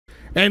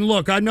And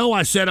look, I know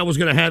I said I was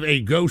going to have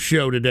a ghost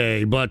show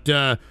today, but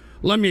I'll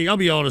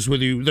be honest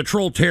with you. The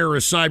troll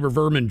terrorist cyber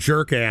vermin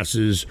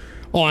jerkasses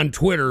on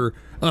Twitter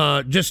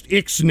just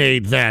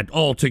ixnayed that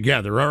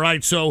altogether, all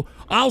right? So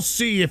I'll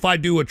see if I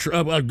do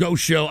a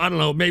ghost show, I don't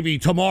know, maybe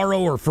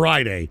tomorrow or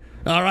Friday,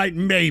 all right?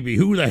 Maybe.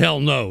 Who the hell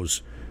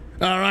knows?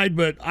 All right,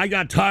 but I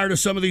got tired of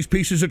some of these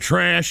pieces of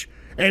trash.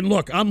 And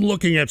look, I'm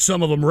looking at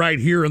some of them right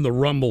here in the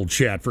Rumble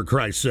chat, for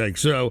Christ's sake.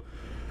 So,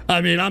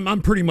 I mean,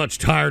 I'm pretty much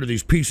tired of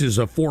these pieces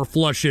of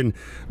four-flushing,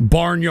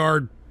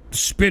 barnyard,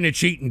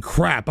 spinach-eating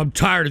crap. I'm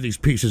tired of these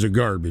pieces of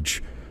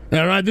garbage.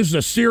 All right, this is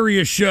a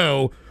serious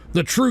show.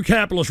 The True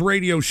Capitalist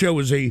Radio Show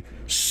is a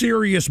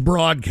serious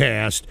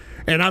broadcast,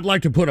 and I'd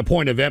like to put a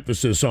point of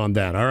emphasis on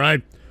that, all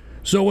right?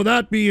 So with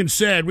that being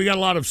said, we got a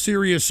lot of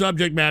serious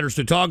subject matters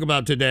to talk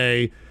about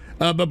today.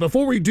 But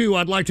before we do,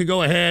 I'd like to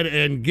go ahead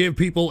and give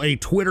people a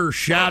Twitter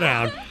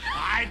shout-out.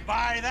 I'd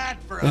buy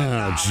that for a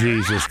 $1.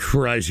 Jesus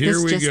Christ,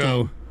 here we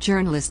go.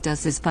 Journalist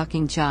does his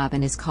fucking job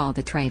and is called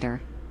a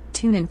traitor.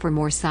 Tune in for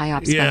more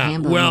psyops by Yeah,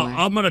 Hambo well, Miller.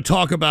 I'm going to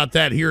talk about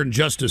that here in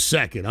just a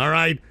second, all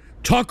right?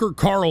 Tucker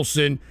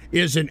Carlson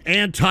is an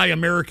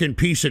anti-American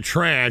piece of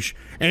trash,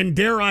 and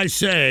dare I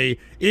say,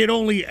 it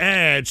only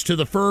adds to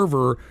the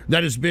fervor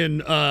that has been,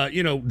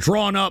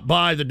 drawn up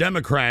by the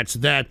Democrats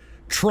that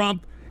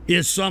Trump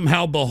is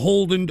somehow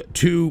beholden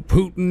to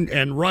Putin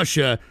and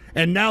Russia,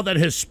 and now that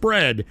has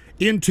spread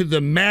into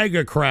the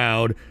MAGA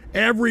crowd.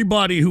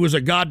 Everybody who is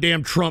a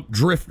goddamn Trump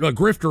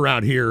grifter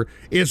out here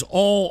is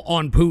all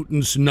on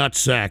Putin's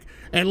nutsack.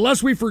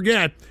 Unless we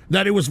forget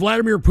that it was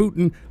Vladimir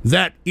Putin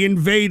that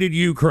invaded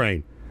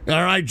Ukraine.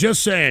 All right,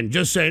 just saying.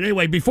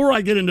 Anyway, before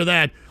I get into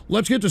that,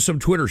 let's get to some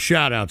Twitter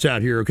shout-outs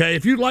out here, okay?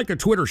 If you'd like a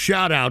Twitter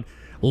shout-out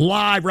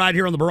live right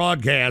here on the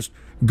broadcast,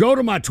 go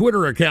to my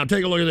Twitter account.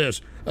 Take a look at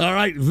this. All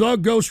right, The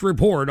Ghost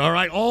Report. All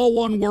right, all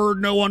one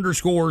word, no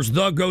underscores,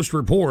 The Ghost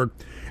Report.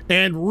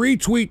 And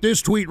retweet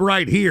this tweet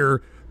right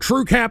here.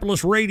 True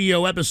Capitalist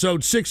Radio,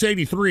 episode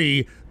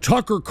 683,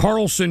 Tucker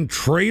Carlson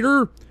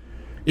traitor.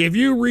 If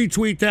you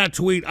retweet that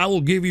tweet, I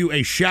will give you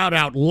a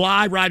shout-out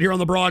live right here on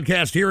the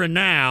broadcast here and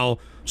now.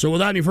 So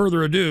without any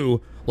further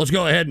ado, let's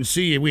go ahead and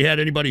see if we had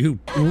anybody who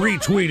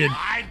retweeted.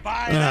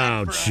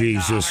 Oh,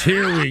 Jesus,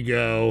 here we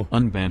go.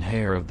 Unban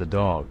Hair of the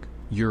Dog,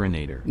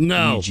 Urinator,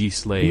 No. E.G.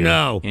 Slayer,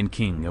 No. and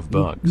King of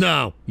Bugs.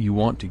 No. You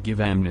want to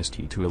give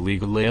amnesty to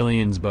illegal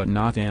aliens, but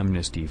not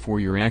amnesty for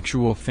your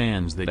actual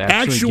fans that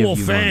actually Actual give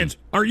you fans.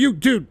 money. Are you,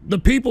 dude, the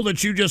people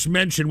that you just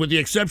mentioned, with the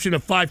exception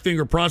of Five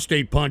Finger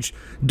Prostate Punch,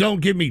 don't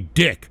give me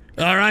dick,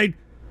 all right?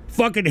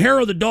 Fucking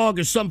Hair of the Dog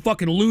is some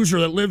fucking loser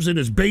that lives in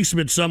his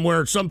basement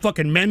somewhere, some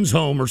fucking men's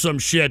home or some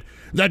shit,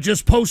 that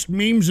just posts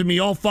memes of me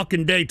all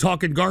fucking day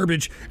talking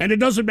garbage, and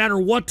it doesn't matter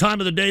what time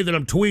of the day that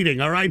I'm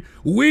tweeting, all right?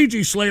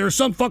 Ouija Slayer is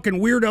some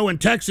fucking weirdo in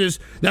Texas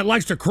that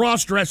likes to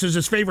cross-dress as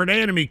his favorite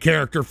anime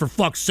character, for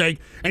fuck's sake,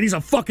 and he's a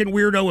fucking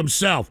weirdo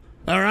himself,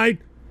 all right?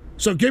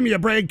 So give me a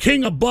break.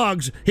 King of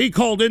Bugs, he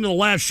called into the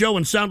last show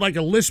and sounded like a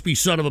lispy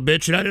son of a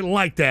bitch, and I didn't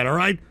like that, all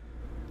right?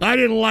 I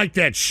didn't like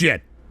that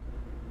shit.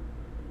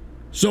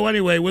 So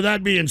anyway, with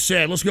that being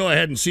said, let's go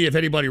ahead and see if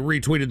anybody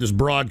retweeted this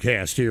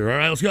broadcast here. All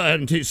right, let's go ahead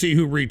and see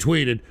who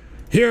retweeted.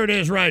 Here it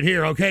is right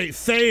here, okay?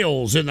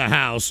 Thales in the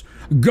house.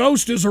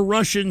 Ghost is a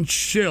Russian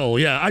shill.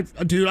 Yeah,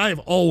 I have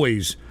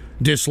always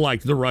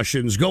disliked the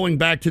Russians. Going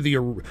back to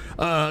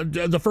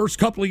the first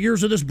couple of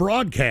years of this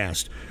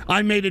broadcast,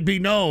 I made it be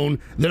known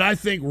that I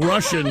think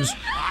Russians...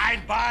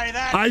 I'd buy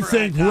that I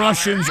think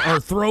Russians are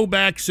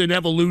throwbacks in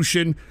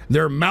evolution.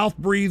 They're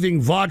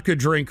mouth-breathing vodka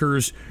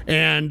drinkers,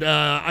 and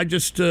I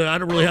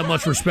don't really have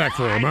much respect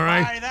for them, all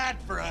right? I'd buy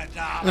that for $1.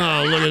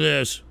 Oh, look at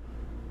this.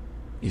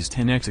 Is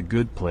 10x a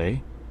good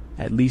play?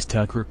 At least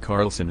Tucker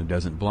Carlson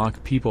doesn't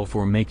block people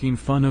for making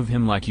fun of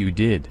him like you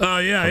did. Oh,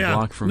 yeah. A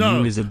block from No,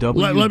 you is a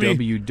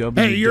www.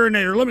 Hey,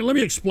 Urinator, let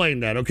me explain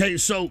that, okay?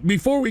 So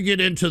before we get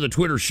into the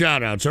Twitter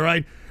shout-outs, all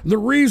right, the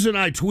reason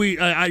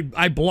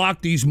I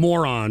block these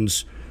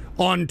morons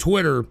on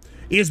Twitter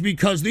is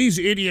because these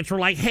idiots were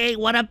like, hey,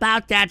 what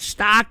about that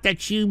stock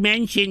that you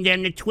mentioned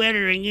in the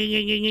Twitter? And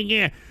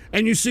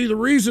you see, the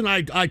reason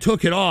I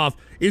took it off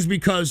is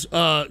because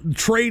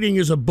trading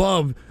is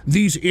above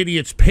these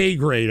idiots' pay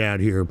grade out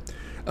here.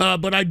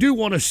 But I do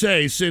want to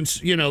say, since,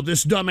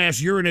 this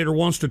dumbass Urinator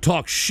wants to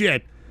talk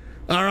shit,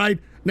 all right?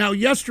 Now,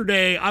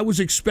 yesterday, I was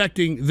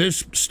expecting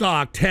this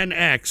stock,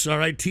 10X, all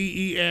right,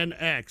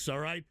 TENX, all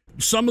right?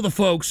 Some of the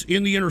folks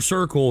in the inner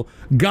circle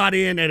got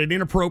in at an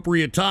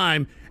inappropriate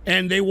time,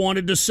 and they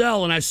wanted to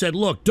sell. And I said,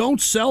 look, don't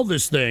sell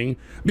this thing,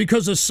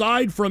 because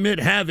aside from it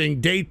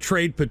having day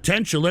trade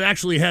potential, it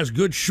actually has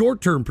good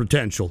short-term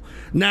potential.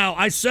 Now,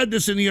 I said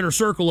this in the inner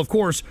circle. Of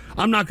course,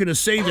 I'm not going to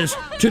say this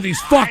to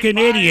these fucking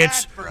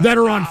idiots that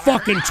are on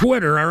fucking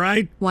Twitter, all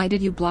right? Why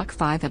did you block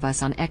 5 of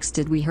us on X?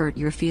 Did we hurt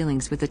your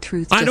feelings with the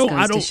truth? I don't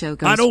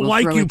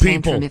like you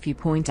people. If you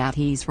point out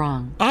he's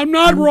wrong. I'm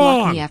not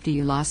wrong. Me after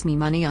you lost me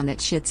money on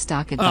that shit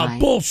stock.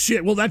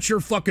 Bullshit. Well, that's your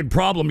fucking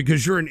problem,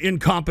 because you're an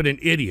incompetent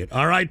idiot,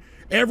 all right?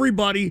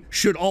 Everybody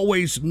should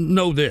always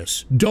know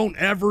this. Don't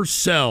ever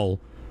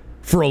sell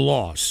for a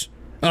loss,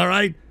 all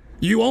right?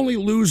 You only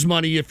lose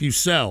money if you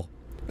sell.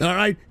 All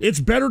right? It's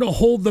better to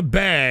hold the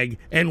bag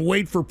and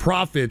wait for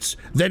profits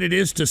than it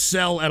is to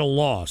sell at a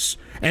loss.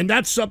 And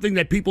that's something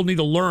that people need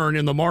to learn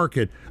in the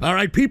market. All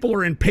right? People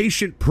are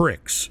impatient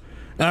pricks.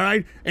 All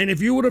right? And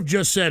if you would have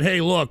just said,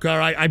 hey, look, all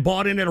right, I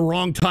bought in at a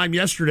wrong time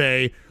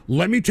yesterday.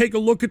 Let me take a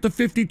look at the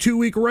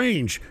 52-week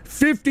range.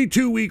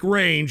 52-week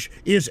range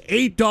is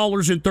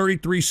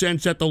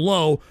 $8.33 at the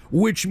low,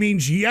 which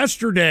means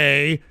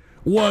yesterday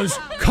was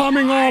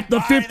coming off the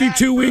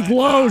 52-week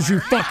lows, you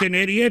fucking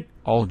idiot.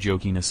 All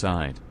joking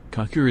aside,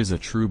 Cucker is a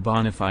true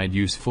bona fide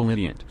useful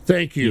idiot.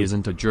 Thank you. He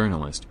isn't a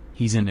journalist,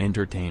 he's an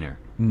entertainer,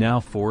 now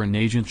foreign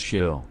agent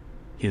shill.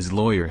 His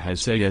lawyer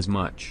has said as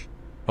much.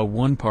 A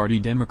one-party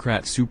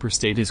Democrat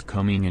superstate is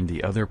coming and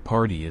the other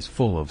party is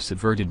full of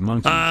subverted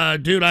monkeys.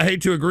 Dude, I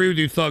hate to agree with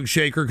you, Thug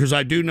Shaker, because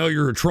I do know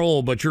you're a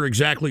troll, but you're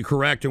exactly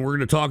correct, and we're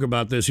going to talk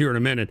about this here in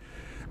a minute.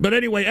 But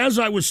anyway, as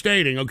I was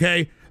stating,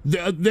 okay,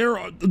 the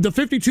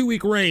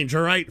 52-week range,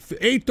 all right,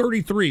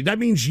 833, that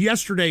means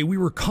yesterday we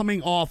were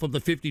coming off of the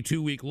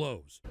 52-week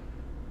lows.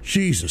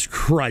 Jesus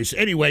Christ.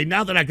 Anyway,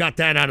 now that I got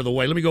that out of the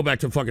way, let me go back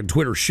to fucking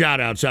Twitter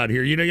shout-outs out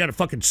here. You know, you got to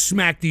fucking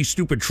smack these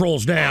stupid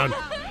trolls down.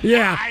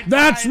 Yeah,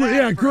 that's,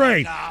 yeah,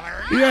 great.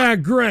 Yeah,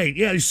 great.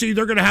 Yeah, you see,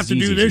 they're going to have to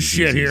do this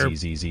shit here.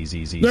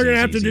 They're going to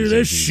have to do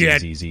this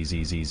shit.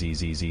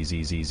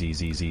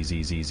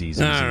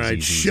 All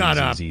right, shut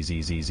up.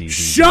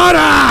 Shut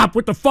up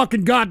with the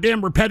fucking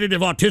goddamn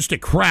repetitive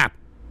autistic crap.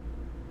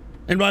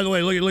 And by the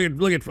way,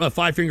 look at a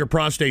five-finger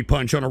prostate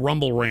punch on a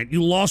Rumble rant.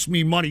 You lost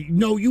me money.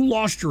 No, you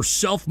lost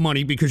yourself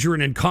money because you're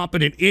an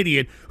incompetent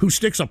idiot who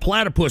sticks a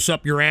platypus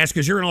up your ass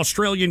because you're an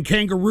Australian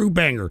kangaroo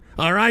banger.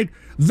 All right?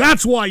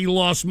 That's why you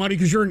lost money,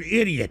 because you're an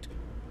idiot.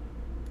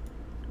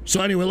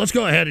 So anyway, let's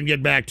go ahead and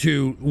get back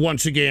to,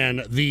 once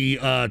again,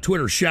 the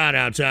Twitter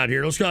shout-outs out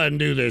here. Let's go ahead and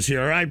do this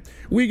here, all right?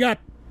 We got,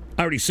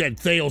 I already said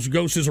Thales,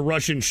 Ghost is a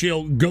Russian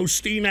shill,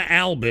 Ghostina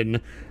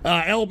Albin,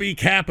 LB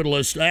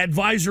Capitalist,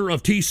 advisor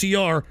of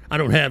TCR, I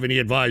don't have any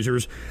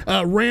advisors,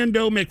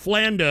 Rando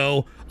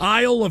McFlando,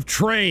 Isle of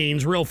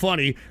Trains, real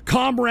funny,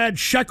 Comrade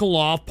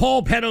Shekeloff,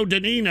 Paul Petto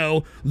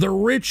Danino, the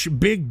rich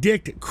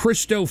big-dicked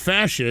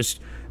Christo-fascist,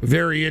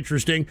 very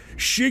interesting.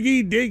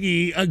 Shiggy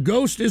Diggy, a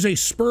ghost is a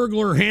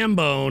Spurgler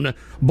Hambone,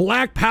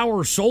 Black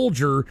Power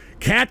Soldier,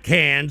 Cat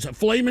Cans,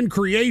 Flamin'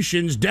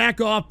 Creations,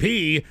 Dakoff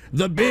P,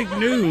 the Big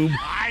Noob.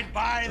 I'd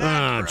buy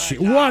that for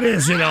 $1. What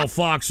is it, El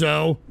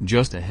Foxo?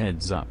 Just a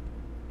heads up.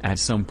 At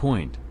some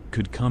point,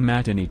 could come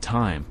at any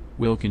time,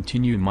 will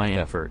continue my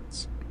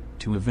efforts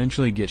to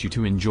eventually get you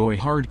to enjoy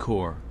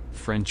hardcore,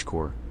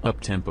 Frenchcore,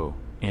 uptempo,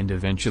 and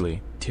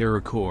eventually,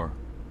 terrorcore.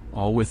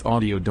 All with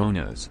audio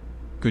donos.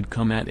 Could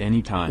come at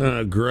any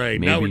time. Great.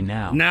 Maybe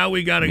now. Now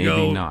we gotta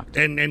go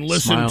and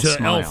listen to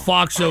El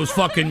Foxo's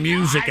fucking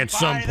music at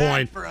some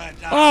point.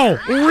 Oh,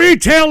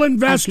 retail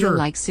investor. I feel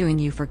like suing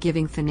you for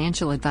giving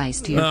financial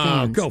advice to your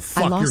fans. Go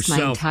fuck I lost yourself.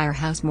 my entire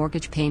house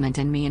mortgage payment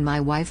and me and my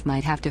wife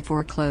might have to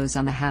foreclose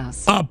on the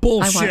house.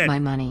 Bullshit. I want my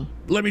money.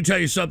 Let me tell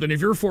you something.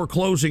 If you're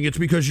foreclosing, it's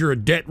because you're a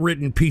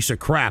debt-ridden piece of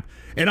crap.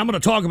 And I'm going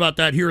to talk about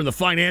that here in the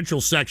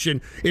financial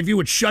section if you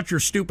would shut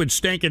your stupid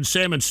stinking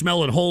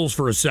salmon-smelling holes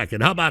for a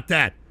second. How about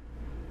that?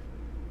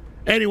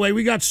 Anyway,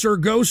 we got Sir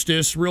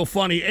Ghostus, real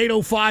funny,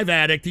 805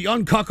 Addict, the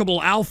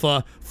Uncuckable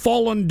Alpha,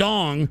 Fallen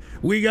Dong.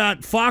 We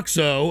got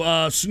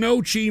Foxo,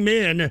 Snow Chi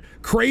Min,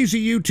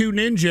 Crazy U2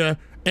 Ninja,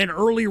 and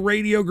early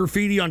radio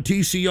graffiti on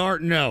TCR.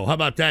 No, how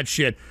about that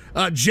shit?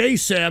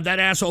 J-Seb, that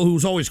asshole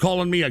who's always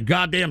calling me a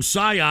goddamn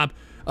psyop,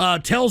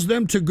 tells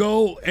them to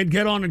go and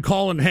get on and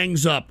call and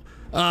hangs up.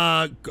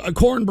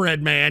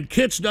 Cornbread Man,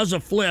 Kits does a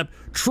flip,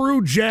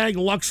 True Jag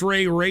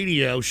Luxray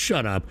Radio,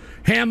 shut up,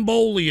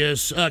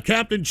 Hambolius,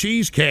 Captain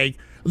Cheesecake,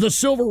 the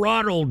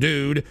Silverado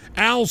Dude,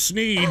 Al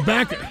Sneed,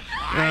 back,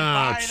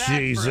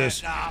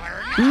 Jesus,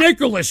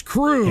 Nicholas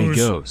Cruz, Hey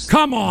Ghost,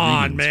 come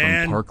on,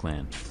 man. From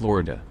Parkland,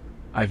 Florida.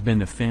 I've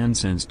been a fan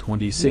since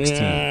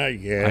 2016.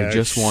 Yeah, I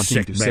just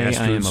wanted to say I am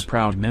a bastards.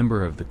 proud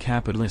member of the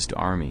capitalist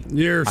army.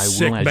 You're a I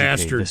sick will educate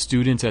bastard. the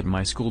students at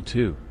my school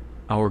too.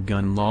 Our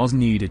gun laws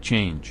need a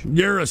change.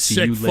 You're a See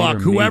sick you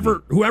fuck.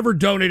 later, Whoever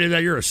donated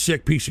that, you're a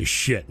sick piece of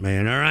shit,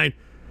 man, all right?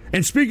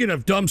 And speaking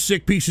of dumb,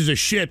 sick pieces of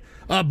shit,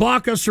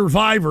 Baka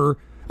Survivor,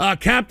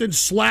 Captain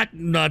Slat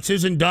Nuts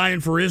isn't dying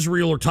for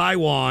Israel or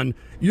Taiwan.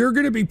 You're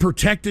going to be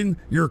protecting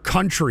your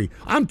country.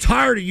 I'm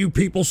tired of you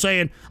people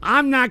saying,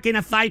 I'm not going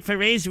to fight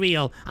for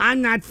Israel.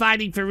 I'm not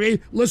fighting for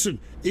Israel. Listen,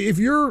 if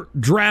your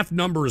draft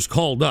number is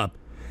called up,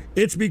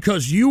 it's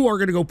because you are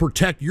going to go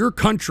protect your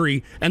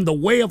country and the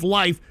way of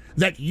life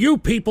that you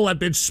people have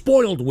been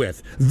spoiled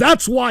with.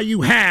 That's why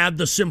you have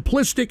the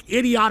simplistic,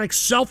 idiotic,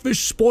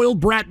 selfish, spoiled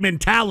brat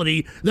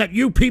mentality that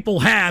you people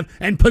have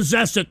and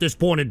possess at this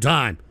point in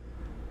time.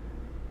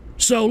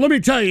 So let me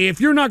tell you, if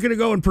you're not going to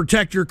go and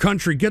protect your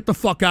country, get the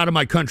fuck out of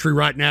my country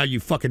right now, you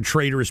fucking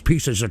traitorous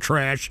pieces of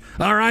trash,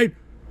 all right?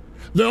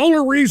 The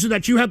only reason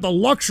that you have the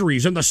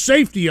luxuries and the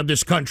safety of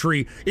this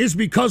country is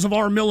because of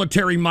our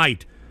military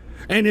might.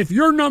 And if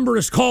your number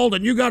is called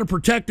and you got to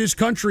protect this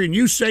country and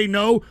you say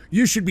no,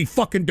 you should be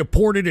fucking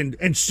deported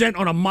and sent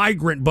on a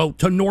migrant boat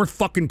to North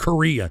fucking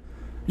Korea.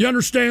 You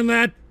understand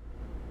that?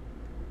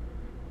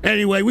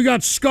 Anyway, we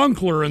got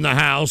Skunkler in the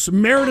house.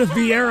 Meredith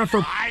Vieira for...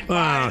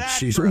 Oh,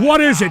 jeez.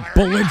 What is it,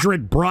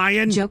 belligerent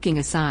Brian? Joking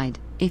aside,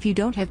 if you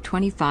don't have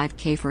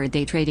 $25K for a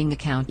day trading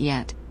account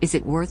yet, is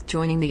it worth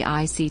joining the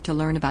IC to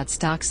learn about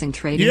stocks and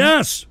trading?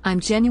 Yes! I'm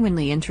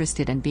genuinely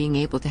interested in being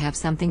able to have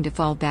something to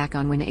fall back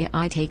on when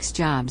AI takes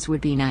jobs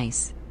would be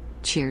nice.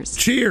 Cheers.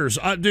 Cheers.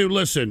 Dude,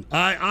 listen,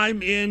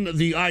 I'm in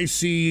the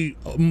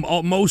IC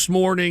most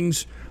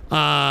mornings.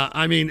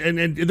 I mean,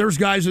 and there's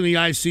guys in the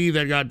IC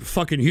that got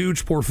fucking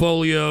huge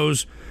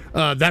portfolios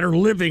that are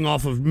living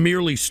off of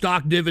merely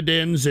stock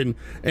dividends and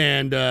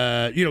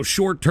you know,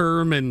 short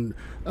term and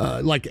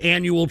like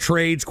annual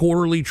trades,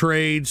 quarterly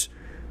trades.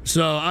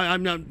 So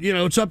I'm not, you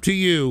know, it's up to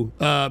you.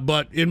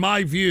 But in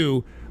my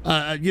view,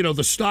 you know,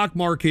 the stock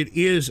market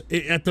is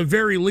at the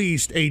very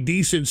least a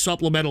decent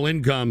supplemental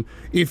income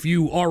if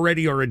you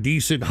already are a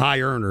decent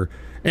high earner.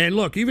 And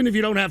look, even if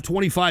you don't have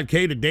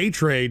 $25K to day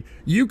trade,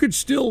 you could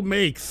still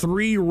make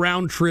 3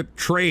 round-trip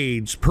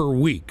trades per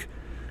week,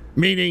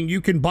 meaning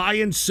you can buy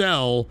and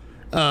sell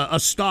a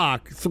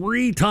stock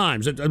 3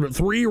 times,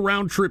 3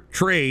 round-trip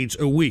trades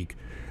a week.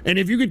 And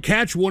if you could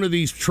catch one of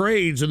these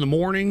trades in the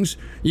mornings,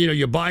 you know,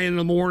 you buy in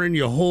the morning,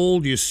 you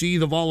hold, you see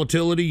the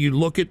volatility, you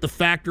look at the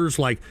factors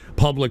like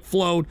public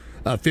float,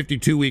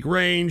 52-week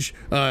range,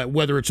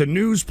 whether it's a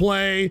news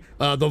play,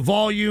 the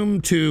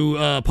volume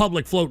to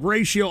public float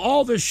ratio,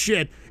 all this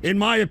shit, in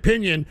my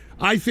opinion,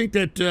 I think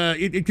that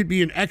it could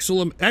be an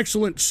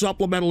excellent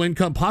supplemental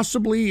income,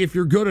 possibly if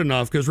you're good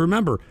enough, because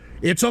remember,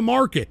 it's a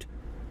market.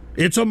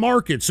 It's a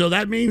market, so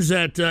that means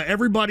that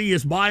everybody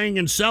is buying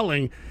and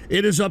selling.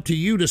 It is up to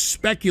you to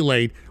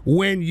speculate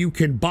when you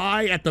can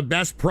buy at the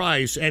best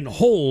price and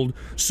hold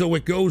so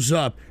it goes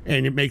up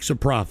and it makes a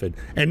profit.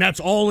 And that's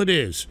all it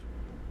is.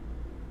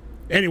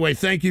 Anyway,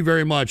 thank you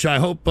very much. I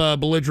hope,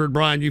 belligerent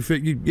Brian, you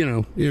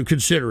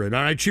consider it.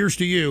 All right, cheers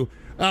to you.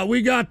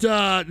 We got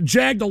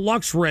Jag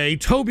Deluxe Ray.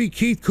 Toby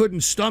Keith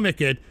couldn't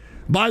stomach it.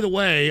 By the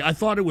way, I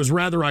thought it was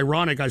rather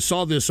ironic. I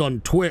saw this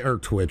on Twitter.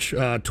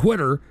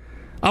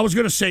 I was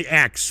going to say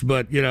X,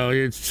 but, you know,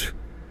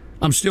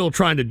 I'm still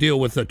trying to deal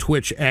with the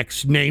Twitch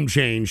X name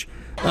change.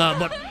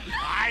 But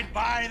I'd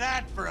buy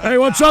that for a hey,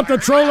 what's up to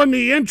trolling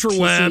the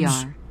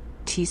interwebs?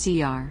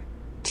 TCR,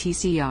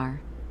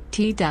 T.C.R.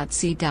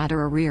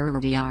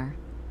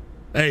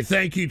 Hey,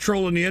 thank you,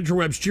 trolling the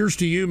interwebs. Cheers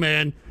to you,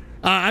 man.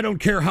 I don't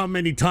care how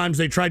many times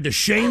they tried to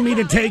shame me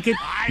to take it.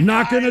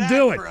 Not going to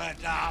do it.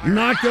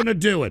 Not going to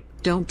do it.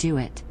 Don't do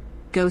it.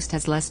 Ghost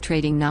has less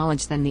trading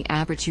knowledge than the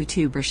average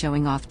YouTuber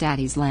showing off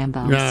daddy's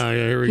Lambos. Yeah,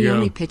 here we he go.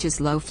 only pitches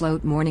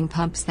low-float morning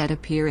pumps that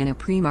appear in a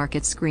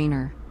pre-market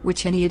screener,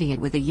 which any idiot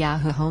with a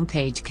Yahoo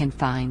homepage can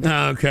find.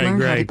 Okay, Learn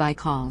great. how to buy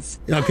calls.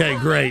 Okay,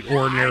 great,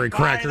 ordinary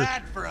cracker.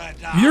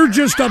 You're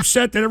just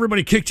upset that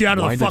everybody kicked you out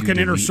of the fucking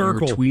inner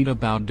circle. Your tweet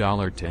about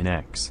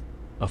 $10X.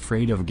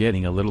 Afraid of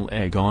getting a little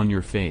egg on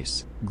your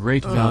face.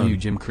 Great value,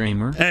 Jim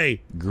Cramer.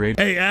 Hey, great.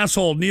 Hey,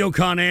 asshole,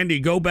 Neocon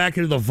Andy, go back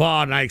into the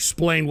VOD and I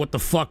explain what the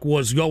fuck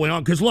was going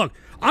on. Because look,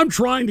 I'm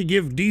trying to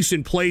give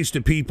decent plays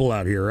to people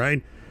out here,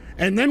 right?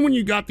 And then when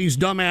you got these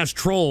dumbass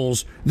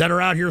trolls that are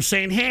out here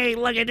saying, hey,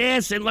 look at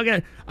this and look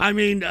at... I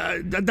mean,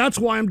 that's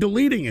why I'm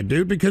deleting it,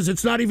 dude, because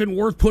it's not even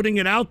worth putting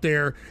it out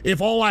there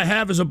if all I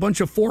have is a bunch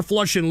of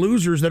four-flushing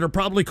losers that are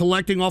probably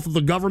collecting off of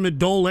the government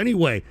dole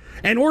anyway.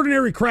 And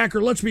ordinary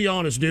cracker, let's be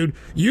honest, dude,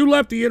 you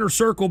left the inner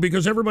circle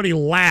because everybody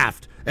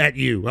laughed at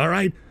you, all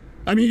right?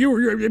 I mean,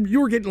 you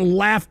were getting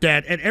laughed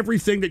at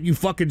everything that you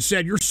fucking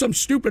said. You're some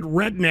stupid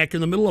redneck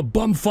in the middle of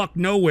bumfuck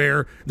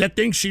nowhere that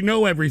thinks you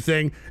know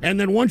everything, and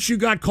then once you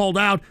got called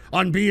out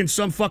on being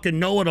some fucking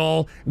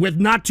know-it-all with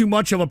not too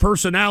much of a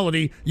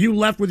personality, you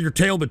left with your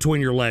tail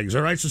between your legs,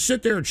 all right? So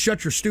sit there and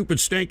shut your stupid,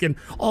 stinking,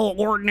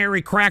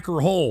 all-ordinary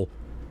cracker hole.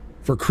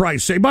 For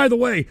Christ's sake. By the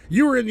way,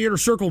 you were in the inner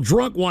circle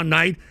drunk one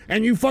night,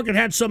 and you fucking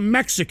had some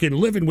Mexican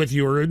living with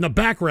you or in the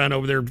background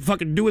over there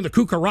fucking doing the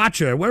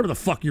cucaracha or whatever the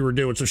fuck you were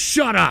doing, so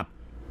shut up.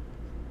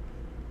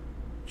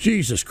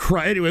 Jesus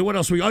Christ. Anyway, what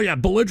else we... Oh, yeah,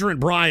 belligerent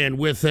Brian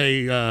with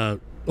a... oh,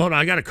 no,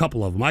 I got a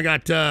couple of them. I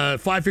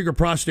got five-finger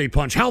prostate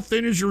punch. How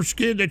thin is your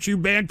skin that you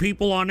ban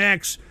people on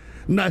X?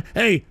 No,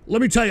 hey,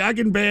 let me tell you, I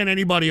can ban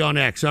anybody on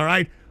X, all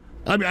right?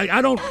 I mean,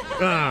 I don't...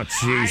 Oh,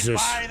 Jesus.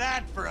 I'd buy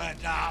that for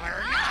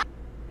 $1.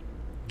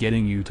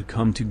 Getting you to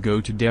come to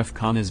go to DEF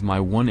CON is my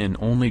one and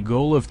only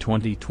goal of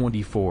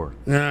 2024.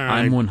 Right.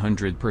 I'm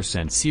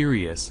 100%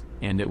 serious,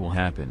 and it will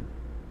happen.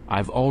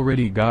 I've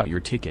already got your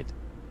ticket.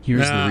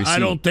 Here's the receipt. I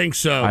don't think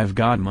so. I've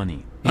got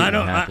money. I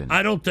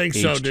don't think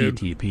so, dude.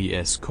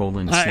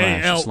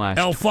 https://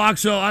 El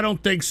Foxo, I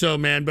don't think so,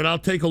 man, but I'll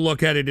take a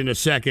look at it in a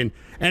second.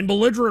 And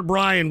belligerent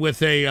Brian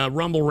with a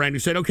Rumble rant, who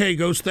said, okay,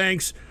 Ghost,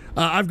 thanks.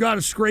 I've got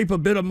to scrape a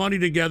bit of money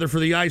together for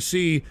the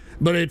IC,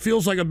 but it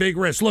feels like a big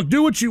risk. Look,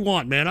 do what you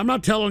want, man. I'm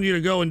not telling you to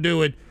go and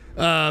do it.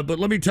 But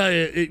let me tell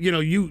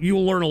you,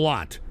 you'll learn a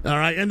lot. All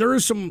right, and there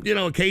is some,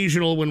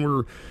 occasional when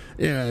we're,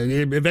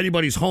 if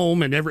anybody's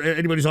home and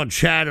anybody's on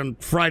chat on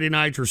Friday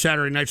nights or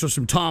Saturday nights, there's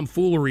some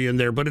tomfoolery in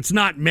there, but it's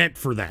not meant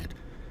for that.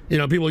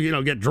 People,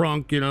 get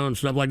drunk, and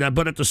stuff like that.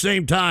 But at the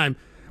same time,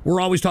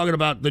 we're always talking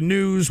about the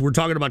news. We're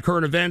talking about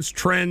current events,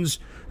 trends.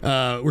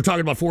 We're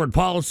talking about foreign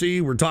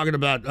policy. We're talking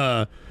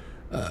about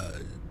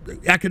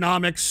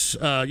economics,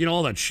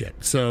 all that shit.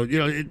 So,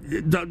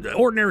 the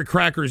ordinary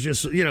cracker is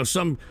just,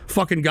 some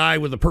fucking guy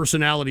with a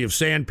personality of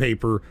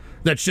sandpaper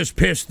that's just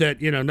pissed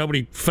that,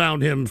 nobody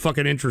found him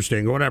fucking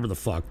interesting or whatever the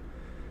fuck.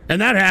 And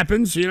that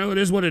happens, it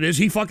is what it is.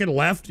 He fucking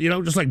left,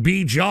 just like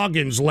B.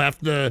 Joggins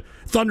left the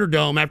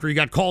Thunderdome after he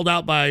got called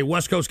out by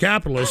West Coast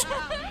capitalists.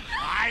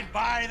 I'd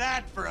buy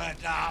that for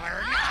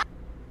 $1.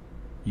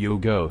 Yo,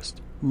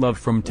 Ghost. Love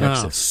from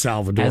Texas.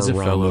 Salvador As a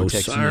fellow Ramos.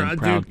 Texan and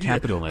proud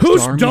capitalist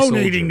who's army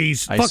donating soldier,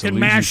 these I fucking salute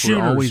mass you for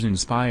shooters? always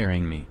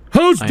inspiring me.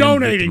 Who's I am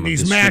donating victim of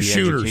these this mass shitty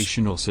shooters?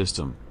 Educational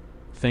system.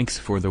 Thanks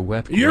for the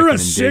web You're a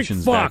sick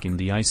recommendations fuck. back in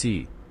the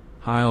IC.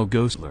 Heil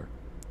Ghostler.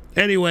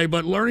 Anyway,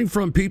 but learning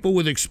from people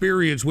with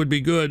experience would be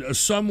good.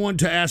 Someone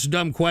to ask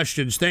dumb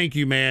questions. Thank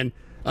you, man.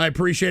 I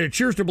appreciate it.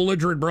 Cheers to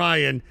Belligerent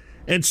Brian.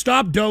 And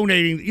stop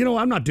donating.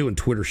 I'm not doing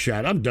Twitter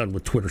shout. I'm done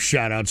with Twitter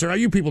shout-outs. All right?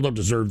 You people don't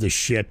deserve this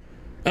shit.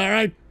 All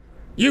right?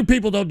 You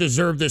people don't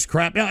deserve this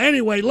crap. Now,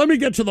 anyway, let me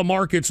get to the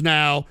markets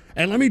now,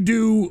 and let me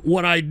do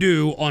what I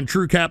do on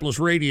True Capitalist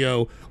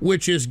Radio,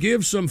 which is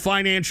give some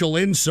financial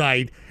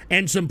insight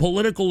and some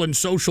political and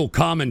social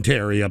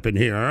commentary up in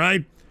here, all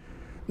right?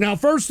 Now,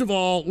 first of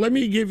all, let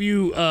me give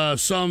you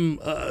some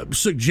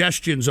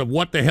suggestions of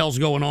what the hell's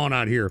going on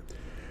out here.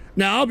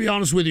 Now, I'll be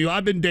honest with you.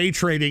 I've been day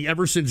trading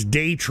ever since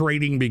day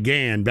trading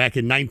began back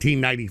in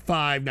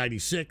 1995,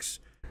 96.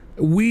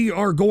 We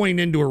are going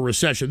into a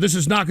recession. This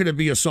is not going to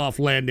be a soft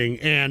landing.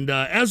 And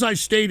as I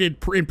stated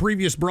in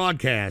previous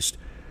broadcast,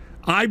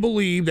 I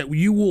believe that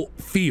you will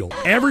feel,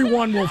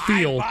 everyone will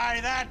feel. I'd buy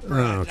that for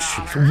Oh, $1.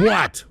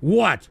 jeez.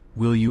 What?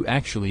 Will you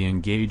actually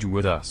engage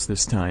with us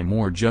this time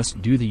or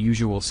just do the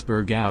usual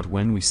spurg out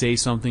when we say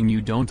something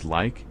you don't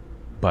like?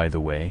 By the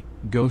way,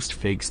 Ghost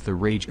fakes the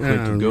rage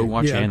quit to go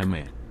watch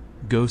anime.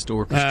 Ghost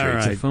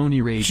orchestrates a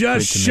phony rage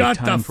quit to make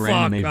time for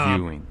anime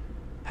viewing.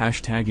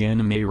 Hashtag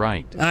anime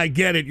right. I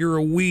get it. You're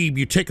a weeb.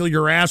 You tickle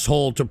your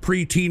asshole to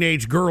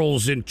pre-teenage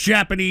girls in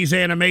Japanese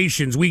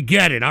animations. We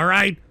get it, all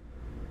right?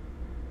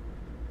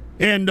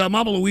 And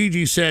Mama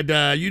Luigi said,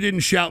 you didn't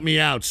shout me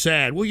out.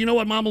 Sad. Well, you know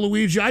what, Mama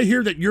Luigi? I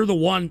hear that you're the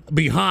one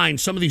behind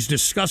some of these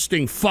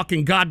disgusting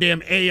fucking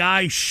goddamn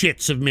AI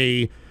shits of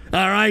me.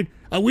 All right?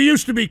 We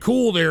used to be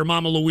cool there,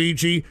 Mama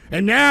Luigi.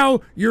 And now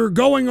you're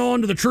going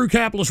on to the True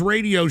Capitalist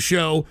Radio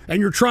show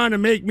and you're trying to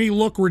make me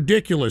look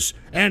ridiculous.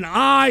 And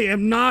I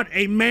am not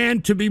a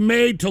man to be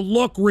made to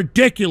look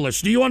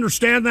ridiculous. Do you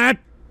understand that?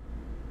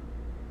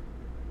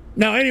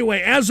 Now,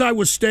 anyway, as I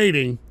was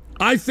stating,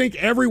 I think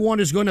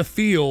everyone is going to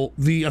feel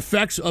the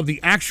effects of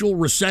the actual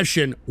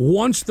recession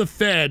once the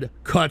Fed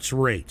cuts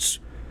rates.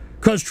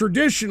 Because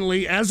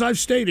traditionally, as I've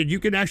stated,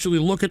 you can actually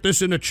look at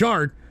this in a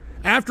chart.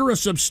 After a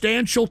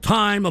substantial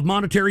time of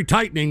monetary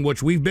tightening,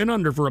 which we've been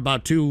under for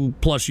about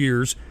 2+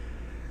 years,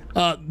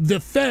 the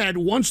Fed,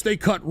 once they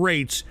cut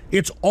rates,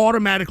 it's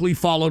automatically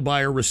followed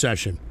by a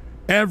recession.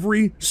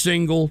 Every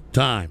single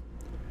time.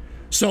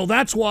 So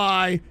that's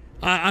why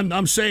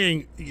I'm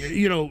saying,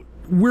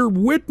 we're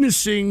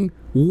witnessing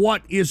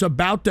what is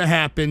about to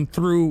happen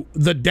through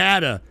the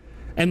data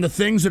and the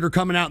things that are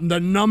coming out in the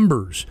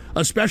numbers,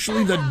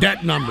 especially the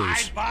debt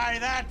numbers. I'd buy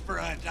that for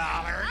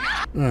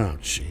 $1. Oh,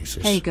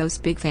 Jesus. Hey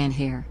Ghost, big fan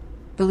here.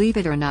 Believe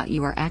it or not,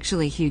 you are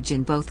actually huge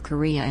in both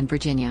Korea and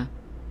Virginia.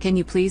 Can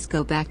you please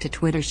go back to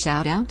Twitter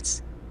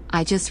shoutouts?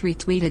 I just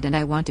retweeted and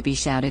I want to be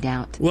shouted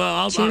out.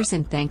 Well, cheers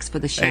and thanks for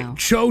the show. Hey,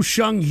 Cho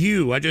Shung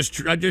Hu, I just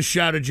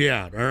shouted you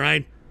out, all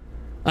right?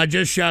 I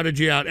just shouted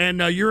you out.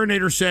 And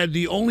Urinator said,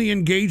 the only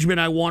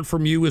engagement I want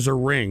from you is a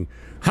ring.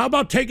 How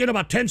about taking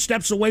about 10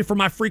 steps away from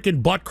my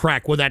freaking butt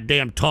crack with that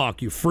damn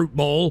talk, you fruit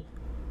bowl?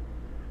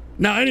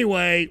 Now,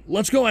 anyway,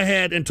 let's go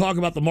ahead and talk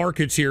about the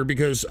markets here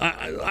because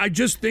I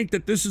just think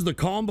that this is the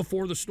calm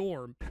before the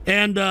storm.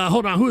 And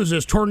hold on, who is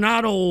this?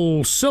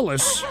 Tornado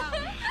Silas.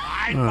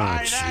 I'd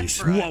buy that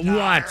for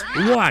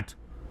 $1. What?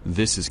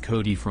 This is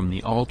Cody from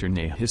the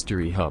Alternate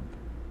History Hub.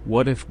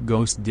 What if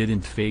Ghost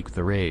didn't fake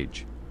the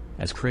rage?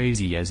 As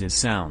crazy as it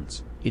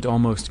sounds, it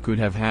almost could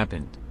have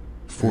happened.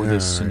 For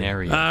this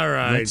scenario,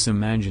 let's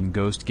imagine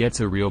Ghost gets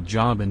a real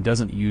job and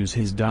doesn't use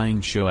his dying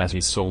show as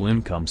his sole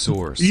income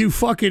source. You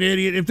fucking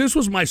idiot. If this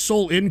was my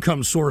sole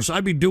income source,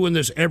 I'd be doing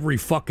this every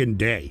fucking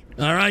day.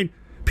 All right?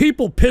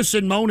 People piss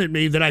and moan at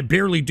me that I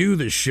barely do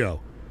this show.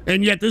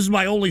 And yet this is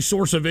my only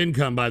source of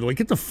income, by the way.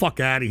 Get the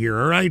fuck out of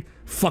here, all right?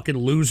 Fucking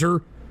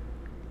loser.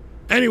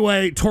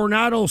 Anyway,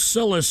 Tornado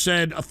Silas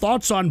said,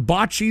 thoughts on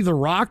Bocce the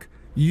Rock?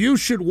 You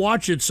should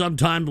watch it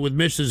sometime with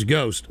Mrs.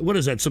 Ghost. What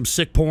is that, some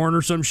sick porn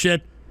or some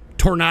shit?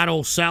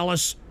 Tornado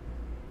Salas.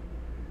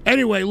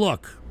 Anyway,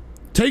 look.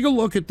 Take a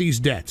look at these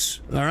debts,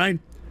 all right?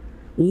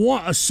 A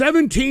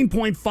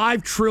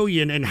 $17.5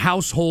 trillion in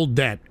household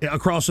debt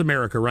across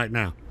America right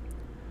now.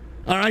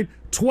 All right,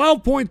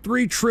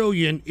 12.3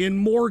 trillion in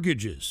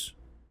mortgages.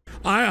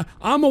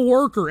 I'm a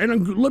worker,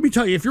 and let me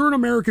tell you, if you're an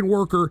American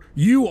worker,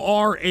 you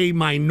are a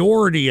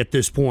minority at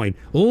this point.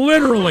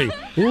 Literally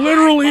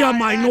a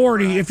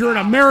minority if you're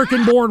an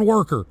American-born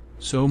worker.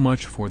 So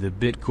much for the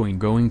Bitcoin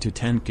going to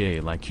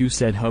 10K like you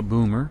said, hub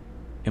boomer.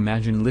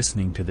 Imagine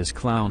listening to this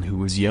clown who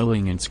was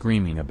yelling and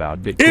screaming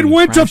about Bitcoin. It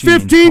went to crashing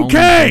and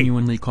 15K!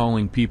 Genuinely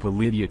calling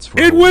people idiots for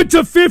It went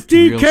to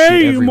 15K, Real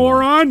shit, you everyone.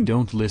 moron!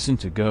 Don't listen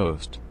to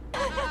Ghost.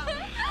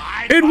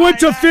 It went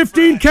to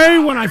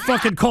 15K when I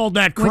fucking called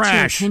that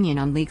crash. What's your opinion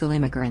on legal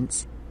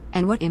immigrants?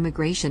 And what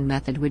immigration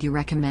method would you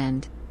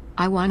recommend?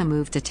 I want to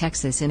move to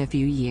Texas in a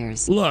few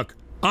years. Look,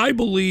 I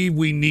believe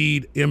we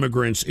need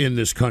immigrants in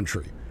this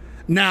country.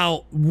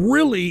 Now,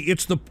 really,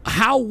 it's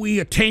how we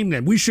attain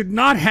them. We should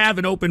not have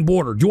an open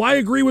border. Do I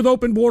agree with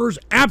open borders?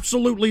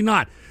 Absolutely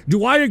not.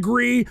 Do I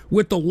agree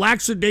with the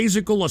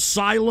lackadaisical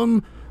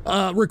asylum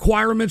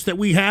requirements that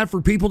we have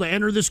for people to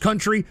enter this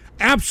country?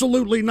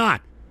 Absolutely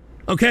not.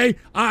 Okay?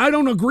 I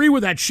don't agree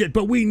with that shit,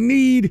 but we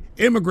need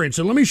immigrants.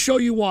 And let me show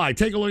you why.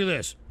 Take a look at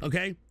this,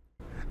 okay?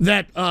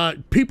 That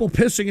people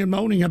pissing and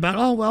moaning about,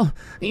 oh, well,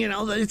 you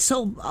know, it's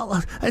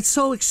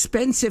so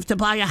expensive to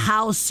buy a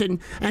house, and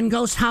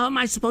Ghost, how am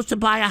I supposed to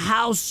buy a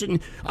house?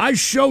 And I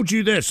showed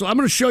you this, so I'm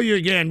going to show you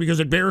again because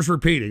it bears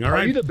repeating, all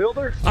right? Are you the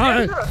builder?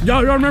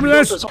 Y'all remember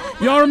this?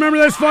 Y'all remember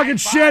this fucking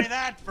shit? Buy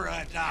that for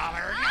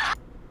 $1.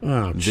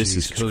 Oh, This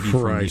is Jesus Cody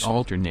Christ. from the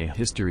alternate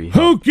history.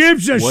 Who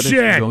gives a What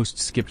shit? if Ghost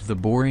skipped the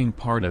boring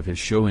part of his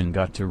show and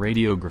got to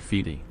radio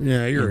graffiti?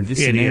 Yeah, you're In an this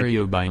idiot.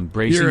 scenario, by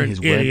embracing You're an his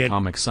idiot.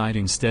 webcomic site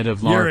instead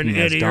of You're an LARPing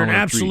as idiot. You're an Dollar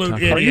absolute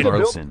Tree Tucker idiot.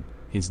 Carlson,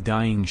 his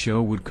dying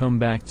show would come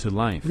back to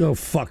life. Go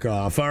fuck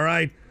off, all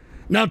right?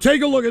 Now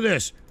take a look at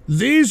this.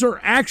 These are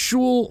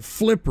actual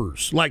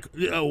flippers, like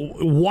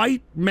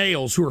white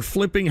males who are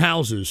flipping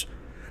houses,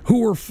 who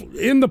were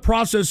in the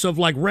process of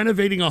like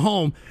renovating a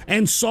home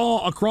and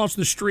saw across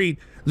the street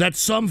that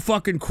some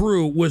fucking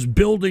crew was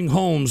building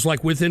homes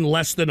like within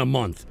less than a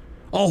month.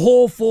 A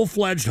whole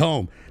full-fledged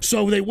home.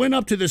 So they went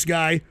up to this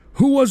guy,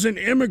 who was an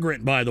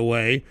immigrant, by the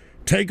way.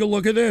 Take a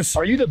look at this.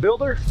 Are you the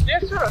builder?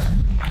 Yes, sir.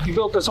 You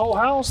built this whole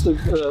house, the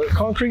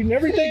concrete and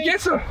everything?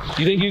 Yes, sir.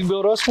 You think you can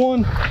build us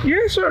one?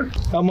 Yes, sir.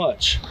 How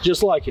much?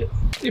 Just like it.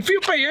 If you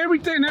pay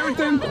everything,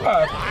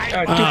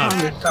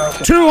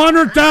 200,000.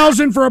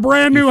 200,000 for a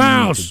brand new If you need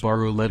house. to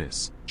borrow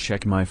lettuce,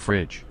 check my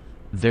fridge.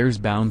 There's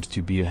bound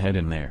to be a head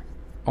in there.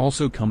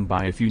 Also come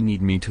by if you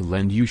need me to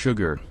lend you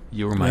sugar.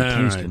 You're my All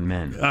taste right. in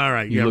men. All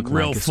right, You yeah, look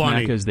real like a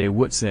funny. snack, as they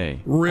would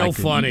say. Real I could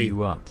funny. eat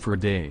you up for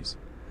days.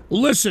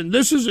 Listen,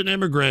 this is an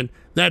immigrant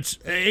that's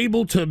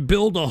able to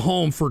build a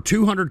home for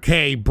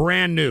 200K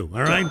brand new,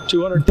 all right?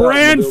 200,000.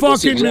 Brand to build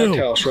this fucking exact new.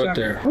 house right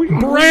there.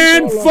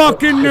 Brand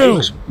fucking new.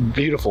 It's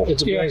beautiful.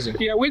 It's amazing.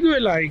 Yeah, we do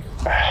it like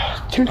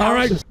 2 All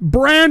right, houses.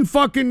 brand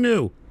fucking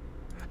new.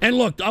 And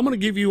look, I'm going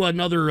to give you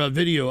another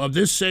video of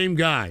this same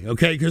guy,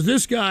 okay? Because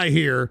this guy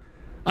here,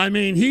 I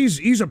mean,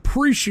 he's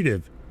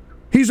appreciative.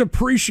 He's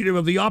appreciative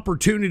of the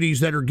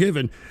opportunities that are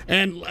given.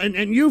 And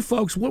you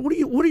folks, what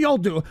do y'all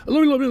do?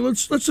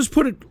 Let's just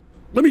put it.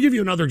 Let me give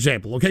you another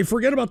example, okay?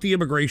 Forget about the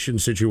immigration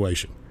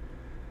situation.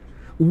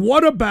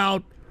 What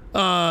about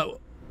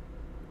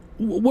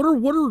what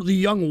are the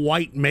young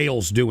white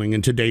males doing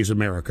in today's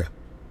America?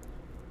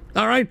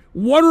 All right,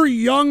 what are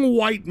young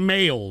white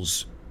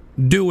males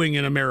doing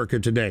in America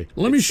today?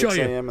 Let me show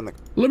you.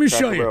 Let me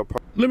show you.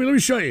 Let me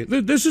show you.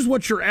 This is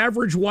what your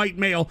average white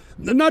male,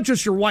 not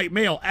just your white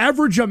male,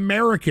 average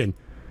American,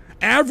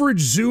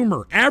 average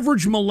Zoomer,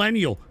 average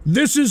millennial.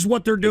 This is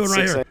what they're doing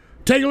right here.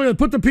 Take a look.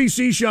 Put the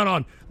PC shot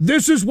on.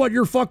 This is what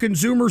your fucking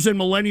Zoomers and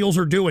millennials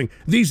are doing.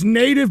 These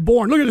native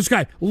born. Look at this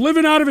guy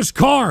living out of his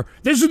car.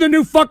 This is the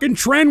new fucking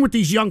trend with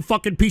these young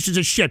fucking pieces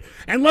of shit.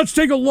 And let's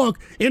take a look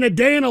in a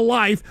day in a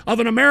life of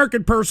an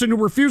American person who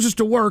refuses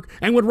to work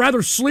and would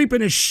rather sleep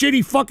in his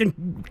shitty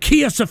fucking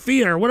Kia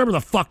Sophia or whatever the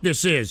fuck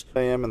this is.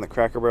 I am in the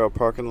Cracker Barrel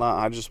parking lot.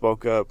 I just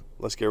woke up.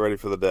 Let's get ready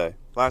for the day.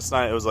 Last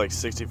night it was like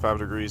 65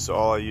 degrees, so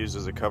all I used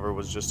as a cover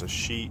was just a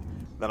sheet.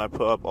 Then I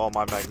put up all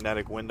my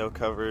magnetic window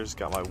covers,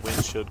 got my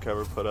windshield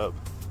cover put up,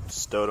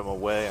 stowed them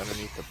away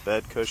underneath the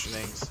bed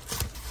cushionings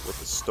with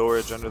the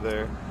storage under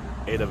there.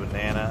 Ate a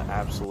banana,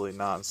 absolutely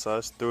not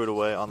sus. Threw it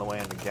away on the way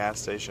in the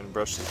gas station,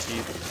 brushed the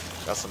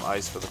teeth, got some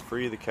ice for the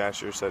free. The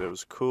cashier said it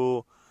was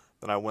cool.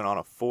 Then I went on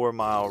a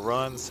 4-mile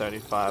run,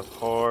 75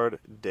 hard,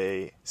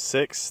 day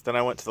 6. Then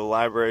I went to the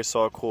library,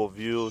 saw a cool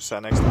view,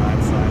 sat next to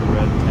Einstein,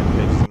 read 10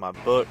 pages of my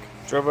book.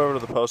 Drove over to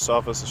the post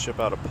office to ship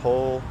out a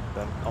pole,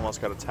 then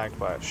almost got attacked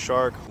by a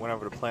shark. Went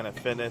over to Planet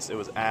Fitness, it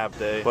was ab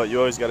day, but you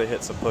always got to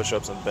hit some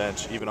push-ups and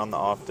bench, even on the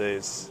off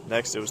days.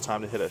 Next, it was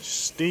time to hit a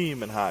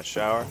steaming hot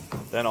shower.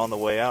 Then on the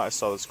way out, I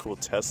saw this cool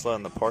Tesla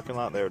in the parking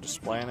lot, they were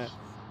displaying it.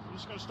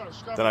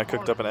 Then I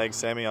cooked up an egg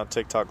Sammy on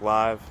TikTok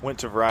Live. Went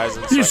to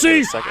Verizon. So You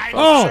see?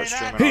 Oh,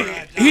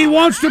 he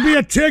wants to be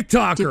a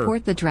TikToker.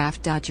 Support the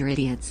draft, Dodger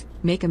idiots.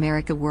 Make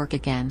America work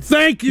again.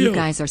 Thank you. You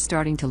guys are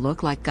starting to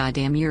look like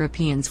goddamn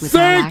Europeans with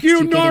Thank all acts you,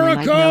 you get in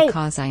life. Noriko. No,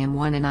 cause I am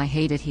one and I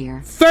hate it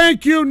here.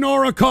 Thank you,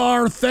 Nora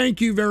Carr.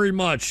 Thank you very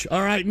much.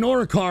 All right,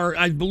 Nora Carr,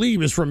 I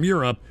believe, is from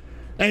Europe.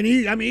 And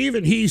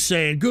even he's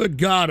saying, good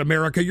God,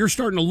 America, you're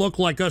starting to look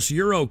like us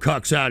Euro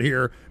cucks out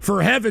here,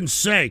 for heaven's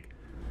sake.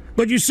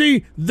 But you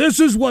see, this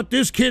is what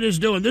this kid is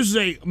doing. This is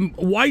a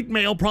white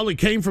male, probably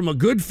came from a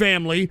good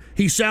family.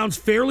 He sounds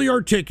fairly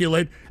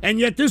articulate, and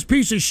yet this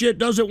piece of shit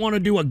doesn't want to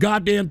do a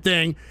goddamn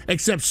thing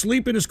except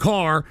sleep in his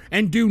car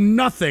and do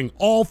nothing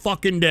all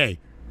fucking day.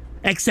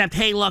 Except,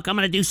 hey, look, I'm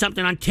going to do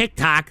something on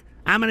TikTok.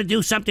 I'm going to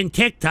do something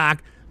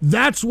TikTok.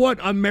 That's what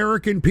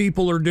American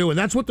people are doing.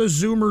 That's what the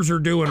Zoomers are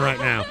doing right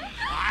now.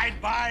 I'd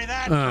buy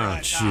that Oh,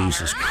 for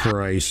Jesus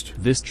Christ.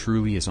 This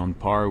truly is on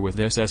par with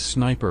SS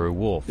Sniper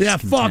Wolf's Yeah,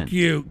 fuck content.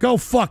 you. Go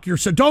fuck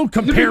yourself. Don't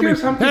compare me. do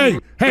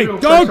something Hey, real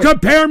don't quick?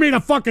 compare me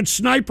to fucking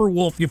Sniper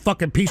Wolf, you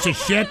fucking piece of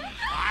shit.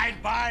 I'd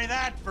buy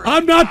that for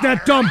I'm not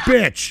that dumb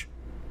bitch.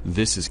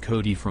 This is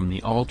Cody from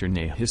the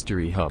Alternate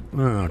History Hub.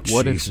 Oh,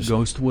 What if Jesus.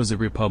 Ghost was a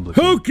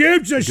Republican? Who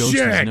gives a Ghost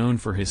shit? is known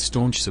for his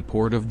staunch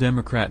support of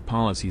Democrat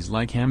policies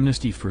like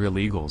amnesty for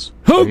illegals,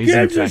 Who raising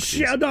gives a taxes,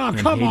 shit? No, and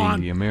come hating on.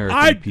 the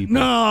American people.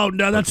 No,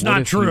 But that's what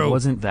not if true. He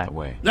wasn't that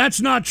way. That's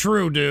not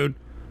true, dude.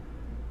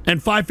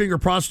 And Five Finger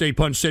Prostate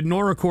Punch said,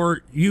 Noracor,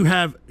 you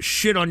have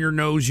shit on your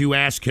nose, you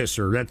ass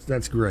kisser.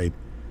 That's great.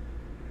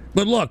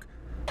 But look,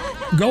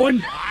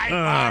 going.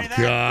 Oh,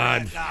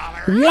 God.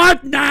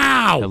 What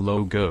now?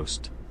 Hello,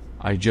 Ghost.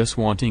 I just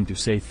wanting to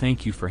say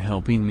thank you for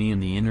helping me in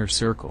the inner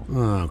circle.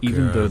 Oh,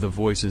 Even God. though the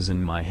voices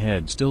in my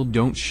head still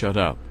don't shut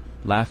up,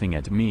 laughing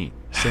at me,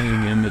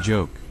 saying in the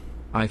joke,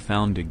 I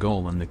found a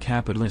goal in the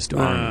capitalist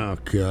army. Oh,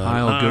 God.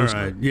 I'll All ghost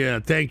right. it. Yeah,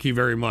 thank you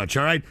very much.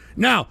 All right.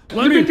 Now,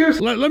 let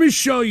me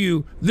show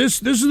you.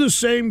 This is the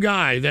same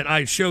guy that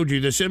I showed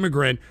you, this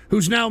immigrant,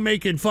 who's now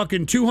making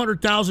fucking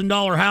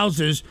 $200,000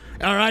 houses,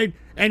 all right?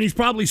 And he's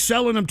probably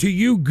selling them to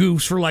you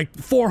goofs for like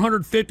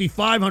 $450,000,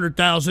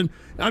 $500,000.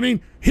 I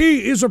mean,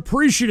 he is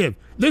appreciative.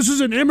 This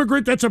is an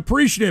immigrant that's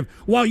appreciative.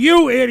 While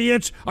you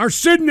idiots are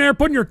sitting there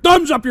putting your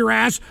thumbs up your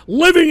ass,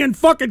 living in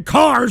fucking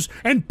cars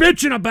and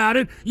bitching about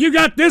it, you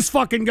got this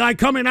fucking guy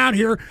coming out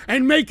here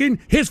and making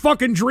his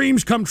fucking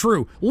dreams come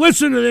true.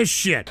 Listen to this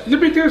shit.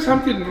 Let me tell you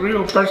something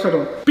real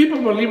personal.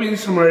 People believe in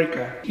this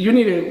America. You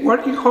need to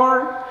work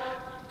hard,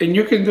 and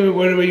you can do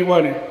whatever you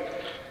want.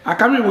 I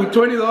come in with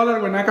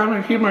 $20 when I come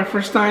in here my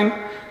first time.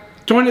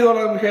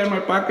 $20 we have in my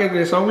pocket.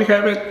 That's all we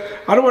have it.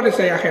 I don't want to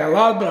say I have a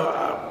lot,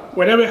 but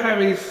whatever I have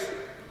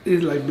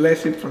is like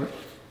blessing from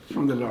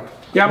the Lord.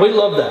 Yeah, We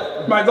love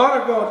that. my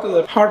daughter go to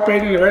the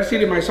Harvard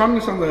University. My son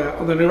is on the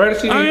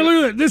university. I mean,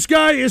 look at it. This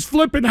guy is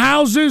flipping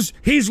houses.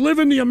 He's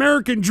living the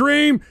American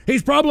dream.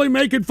 He's probably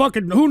making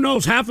fucking, who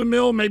knows,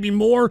 $500,000, maybe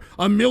more,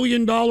 $1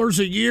 million a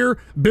year,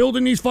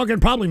 building these fucking,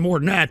 probably more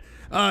than that.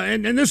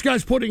 And this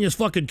guy's putting his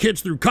fucking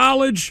kids through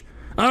college.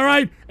 All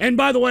right? And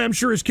by the way, I'm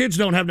sure his kids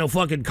don't have no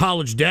fucking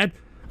college debt.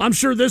 I'm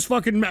sure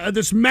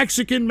this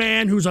Mexican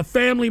man who's a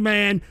family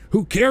man,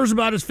 who cares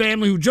about his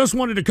family, who just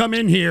wanted to come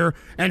in here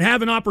and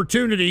have an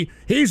opportunity,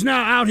 he's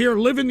now out here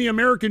living the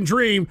American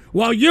dream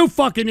while you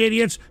fucking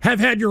idiots have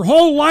had your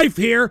whole life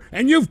here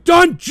and you've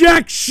done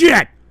jack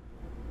shit.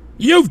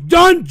 You've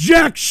done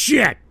jack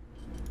shit.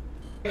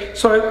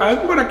 So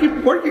I'm gonna keep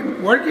working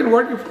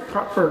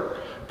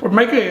for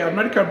making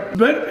America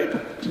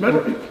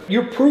better.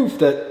 You're proof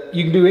that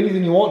you can do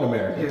anything you want in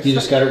America. Yes. You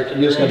just gotta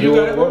do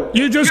it. Work.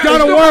 You just Yeah,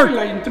 gotta it's work.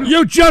 not like-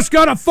 You just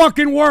gotta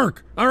fucking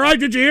work. All right?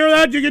 Did you hear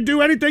that? You can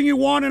do anything you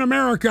want in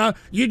America.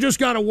 You just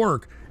gotta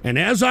work. And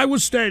as I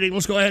was stating,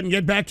 let's go ahead and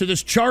get back to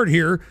this chart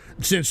here,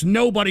 since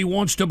nobody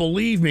wants to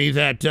believe me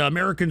that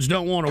Americans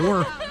don't want to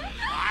work.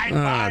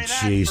 Ah,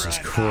 Jesus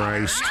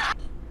Christ.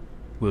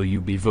 Will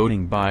you be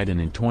voting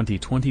Biden in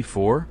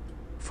 2024?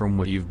 From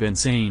what you've been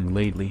saying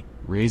lately,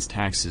 raise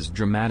taxes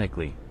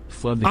dramatically,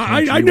 flood the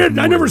country I with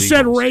more never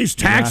said illegals, raise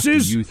and ask the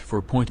taxes. youth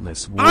for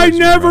pointless wars I in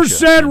never Russia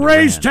said and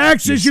raise Iran.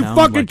 taxes, you sound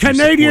fucking like you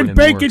Canadian support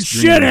a more bacon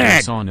extreme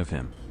shithead. son of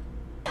him.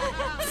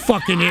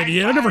 Fucking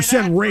idiot. I never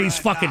said raise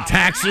fucking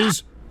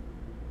taxes.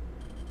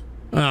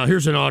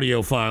 Here's an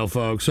audio file,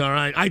 folks. All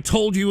right. I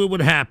told you it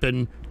would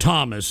happen,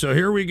 Thomas. So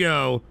here we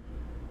go.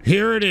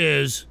 Here it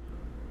is.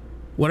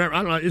 Whatever.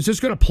 I don't know. Is this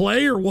going to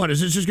play or what? Is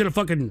this just going to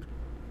fucking...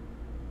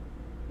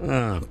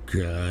 Oh,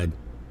 God.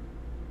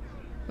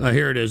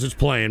 Here it is. It's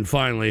playing.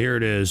 Finally, here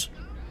it is.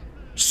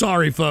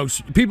 Sorry,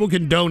 folks. People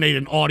can donate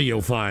an audio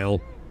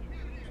file.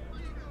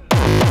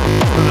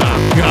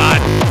 Oh,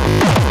 God.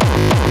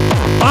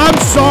 I'm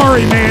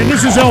sorry, man.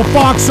 This is El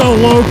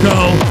Foxo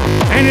Loco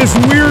and his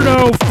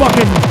weirdo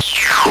fucking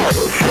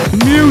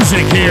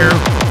music here.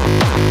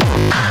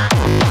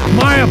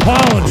 My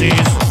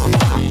apologies.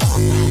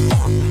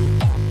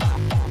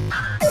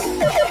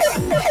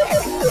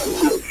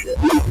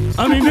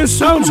 I mean, this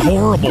sounds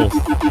horrible.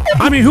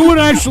 I mean, who would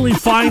actually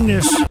find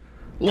this,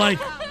 like,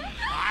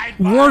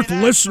 worth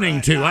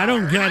listening to? I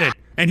don't get it.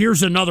 And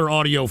here's another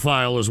audio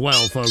file as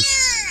well, folks.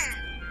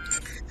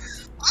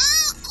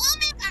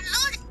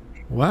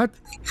 What?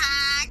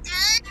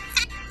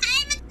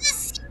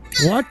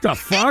 What the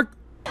fuck?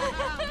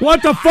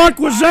 What the fuck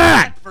was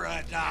that? For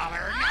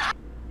 $1.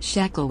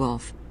 Shackle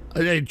Wolf.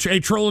 Hey,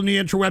 trolling the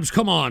interwebs,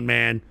 come on,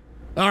 man.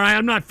 All right,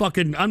 I'm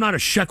not a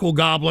shekel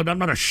goblin. I'm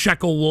not a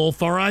shekel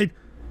wolf, all right?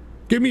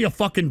 Give me a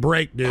fucking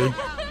break, dude.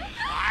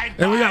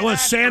 And we got, what,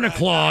 Santa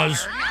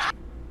Claus.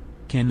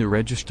 Can the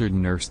registered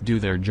nurse do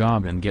their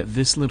job and get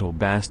this little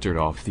bastard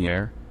off the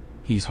air?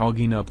 He's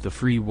hogging up the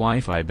free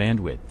Wi-Fi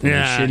bandwidth in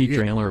a shitty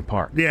trailer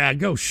park. Yeah,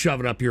 go shove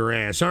it up your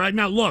ass. All right,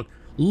 now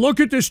look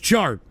at this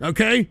chart,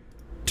 okay?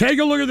 Take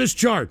a look at this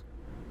chart.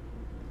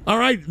 All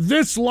right,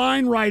 this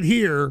line right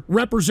here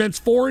represents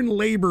foreign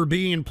labor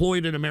being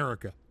employed in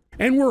America.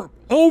 And we're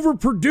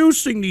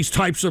overproducing these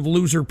types of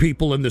loser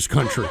people in this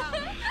country.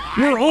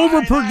 We're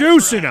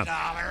overproducing them.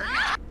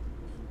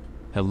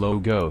 Hello,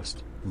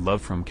 Ghost.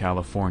 Love from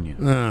California.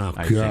 Oh,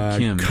 I God. think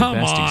Kim the Come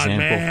best on,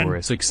 example man. for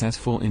a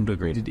successful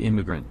integrated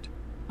immigrant.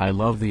 I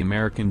love the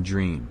American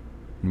dream.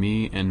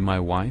 Me and my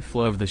wife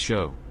love the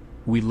show.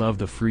 We love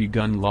the free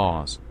gun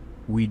laws.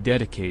 We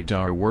dedicate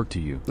our work to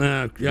you.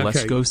 Okay.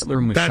 Let's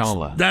Ghostler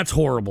mashallah. That's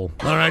horrible.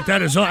 All right,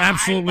 that is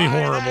absolutely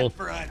horrible.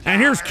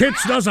 And here's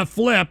Kits does a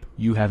flip.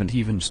 You haven't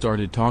even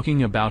started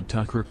talking about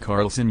Tucker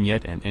Carlson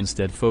yet and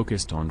instead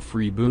focused on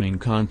freebooting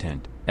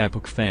content.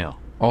 Epic fail.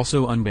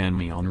 Also unban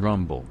me on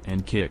Rumble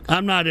and Kick.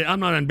 I'm not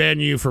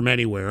unbanning you from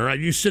anywhere, all right?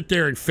 You sit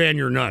there and fan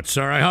your nuts,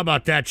 all right? How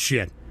about that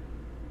shit?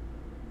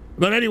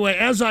 But anyway,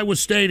 as I was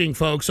stating,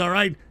 folks, all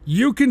right,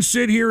 you can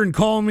sit here and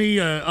call me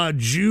a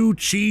Jew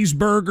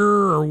cheeseburger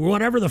or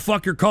whatever the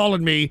fuck you're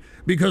calling me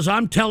because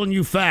I'm telling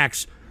you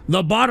facts.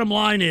 The bottom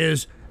line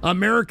is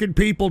American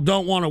people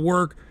don't want to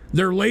work.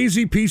 They're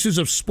lazy pieces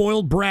of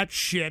spoiled brat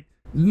shit.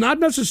 Not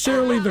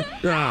necessarily the...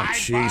 Oh,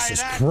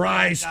 Jesus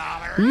Christ.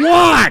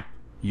 What?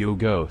 Yo,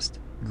 Ghost.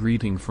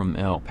 Greeting from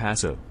El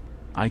Paso.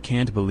 I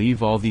can't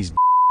believe all these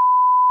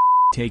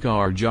take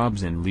our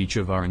jobs and leech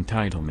of our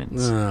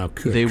entitlements. Oh,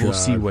 good they will God.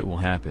 see what will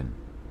happen.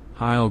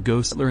 Heil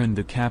Ghostler and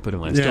the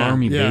capitalist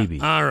army, baby.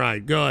 All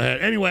right, go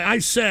ahead. Anyway, I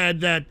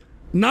said that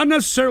not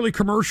necessarily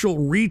commercial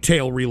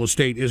retail real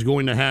estate is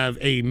going to have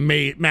a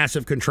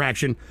massive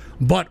contraction,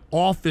 but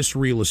office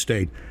real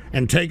estate.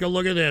 And take a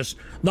look at this.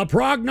 A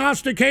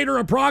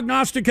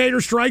prognosticator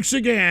strikes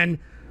again.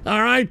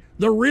 All right,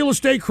 the real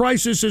estate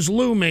crisis is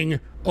looming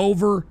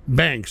over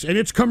banks, and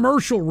it's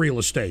commercial real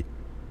estate.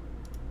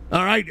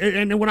 All right,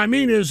 and what I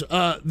mean is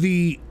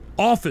the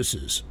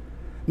offices.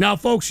 Now,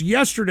 folks,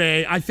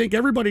 yesterday, I think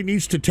everybody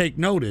needs to take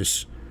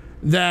notice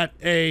that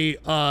a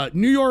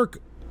New York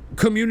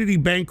Community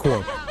Bank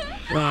Corp.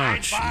 Oh,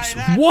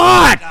 jeez.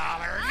 What?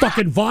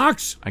 Fucking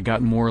Vox? I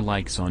got more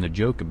likes on a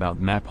joke about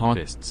map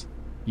artists.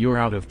 You're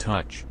out of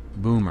touch,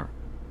 boomer.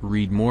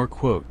 Read more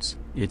quotes.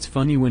 It's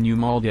funny when you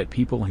mauled at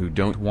people who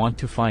don't want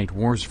to fight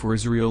wars for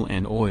Israel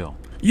and oil.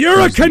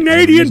 You're a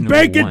Canadian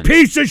bacon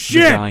piece of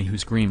shit! Guy who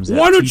screams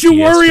Why don't you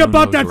worry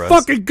about that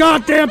fucking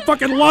goddamn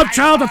fucking love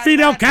child of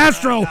Fidel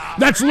Castro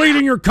that's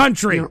leading your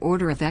country? Your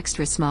order of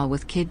extra small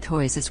with kid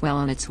toys is well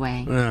on its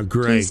way. Oh,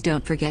 great. Please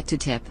don't forget to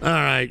tip. All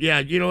right, yeah,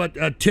 you know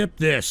what? Tip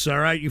this, all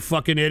right, you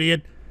fucking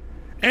idiot.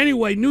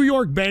 Anyway, New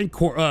York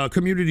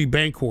Community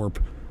Bank Corp,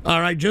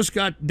 all right, just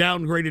got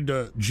downgraded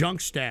to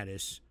junk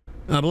status.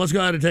 But let's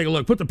go ahead and take a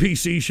look. Put the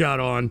PC shot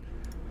on.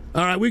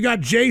 All right, we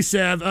got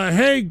J-Sev.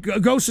 Hey,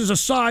 Ghost is a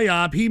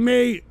psyop. He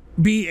may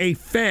be a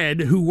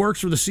Fed who works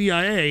for the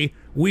CIA.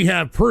 We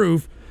have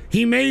proof.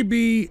 He may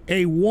be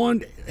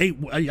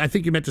I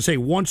think you meant to say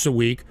once a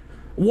week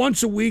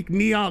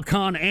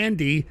neocon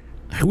Andy.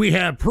 We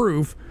have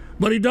proof.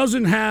 But he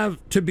doesn't have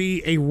to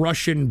be a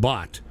Russian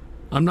bot.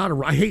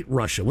 I hate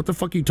Russia. What the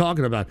fuck are you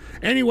talking about?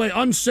 Anyway,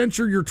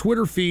 uncensor your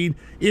Twitter feed.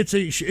 It's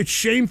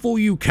shameful,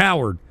 you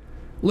coward.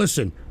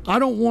 Listen, I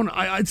don't want...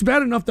 it's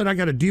bad enough that I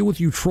got to deal with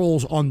you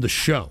trolls on the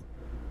show.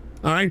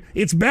 All right?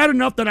 It's bad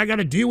enough that I got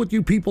to deal with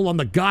you people on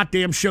the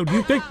goddamn show. Do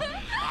you think...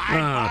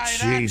 Oh,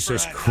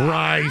 Jesus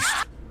Christ.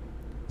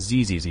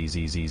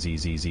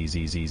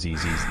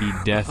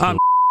 Death.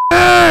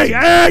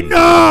 Hey,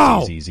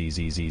 no!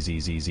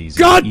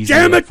 God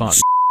damn it!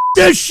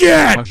 This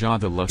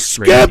shit!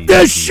 Skip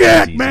this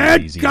shit,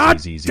 man! God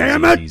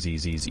damn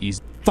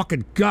it!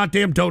 Fucking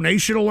goddamn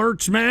donation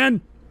alerts,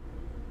 man!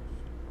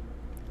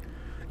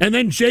 And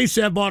then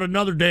J-Sev bought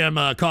another damn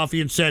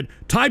coffee and said,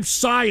 type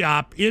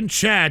PSYOP in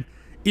chat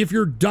if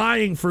you're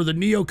dying for the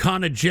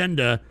neocon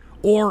agenda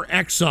or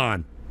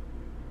Exxon.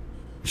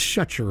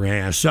 Shut your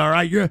ass, all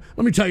right? Let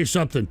me tell you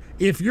something.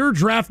 If your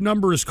draft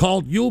number is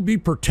called, you'll be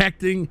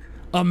protecting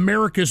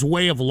America's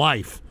way of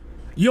life.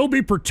 You'll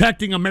be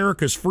protecting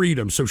America's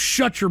freedom, so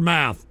shut your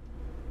mouth.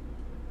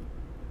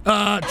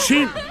 Oh,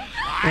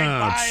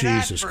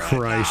 Jesus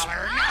Christ.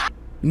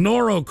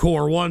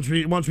 Norocore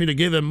wants me to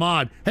give him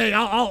mod. Hey,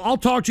 I'll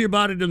talk to you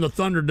about it in the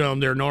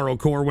Thunderdome there,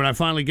 Norocore, when I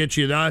finally get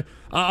you that.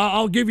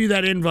 I'll give you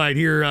that invite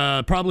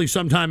here probably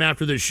sometime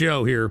after this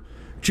show here.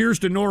 Cheers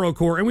to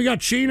Norocore. And we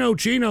got Chino.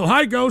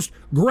 Hi, Ghost.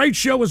 Great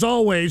show as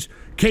always.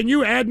 Can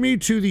you add me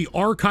to the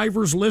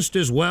archivers list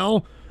as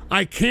well?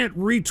 I can't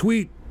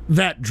retweet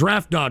that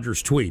Draft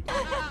Dodgers tweet.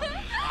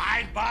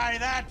 I'd buy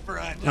that for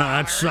 $1.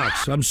 That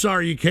sucks. I'm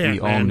sorry you can't, We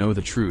all know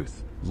the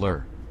truth.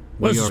 Lur.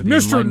 What's We are the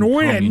Mr. enlightened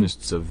Nguyen?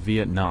 communists of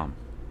Vietnam.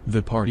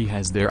 The party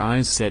has their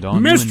eyes set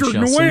on Mr. you and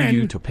shall send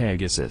you Nguyen? to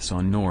Pegasus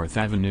on North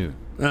Avenue.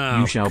 Oh,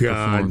 You shall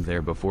God. perform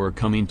there before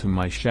coming to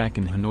my shack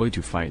in Hanoi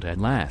to fight at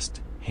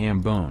last.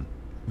 Hambone.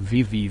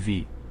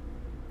 VVV.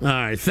 All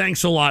right,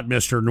 thanks a lot,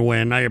 Mr.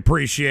 Nguyen. I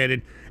appreciate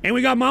it. And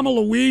we got Mama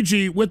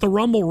Luigi with the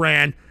Rumble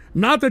Rant.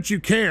 Not that you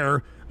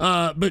care,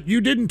 but you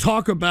didn't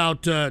talk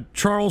about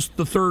Charles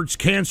III's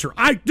cancer.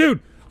 Dude,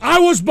 I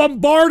was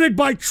bombarded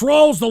by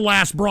trolls the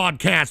last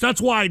broadcast.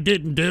 That's why I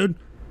didn't, dude.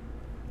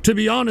 To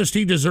be honest,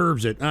 he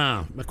deserves it.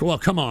 Well,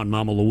 come on,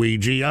 Mama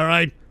Luigi, all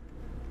right?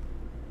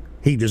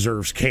 He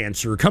deserves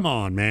cancer. Come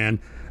on, man.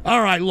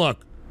 All right,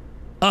 look.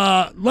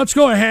 Let's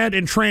go ahead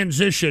and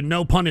transition,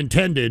 no pun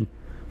intended,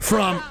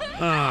 from...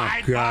 Oh,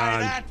 I'd buy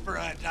God. that for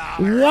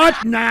 $1.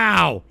 What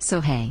now?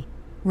 So hey,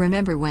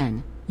 remember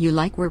when you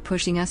were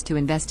pushing us to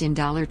invest in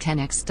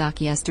 $10x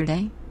stock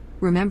yesterday?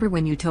 Remember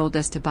when you told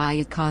us to buy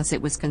it cause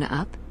it was gonna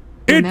up?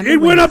 Remember It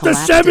when went it up to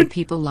collapsed 7. and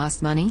people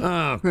lost money?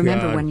 Oh,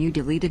 Remember God. when you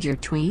deleted your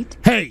tweet?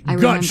 Hey, I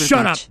God, remember,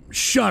 shut up. bitch.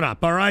 Shut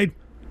up, all right?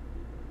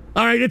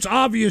 All right, it's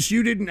obvious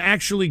you didn't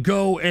actually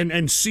go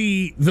and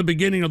see the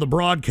beginning of the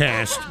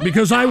broadcast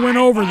because I went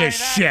over this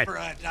shit. For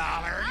 $1.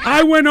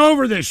 I went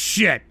over this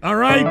shit, all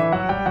right?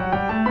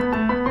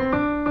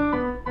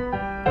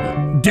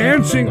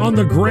 Dancing on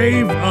the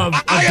grave of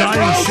a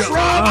dying show.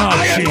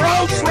 Oh, gee.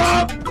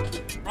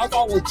 I'll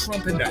follow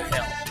Trump into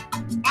hell.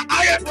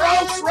 I am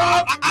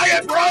pro-Trump. I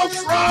am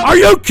pro-Trump. Are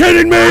you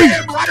kidding me? I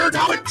am right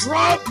now with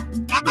Trump.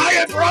 I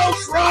am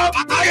pro-Trump.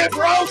 I am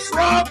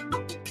pro-Trump.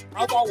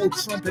 I'll follow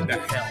Trump into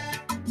hell.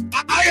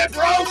 I am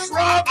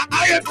pro-Trump.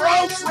 I am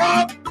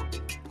pro-Trump.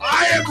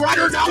 I am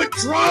right now with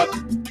Trump.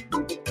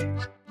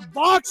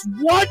 Vox,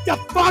 what the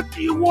fuck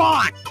do you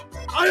want?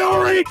 I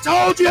already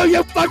told you,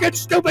 you fucking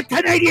stupid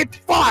Canadian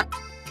fuck!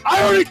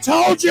 I already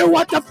told you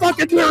what the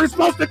fucking we were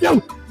supposed to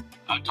do!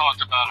 I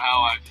talked about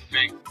how I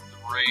faked the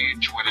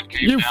rage when it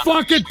came You down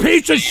fucking to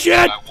piece of speed,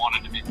 shit! I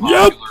wanted to be You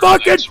popular,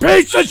 fucking that sort of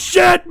piece thing. of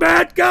shit,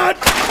 man! God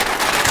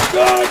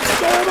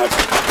damn it!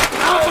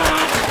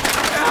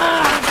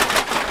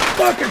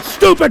 Fucking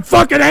stupid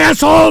fucking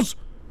assholes!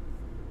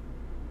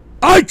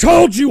 I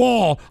told you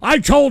all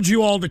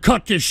to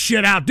cut this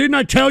shit out. Didn't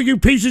I tell you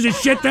pieces of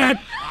shit that?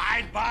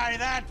 I'd buy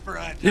that for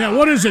 $1. Yeah,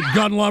 what is it,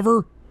 gun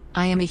lover?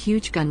 I am a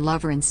huge gun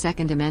lover and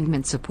Second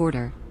Amendment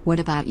supporter. What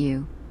about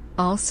you?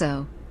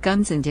 Also,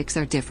 guns and dicks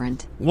are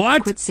different.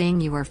 What? Quit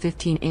saying you are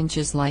 15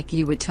 inches like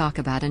you would talk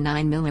about a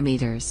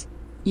 9mm.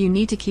 You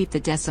need to keep the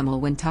decimal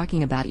when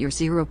talking about your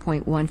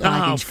 0.15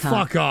 Oh, inch cock.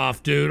 fuck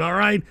off, dude, all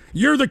right?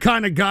 You're the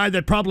kind of guy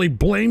that probably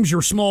blames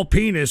your small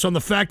penis on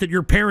the fact that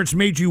your parents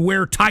made you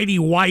wear tighty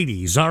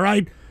whities, all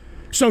right?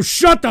 So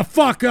shut the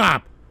fuck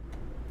up!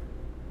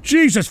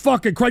 Jesus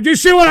fucking Christ. Do you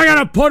see what I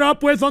gotta put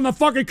up with on the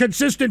fucking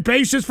consistent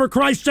basis, for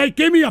Christ's sake?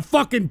 Give me a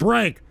fucking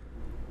break.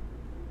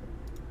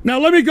 Now,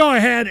 let me go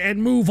ahead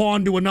and move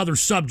on to another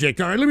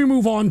subject, all right? Let me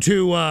move on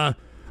to,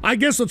 I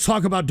guess let's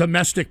talk about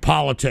domestic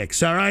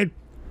politics, all right?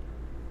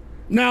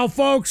 Now,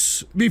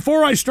 folks,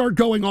 before I start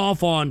going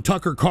off on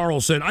Tucker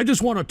Carlson, I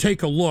just want to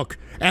take a look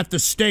at the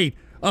state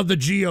of the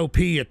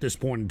GOP at this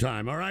point in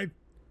time, all right?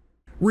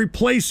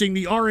 Replacing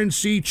the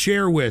RNC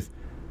chair with,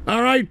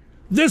 all right,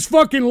 this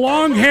fucking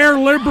long-hair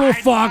liberal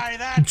fuck,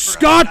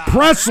 Scott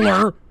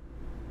Pressler.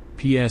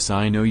 P.S.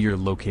 I know your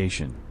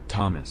location,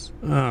 Thomas.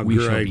 Oh, We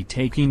shall great. be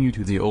taking you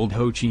to the old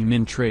Ho Chi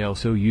Minh Trail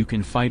so you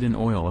can fight in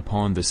oil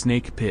upon the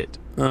snake pit.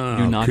 Oh,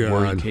 Do not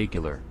worry, God.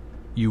 Cakeler.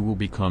 You will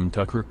become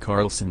Tucker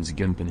Carlson's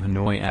Gimp in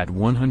Hanoi at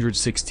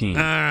 116.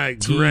 All right,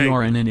 great.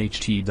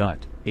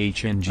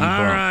 TRNNHT.HNG.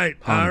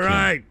 All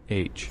right.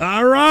 H.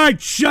 All right,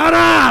 shut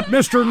up,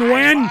 Mr.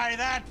 Nguyen. Buy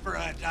that for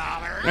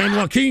 $1. And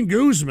Joaquin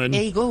Guzman.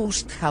 Hey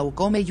Ghost, how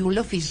come you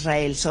love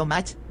Israel so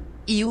much?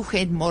 You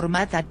get more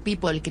mad at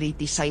people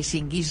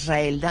criticizing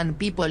Israel than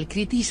people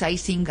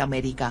criticizing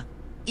America.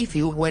 If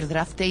you were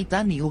drafted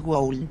then you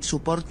wouldn't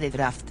support the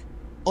draft.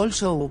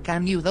 Also,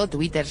 can you do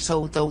Twitter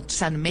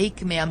shoutouts and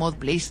make me a mod,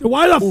 please?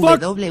 Why the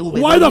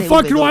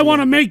fuck do I want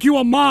to make you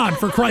a mod,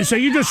 for Christ's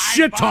sake? You just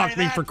shit talk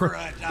me for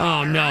Christ.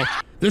 Oh no.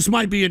 This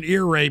might be an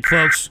ear rape,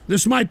 folks.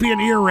 This might be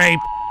an ear rape.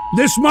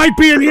 This might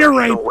be an ear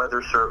rape. The National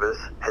Weather Service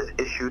has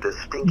issued a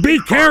stinky Be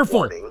fog careful.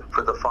 warning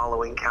for the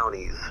following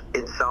counties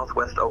in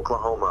southwest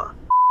Oklahoma.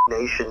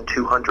 Nation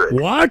 200.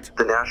 What?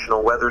 The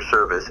National Weather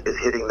Service is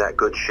hitting that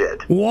good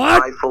shit.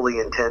 What? I fully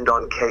intend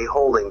on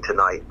K-holing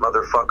tonight,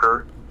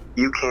 motherfucker.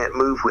 You can't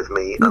move with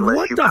me unless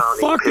What you the pounding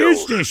fuck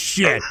pills is this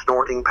shit? and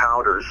snorting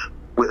powders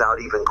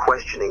without even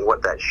questioning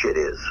what that shit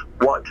is.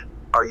 What?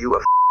 Are you a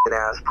f***ing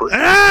ass pussy?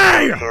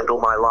 Hey! Can't handle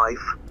my life?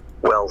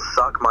 Well,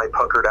 suck my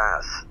puckered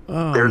ass.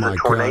 Oh, There's my a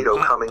tornado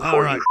God. coming All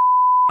for right. you.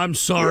 I'm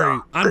sorry. Yeah,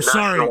 I'm the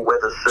sorry. National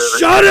Weather Service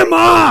Shut him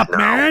makes up, those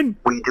now. man.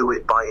 We do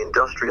it by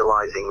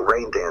industrializing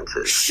rain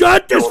dances.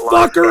 Shut this Your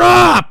life fucker ends,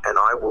 up. And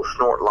I will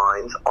snort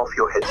lines off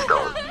your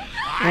headstone.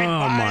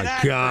 Oh my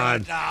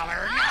God.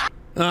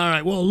 All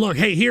right, well, look,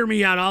 hey, hear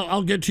me out.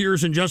 I'll get to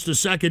yours in just a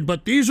second,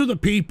 but these are the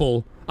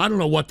people, I don't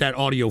know what that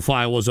audio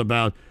file was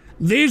about.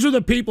 These are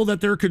the people that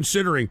they're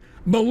considering.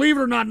 Believe it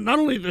or not, not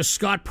only the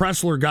Scott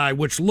Pressler guy,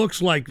 which looks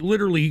like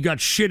literally he got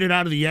shitted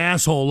out of the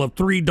asshole of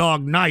 3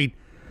 Dog Night,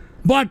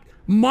 but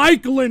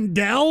Mike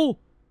Lindell,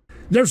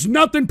 there's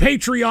nothing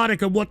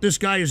patriotic of what this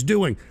guy is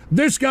doing.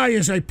 This guy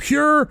is a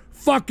pure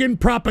fucking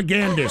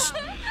propagandist.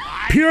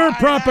 Pure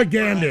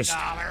propagandist.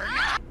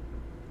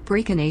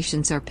 African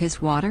nations are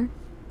piss water?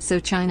 So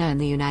China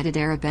and the United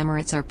Arab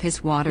Emirates are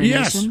piss water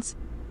Yes. nations?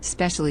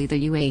 Especially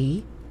the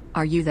UAE?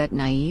 Are you that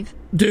naive?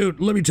 Dude,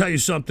 let me tell you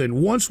something.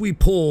 Once we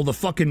pull the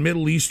fucking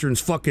Middle Eastern's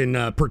fucking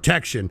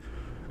protection,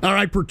 all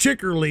right,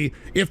 particularly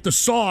if the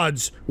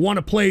Sauds want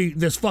to play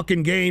this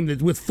fucking game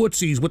with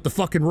footsies with the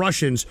fucking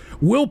Russians,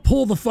 we'll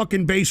pull the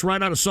fucking base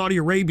right out of Saudi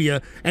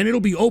Arabia, and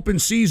it'll be open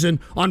season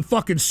on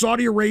fucking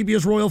Saudi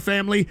Arabia's royal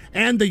family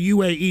and the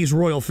UAE's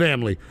royal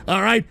family,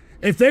 all right?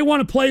 If they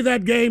want to play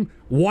that game,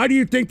 why do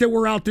you think that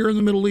we're out there in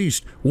the Middle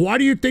East? Why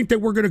do you think that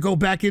we're going to go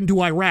back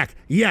into Iraq?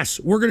 Yes,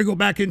 we're going to go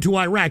back into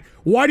Iraq.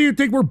 Why do you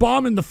think we're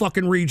bombing the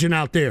fucking region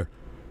out there?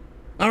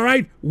 All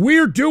right?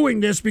 We're doing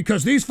this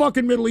because these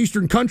fucking Middle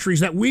Eastern countries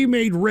that we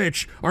made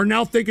rich are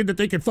now thinking that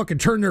they can fucking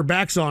turn their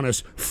backs on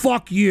us.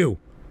 Fuck you.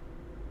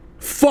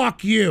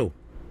 Fuck you.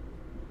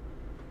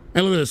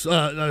 And look at this,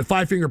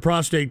 5-finger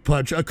prostate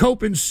punch. A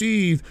cope and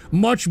seethe,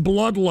 much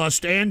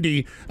bloodlust,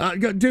 Andy.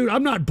 Dude,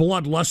 I'm not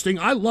bloodlusting.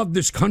 I love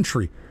this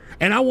country.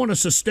 And I want to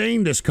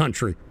sustain this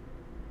country.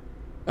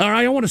 All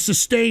right, I want to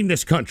sustain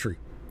this country.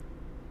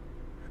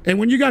 And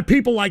when you got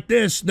people like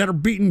this that are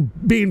being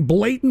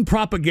blatant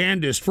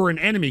propagandists for an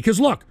enemy, because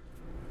look,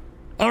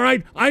 all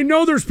right, I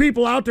know there's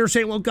people out there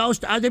saying, well,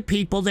 Ghost, other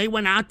people, they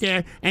went out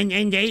there and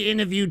they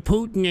interviewed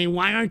Putin, and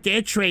why aren't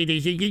they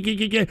traitors?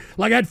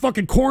 Like I had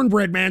fucking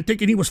Cornbread Man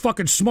thinking he was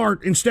fucking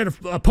smart instead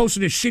of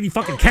posting his shitty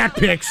fucking cat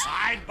pics.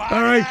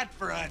 All right.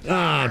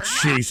 Oh,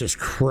 Jesus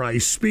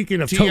Christ.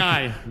 Speaking of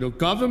T.I., the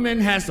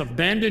government has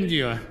abandoned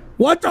you.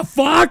 What the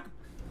fuck?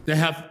 They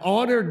have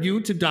ordered you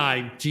to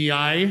die,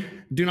 T.I.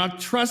 Do not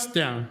trust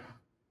them.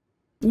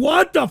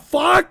 What the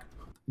fuck?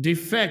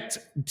 Defect,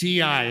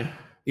 T.I.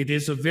 It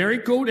is a very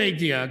good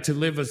idea to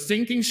leave a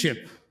sinking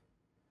ship.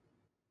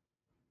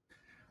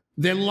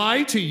 They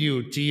lie to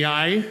you,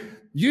 T.I.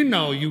 You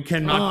know you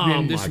cannot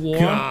win this war. Oh,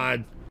 my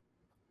God.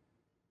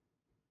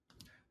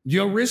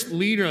 Your rich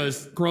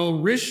leaders grow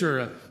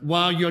richer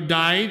while you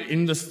die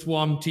in the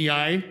swamp,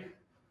 T.I.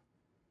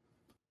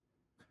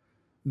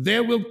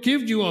 They will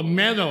give you a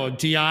medal,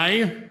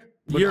 T.I.,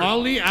 but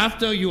only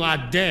after you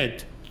are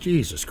dead.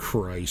 Jesus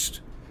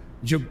Christ.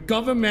 Your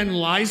government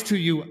lies to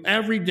you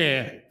every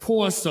day,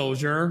 poor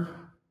soldier.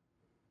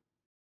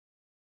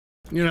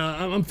 You know,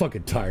 I'm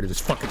fucking tired of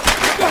this fucking...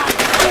 God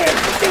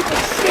damn, stupid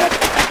shit!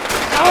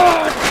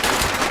 Oh,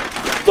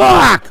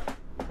 fuck!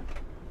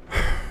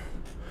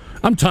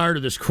 I'm tired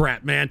of this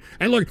crap, man.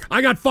 And look,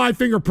 I got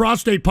 5-finger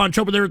prostate punch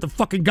over there at the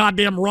fucking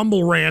goddamn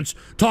Rumble Rants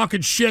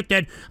talking shit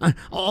that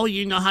all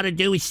you know how to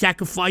do is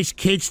sacrifice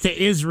kids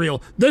to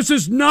Israel. This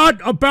is not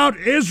about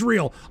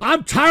Israel.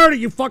 I'm tired of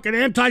you fucking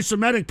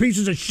anti-Semitic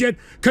pieces of shit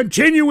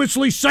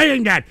continuously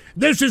saying that.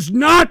 This is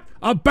not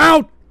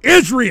about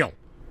Israel.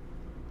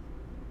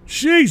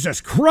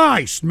 Jesus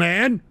Christ,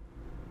 man.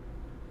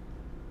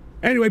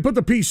 Anyway, put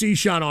the PC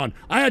shot on.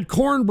 I had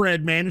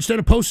Cornbread Man, instead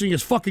of posting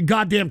his fucking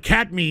goddamn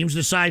cat memes,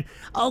 decide,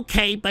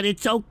 okay, but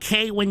it's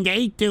okay when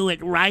they do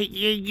it, right?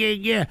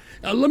 Yeah.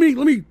 Let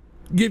me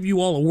give you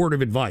all a word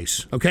of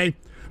advice, okay?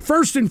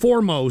 First and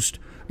foremost,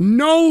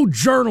 no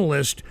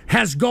journalist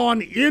has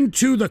gone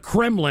into the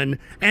Kremlin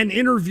and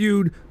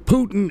interviewed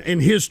Putin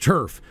and his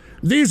turf.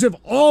 These have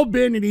all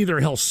been in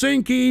either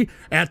Helsinki,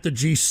 at the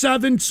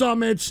G7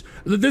 summits,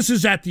 this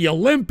is at the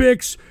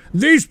Olympics.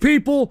 These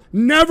people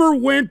never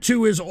went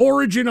to his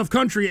origin of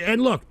country.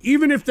 And look,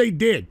 even if they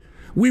did,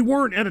 we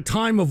weren't at a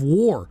time of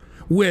war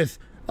with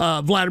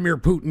Vladimir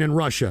Putin and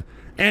Russia.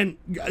 And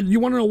you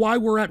want to know why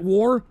we're at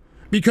war?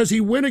 Because he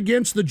went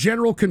against the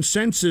general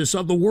consensus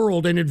of the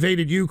world and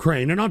invaded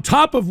Ukraine. And on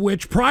top of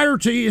which, prior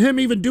to him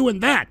even doing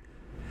that,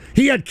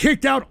 he had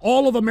kicked out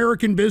all of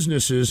American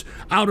businesses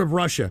out of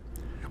Russia,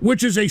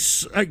 which is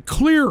a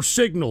clear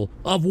signal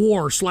of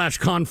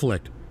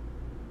war/conflict.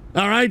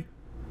 All right?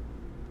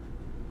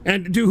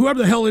 And do whoever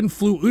the hell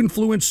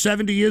influence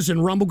 70 is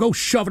in Rumble, go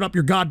shove it up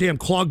your goddamn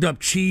clogged up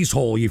cheese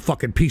hole, you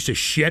fucking piece of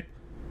shit.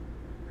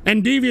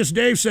 And Devious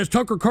Dave says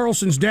Tucker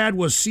Carlson's dad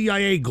was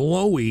CIA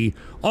glowy.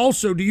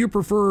 Also, do you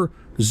prefer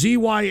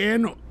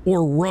ZYN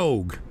or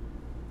Rogue?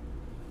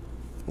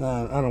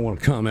 I don't want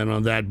to comment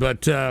on that,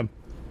 but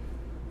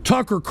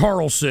Tucker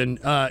Carlson,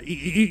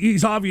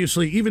 he's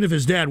obviously, even if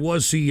his dad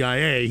was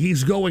CIA,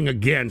 he's going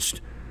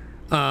against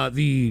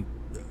the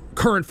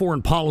current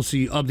foreign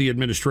policy of the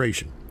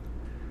administration.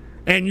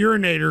 And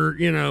Urinator,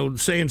 you know,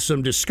 saying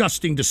some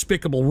disgusting,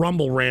 despicable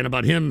Rumble rant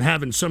about him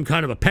having some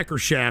kind of a pecker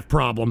shaft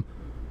problem.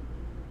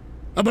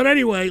 But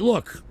anyway,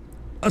 look,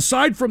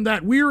 aside from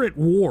that, we're at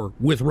war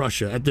with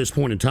Russia at this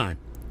point in time.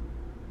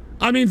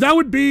 I mean, that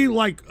would be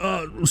like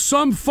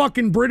some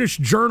fucking British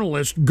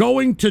journalist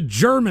going to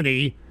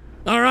Germany,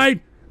 all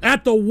right,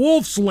 at the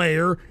Wolf's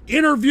Lair,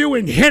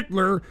 interviewing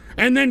Hitler,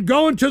 and then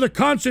going to the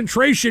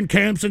concentration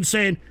camps and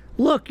saying,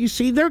 look, you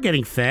see, they're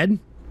getting fed.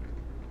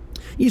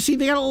 You see,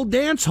 they got a little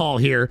dance hall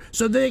here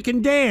so they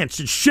can dance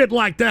and shit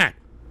like that.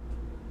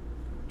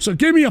 So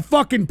give me a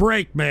fucking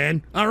break,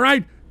 man. All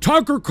right?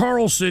 Tucker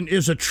Carlson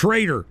is a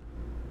traitor.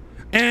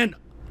 And,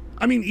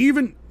 I mean,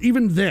 even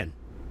then,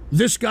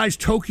 this guy's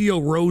Tokyo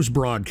Rose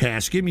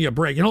broadcast, give me a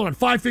break. And hold on,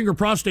 five-finger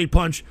prostate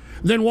punch.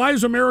 Then why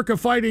is America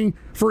fighting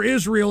for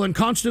Israel and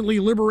constantly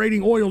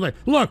liberating oil?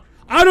 Look,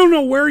 I don't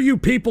know where you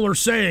people are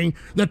saying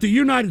that the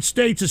United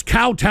States is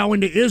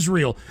kowtowing to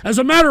Israel. As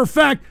a matter of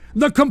fact,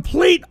 the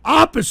complete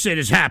opposite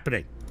is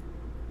happening.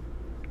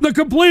 The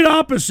complete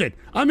opposite.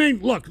 I mean,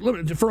 look,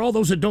 for all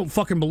those that don't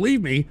fucking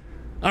believe me,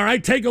 all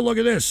right, take a look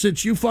at this.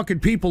 Since you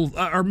fucking people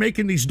are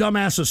making these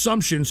dumbass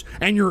assumptions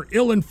and you're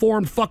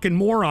ill-informed fucking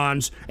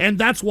morons, and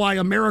that's why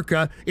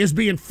America is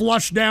being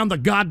flushed down the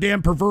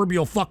goddamn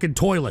proverbial fucking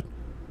toilet.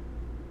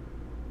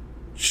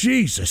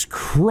 Jesus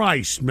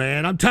Christ,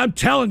 man. I'm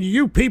telling you,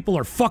 you people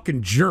are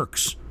fucking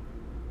jerks.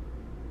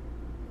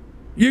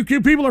 You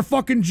people are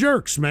fucking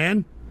jerks,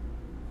 man.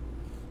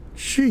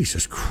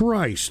 Jesus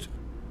Christ.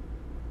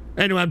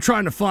 Anyway, I'm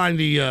trying to find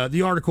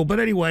the article, but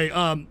anyway,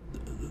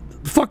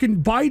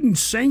 fucking Biden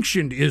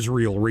sanctioned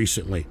Israel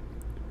recently.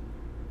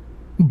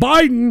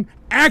 Biden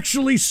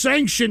actually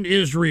sanctioned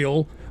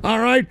Israel, all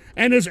right,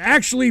 and has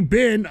actually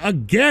been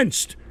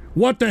against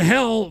what the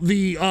hell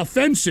the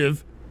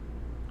offensive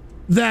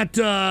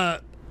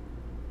that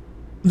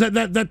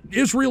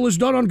Israel has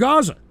done on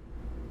Gaza.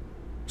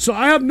 So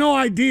I have no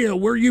idea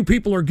where you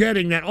people are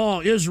getting that,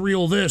 oh,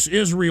 Israel this,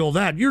 Israel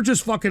that. You're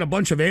just fucking a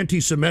bunch of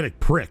anti-Semitic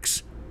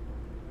pricks.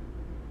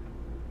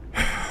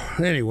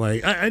 Anyway,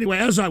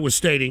 as I was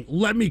stating,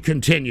 let me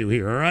continue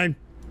here, all right?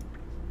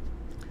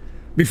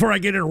 Before I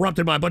get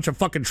interrupted by a bunch of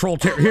fucking troll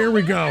here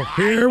we go.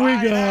 Here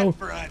we go.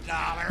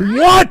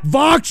 What,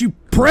 Vox, you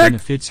prick?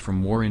 Benefits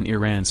from war in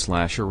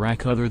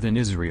Iran/Iraq other than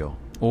Israel,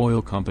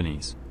 oil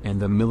companies, and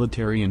the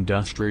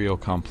military-industrial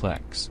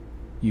complex.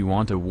 You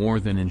want a war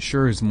that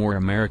ensures more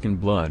American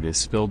blood is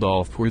spilled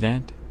all for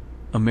that?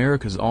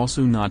 America's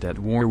also not at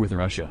war with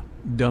Russia,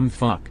 dumb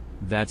fuck.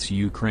 That's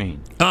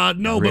Ukraine.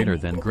 No,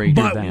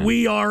 but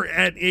we are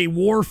at a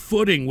war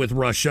footing with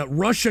Russia.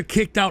 Russia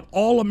kicked out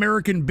all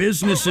American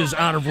businesses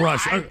out of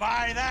Russia.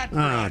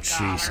 Oh,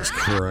 Jesus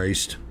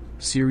Christ.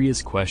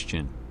 Serious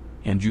question.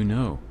 And you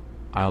know,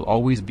 I'll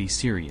always be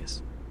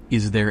serious.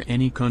 Is there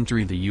any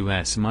country the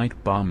U.S.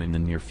 might bomb in the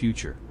near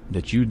future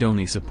that you'd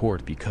only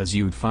support because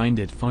you'd find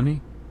it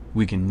funny?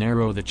 We can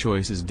narrow the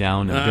choices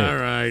down a bit. All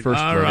right, First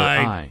all letter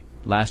right. I,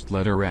 last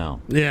letter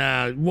L.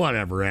 Yeah,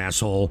 whatever,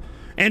 asshole.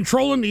 And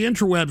trolling the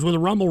interwebs with a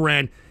rumble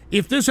rant.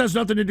 If this has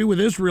nothing to do with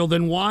Israel,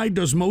 then why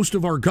does most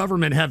of our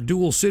government have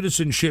dual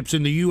citizenships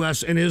in the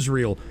U.S. and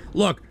Israel?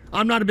 Look,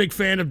 I'm not a big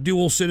fan of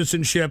dual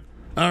citizenship,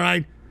 all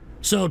right?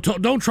 So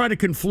don't try to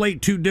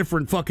conflate two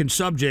different fucking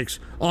subjects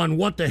on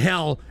what the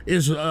hell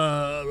is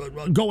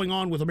going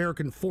on with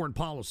American foreign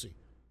policy.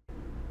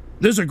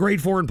 This is a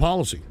great foreign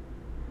policy.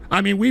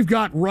 I mean, we've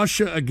got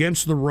Russia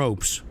against the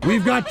ropes.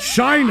 We've got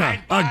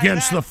China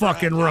against the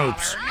fucking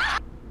ropes.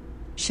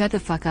 Shut the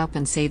fuck up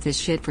and save this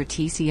shit for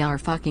TCR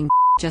fucking.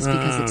 Just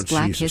because it's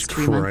Black Jesus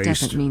History Month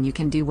Christ. doesn't mean you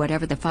can do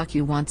whatever the fuck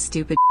you want,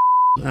 stupid.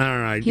 All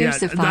right,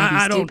 Here's yeah, the phone,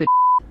 I don't. stupid.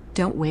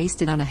 Don't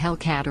waste it on a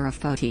Hellcat or a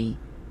Foti.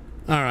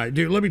 All right,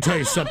 dude, let me tell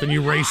you something,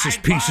 you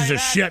racist pieces of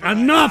shit.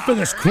 Enough of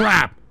this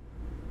crap.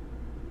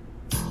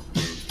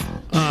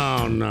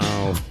 Oh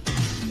no.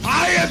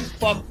 I am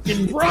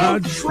fucking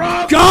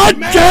Trump. God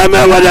damn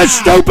it with this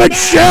stupid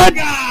shit!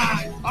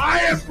 I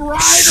am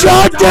right.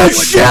 Shut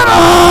this shit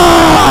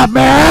up,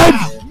 man!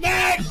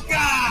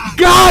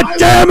 God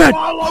damn it!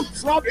 I would follow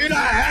Trump into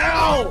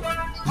hell.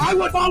 I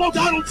would follow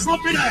Donald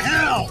Trump into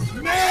hell.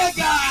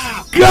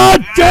 Mega!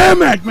 God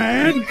damn it,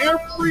 man!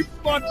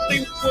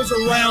 Everybody was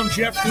around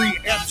Jeffrey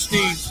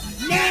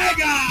Epstein's.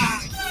 Mega!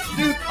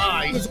 Dude,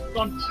 I was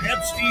on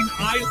Epstein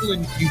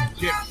Island, you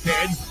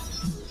dickhead.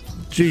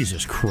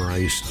 Jesus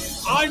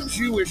Christ. I'm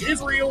Jewish.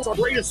 Israel's our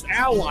greatest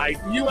ally.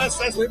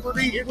 USS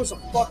Liberty, it was a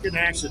fucking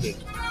accident.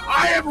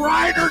 I am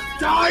ride or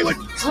die with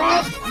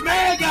Trump.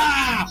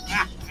 Mega!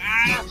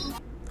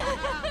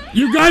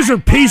 You guys are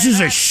pieces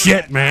of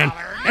shit, man.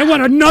 And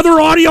what, another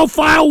audio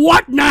file?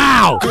 What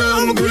now?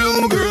 Groom,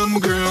 groom, groom,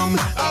 groom.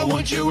 I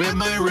want you in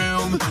my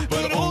room,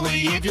 but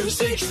only if you're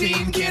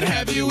 16. Can't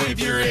have you if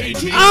you're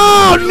 18.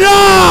 Oh,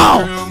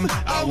 no! Groom,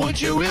 I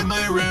want you in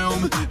my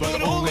room,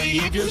 but only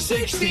if you're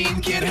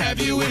 16. Can't have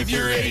you if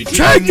you're 18.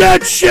 Take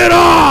that shit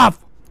off!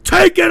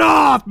 Take it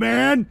off,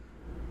 man!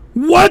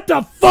 What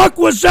the fuck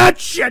was that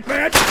shit,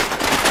 man?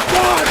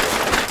 God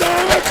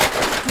damn it!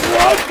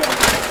 What the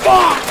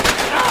fuck?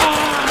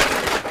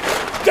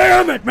 Ah,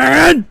 damn it,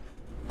 man!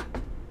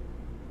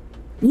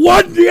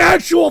 What the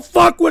actual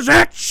fuck was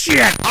that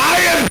shit? I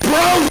am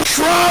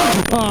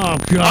pro-Trump. Oh,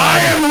 God. I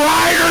am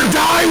ride or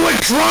die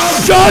with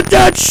Trump. Shut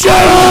that shit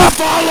up!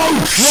 Follow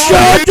Trump.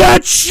 Shut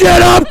that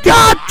shit up!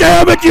 God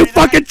damn it, you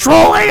fucking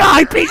trolling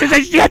eye pieces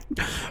of shit!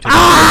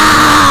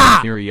 Ah!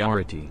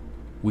 Superiority.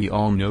 We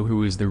all know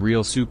who is the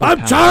real superpower.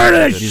 I'm tired of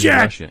that this is shit!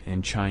 Russia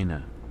and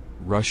China.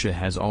 Russia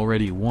has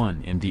already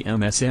won, and the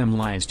MSM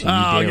lies to you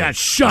daily. Yeah,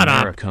 shut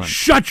Americans. up.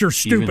 Shut your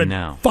stupid Even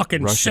now,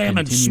 fucking Russia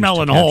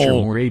salmon-smelling continues to capture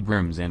hole. more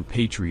Abrams and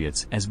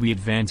Patriots as we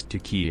advance to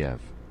Kiev.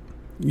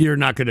 You're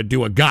not going to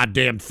do a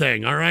goddamn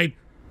thing, all right?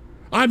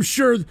 I'm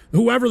sure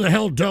whoever the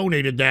hell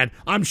donated that,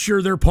 I'm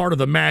sure they're part of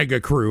the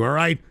MAGA crew, all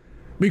right?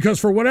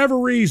 Because for whatever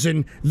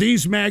reason,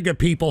 these MAGA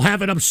people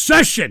have an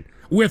obsession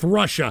with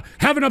Russia,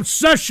 have an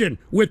obsession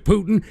with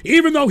Putin,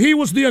 even though he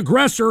was the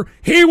aggressor,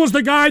 he was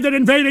the guy that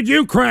invaded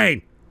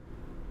Ukraine.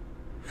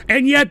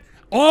 And yet,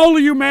 all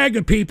of you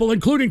MAGA people,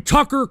 including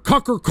Tucker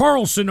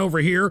Carlson over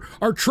here,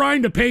 are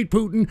trying to paint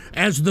Putin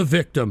as the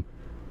victim.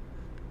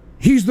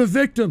 He's the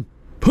victim.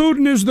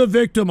 Putin is the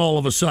victim all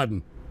of a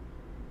sudden.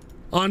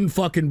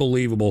 Unfucking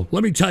believable.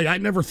 Let me tell you, I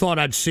never thought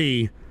I'd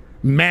see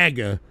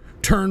MAGA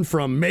turn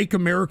from make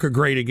America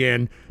great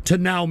again to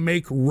now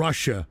make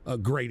Russia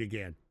great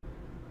again.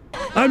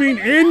 I mean,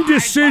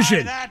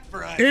 indecision.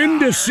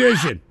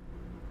 Indecision.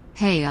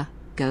 Hey,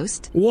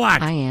 Ghost.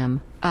 What? I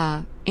am,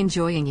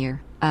 enjoying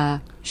your,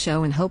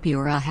 show and hope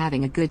you're,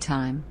 having a good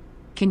time.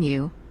 Can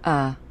you,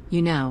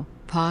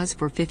 pause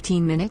for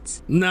 15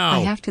 minutes? No. I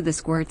have to the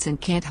squirts and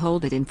can't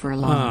hold it in for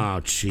long. Oh,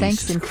 Jesus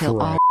Thanks and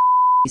kill all.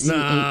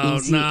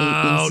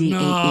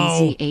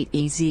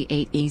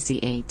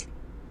 Z8EZ8EZ8EZ8EZ8.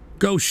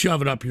 Go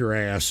shove it up your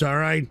ass, all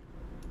right?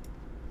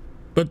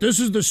 But this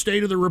is the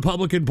state of the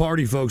Republican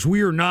Party, folks.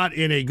 We are not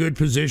in a good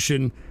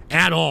position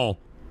at all.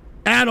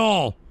 At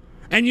all.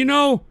 And you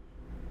know,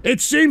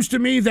 it seems to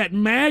me that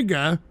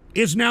MAGA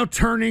is now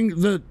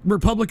turning the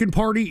Republican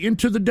Party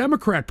into the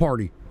Democrat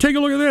Party. Take a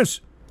look at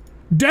this.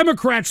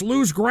 Democrats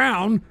lose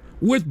ground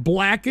with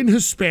black and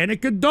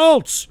Hispanic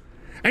adults.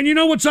 And you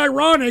know what's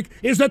ironic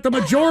is that the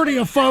majority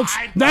of folks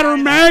that are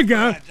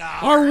MAGA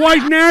are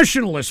white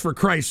nationalists, for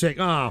Christ's sake.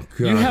 Oh, God.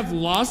 You have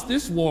lost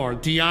this war,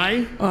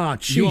 DI. Oh,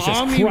 Jesus Your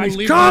army Christ. will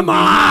leave Come you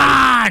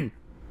behind. on!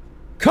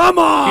 Come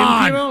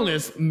on!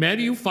 Imperialists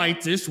made you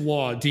fight this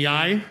war,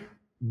 DI.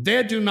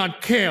 They do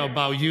not care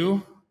about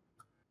you.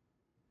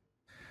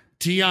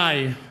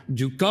 DI,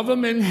 your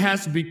government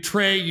has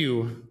betrayed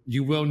you.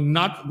 You will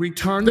not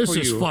return This for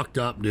is you. fucked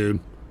up,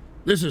 dude.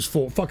 This is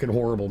fucking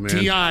horrible, man.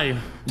 DI,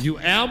 you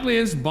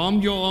aliens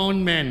bombed your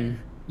own men.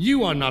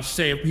 You are not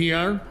safe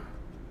here.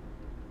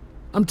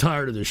 I'm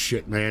tired of this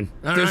shit, man.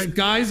 All These right?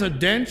 guys are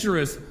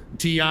dangerous,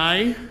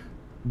 DI.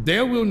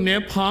 They will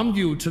napalm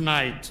you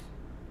tonight.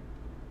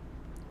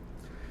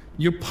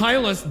 Your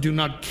pilots do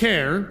not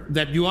care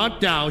that you are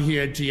down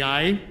here,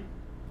 DI.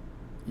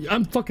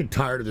 I'm fucking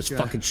tired of this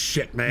fucking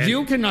shit, man.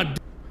 You cannot.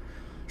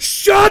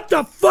 Shut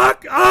the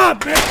fuck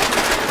up, man!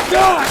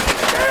 God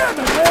damn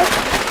it, man!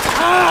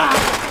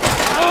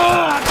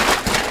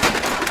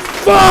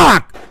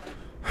 Fuck!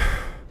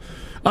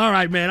 All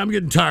right, man, I'm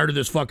getting tired of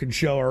this fucking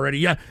show already.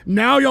 Yeah,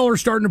 now y'all are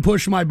starting to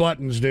push my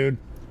buttons, dude.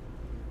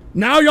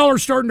 Now y'all are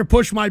starting to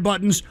push my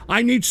buttons.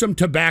 I need some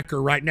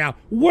tobacco right now.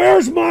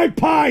 Where's my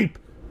pipe?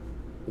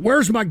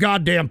 Where's my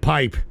goddamn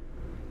pipe?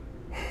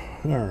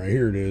 All right,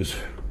 here it is.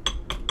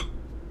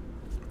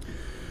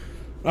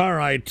 All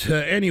right,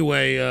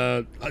 anyway,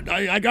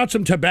 I got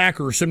some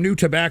tobacco, some new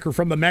tobacco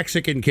from a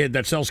Mexican kid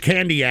that sells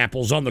candy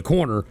apples on the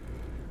corner.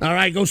 All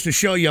right, goes to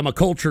show you I'm a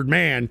cultured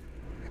man.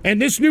 And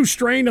this new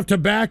strain of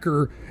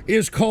tobacco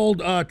is called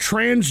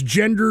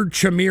transgender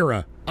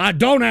chimera.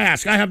 Don't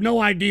ask. I have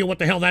no idea what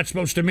the hell that's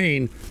supposed to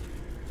mean.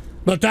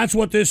 But that's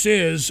what this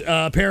is,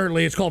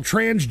 apparently. It's called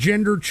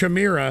transgender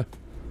chimera.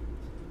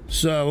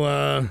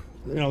 So,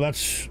 you know,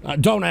 that's...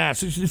 don't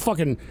ask. It's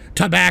fucking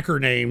tobacco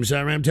names.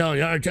 I'm telling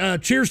you.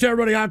 Cheers to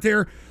everybody out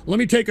there. Let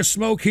me take a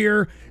smoke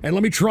here, and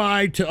let me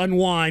try to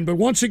unwind. But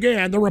once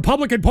again, the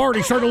Republican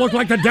Party starting to look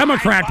like the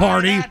Democrat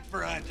Party.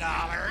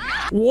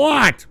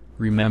 What?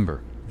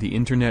 Remember, the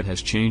internet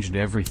has changed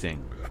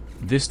everything.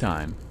 This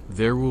time,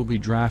 there will be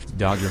draft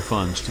Dodger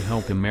funds to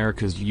help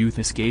America's youth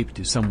escape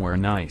to somewhere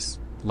nice,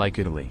 like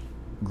Italy.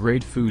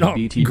 Great food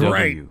BTW.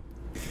 Great.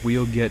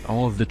 We'll get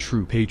all of the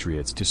true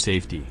patriots to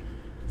safety.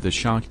 The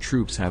shock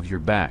troops have your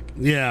back.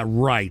 Yeah,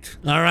 right.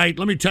 All right,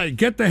 let me tell you,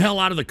 get the hell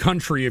out of the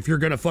country if you're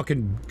going to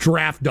fucking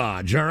draft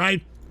dodge, all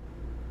right?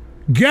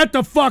 Get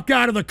the fuck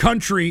out of the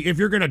country if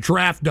you're going to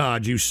draft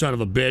dodge, you son of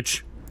a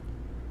bitch.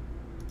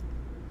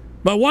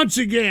 But once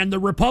again, the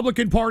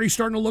Republican Party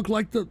starting to look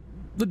like the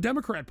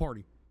Democrat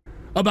Party.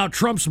 About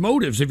Trump's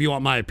motives, if you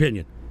want my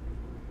opinion.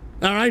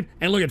 All right?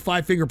 And look at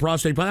five-finger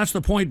prostate. But that's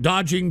the point,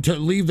 dodging to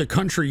leave the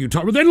country, you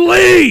talk. Well, then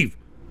leave!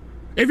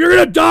 If you're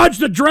going to dodge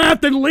the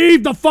draft, then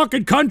leave the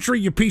fucking country,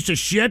 you piece of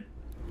shit.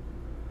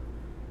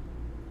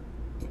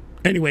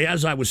 Anyway,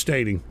 as I was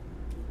stating,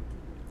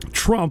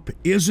 Trump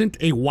isn't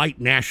a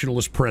white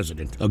nationalist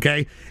president,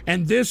 okay?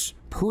 And this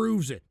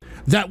proves it.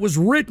 That was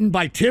written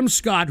by Tim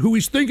Scott, who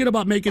he's thinking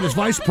about making his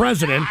vice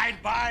president.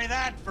 I'd buy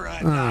that for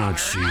 $1. Oh,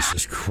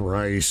 Jesus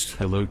Christ.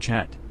 Hello,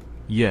 chat.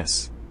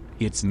 Yes,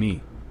 it's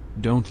me.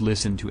 Don't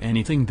listen to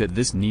anything that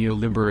this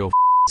neoliberal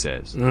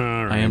says. All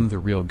right. I am the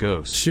real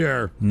ghost.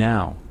 Sure.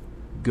 Now,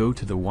 go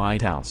to the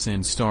White House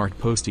and start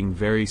posting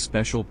very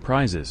special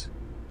prizes.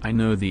 I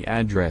know the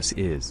address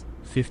is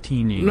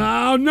 15E. No,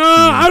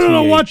 I don't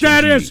know what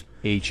that is.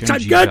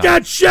 Get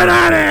that shit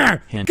out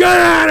of here! Get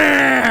out of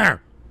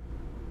here!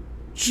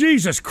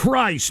 Jesus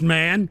Christ,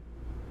 man.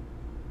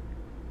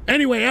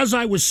 Anyway, as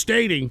I was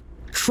stating,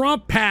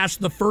 Trump passed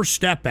the First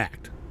Step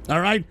Act. All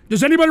right?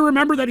 Does anybody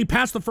remember that he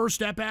passed the First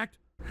Step Act?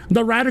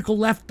 The radical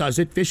left does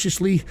it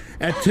viciously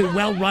to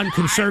well-run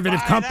conservative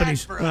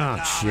companies.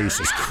 Oh,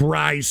 Jesus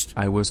Christ.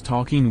 I was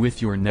talking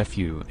with your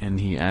nephew, and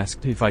he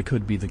asked if I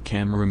could be the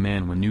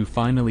cameraman when you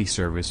finally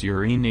service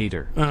your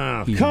urinator.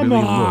 Oh, He's come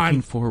really on.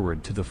 looking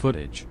forward to the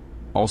footage.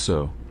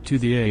 Also, to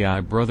the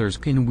AI brothers,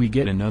 can we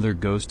get another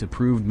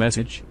ghost-approved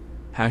message?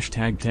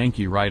 Hashtag thank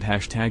you, right?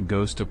 Hashtag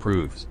ghost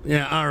approves.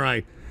 Yeah, all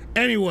right.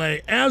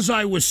 Anyway, as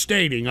I was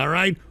stating, all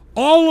right,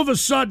 all of a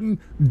sudden,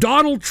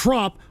 Donald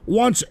Trump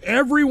wants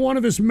every one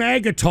of his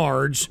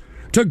magatards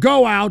to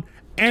go out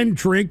and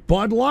drink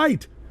Bud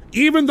Light,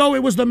 even though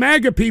it was the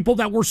MAGA people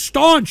that were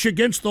staunch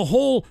against the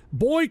whole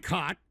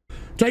boycott.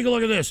 Take a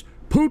look at this.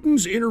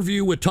 Putin's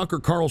interview with Tucker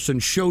Carlson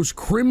shows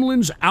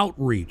Kremlin's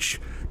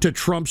outreach to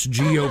Trump's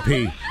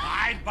GOP.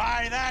 I'd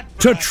buy that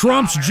to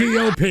Trump's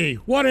GOP.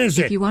 What is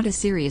it? If you want a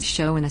serious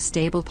show and a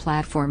stable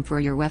platform for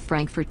your West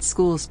Frankfurt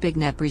School's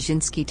Zbigniew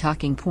Brzezinski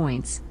talking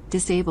points,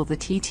 disable the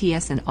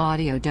TTS and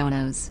audio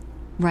donos.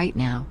 Right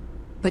now.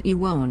 But you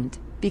won't,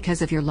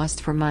 because of your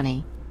lust for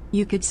money.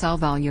 You could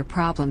solve all your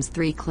problems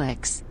 3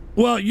 clicks.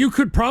 Well, you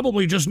could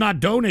probably just not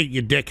donate,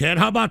 you dickhead.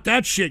 How about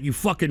that shit, you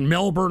fucking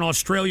Melbourne,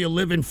 Australia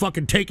living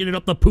fucking taking it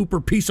up the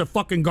pooper piece of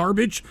fucking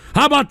garbage?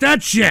 How about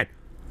that shit?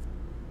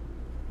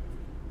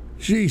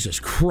 Jesus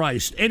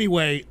Christ.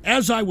 Anyway,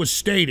 as I was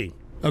stating,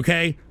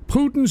 okay,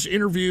 Putin's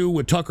interview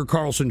with Tucker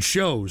Carlson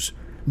shows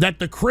that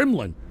the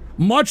Kremlin,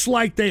 much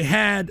like they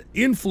had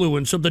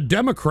influence of the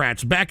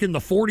Democrats back in the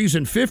 40s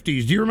and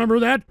 50s, do you remember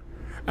that?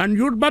 And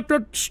you'd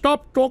better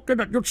stop talking,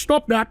 you'd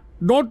stop that,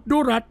 don't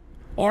do that,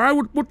 or I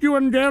would put you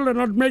in jail and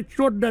I'd make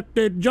sure that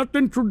the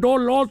Justin Trudeau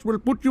laws will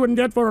put you in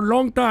jail for a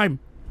long time.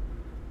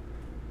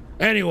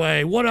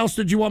 Anyway, what else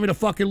did you want me to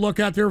fucking look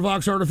at there,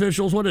 Vox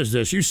Artificials? What is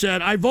this? You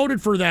said, I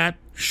voted for that.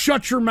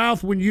 Shut your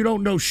mouth when you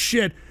don't know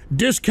shit.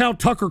 Discount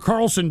Tucker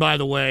Carlson, by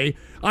the way.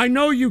 I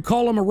know you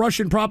call him a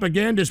Russian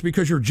propagandist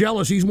because you're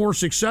jealous he's more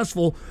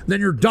successful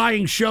than your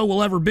dying show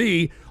will ever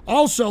be.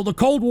 Also, the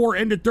Cold War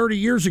ended 30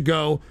 years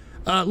ago.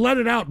 Let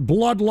it out,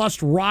 Bloodlust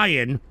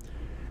Ryan.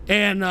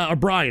 And,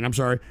 Brian, I'm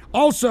sorry.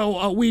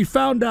 Also, we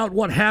found out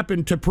what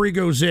happened to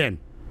Prigozhin.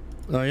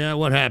 Oh, yeah,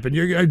 what happened?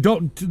 You're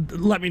going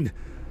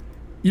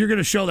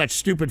to show that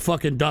stupid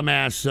fucking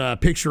dumbass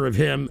picture of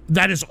him.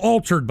 That is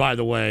altered, by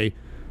the way,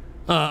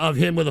 of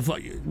him with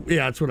a...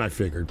 Yeah, that's what I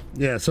figured.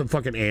 Yeah, some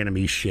fucking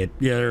anime shit.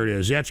 Yeah, there it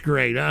is. That's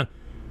great, huh?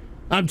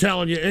 I'm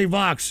telling you, hey,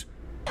 Vox,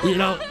 you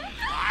know...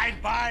 I'd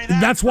buy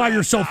that that's why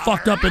you're so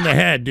fucked up in the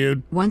head,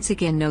 dude. Once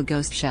again, no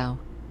ghost show.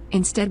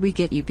 Instead, we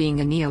get you being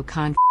a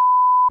neocon.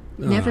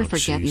 Never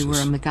forget Jesus. You were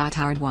a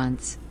magatard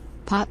once.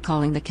 Pot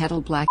calling the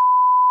kettle black.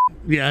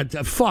 Yeah,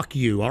 fuck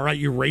you, all right,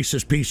 you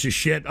racist piece of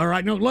shit. All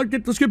right, no,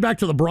 let's get back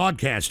to the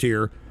broadcast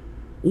here.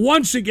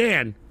 Once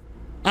again,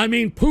 I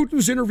mean,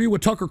 Putin's interview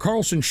with Tucker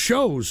Carlson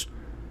shows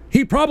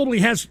he probably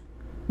has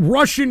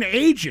Russian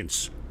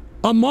agents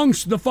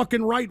amongst the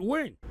fucking right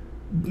wing.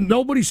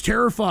 Nobody's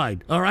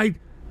terrified, all right?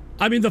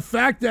 I mean, the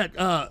fact that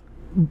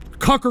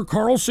Tucker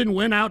Carlson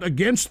went out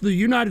against the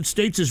United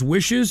States'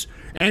 wishes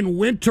and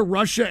went to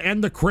Russia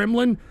and the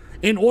Kremlin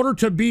in order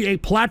to be a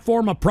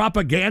platform of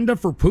propaganda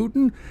for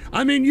Putin.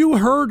 I mean, you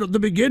heard at the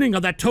beginning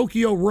of that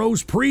Tokyo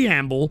Rose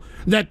preamble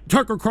that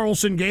Tucker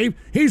Carlson gave.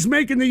 He's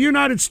making the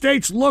United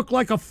States look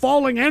like a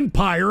falling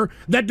empire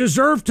that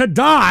deserved to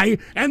die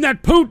and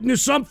that Putin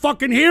is some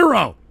fucking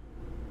hero.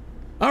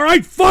 All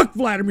right, fuck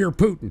Vladimir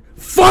Putin.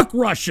 Fuck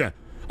Russia.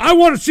 I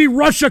want to see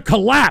Russia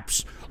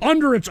collapse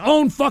under its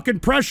own fucking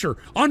pressure,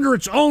 under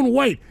its own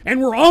weight.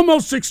 And we're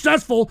almost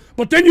successful,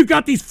 but then you've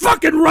got these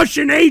fucking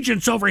Russian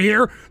agents over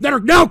here that are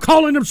now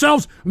calling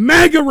themselves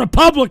MAGA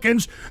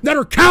Republicans that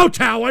are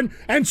kowtowing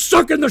and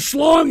sucking the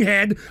schlong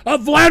head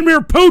of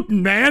Vladimir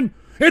Putin, man.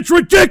 It's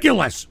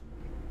ridiculous.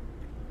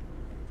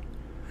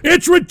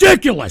 It's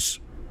ridiculous.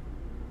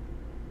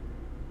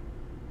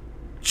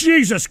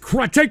 Jesus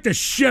Christ, take this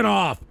shit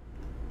off.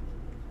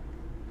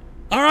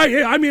 All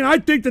right, I mean, I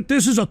think that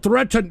this is a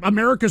threat to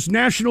America's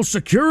national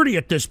security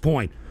at this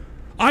point.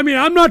 I mean,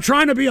 I'm not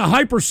trying to be a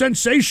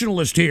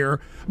hyper-sensationalist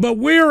here, but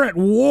we're at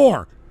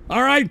war,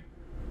 all right?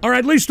 Or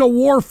at least a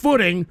war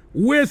footing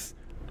with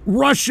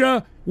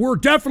Russia. We're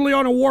definitely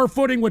on a war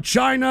footing with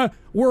China.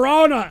 We're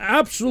on an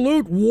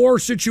absolute war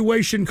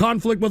situation,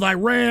 conflict with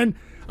Iran.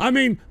 I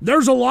mean,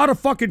 there's a lot of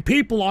fucking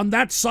people on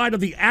that side of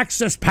the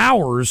Axis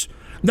powers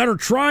that are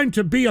trying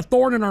to be a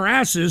thorn in our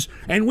asses,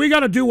 and we got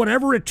to do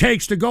whatever it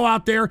takes to go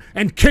out there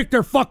and kick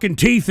their fucking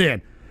teeth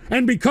in.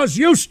 And because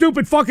you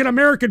stupid fucking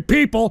American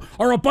people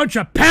are a bunch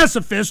of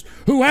pacifists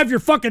who have your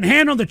fucking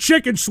hand on the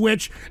chicken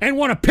switch and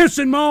want to piss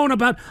and moan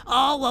about,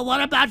 oh, well,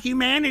 what about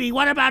humanity?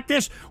 What about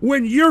this?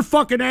 When your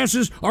fucking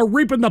asses are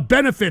reaping the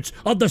benefits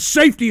of the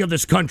safety of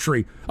this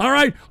country, all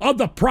right? Of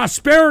the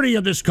prosperity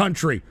of this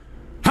country.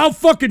 How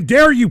fucking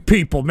dare you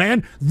people,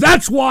 man?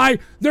 That's why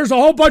there's a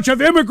whole bunch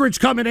of immigrants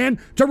coming in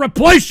to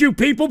replace you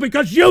people,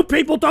 because you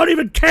people don't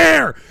even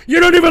care. You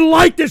don't even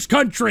like this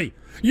country.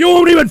 You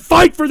won't even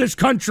fight for this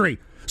country.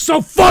 So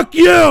fuck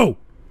you.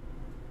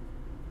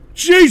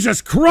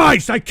 Jesus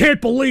Christ, I can't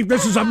believe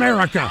this is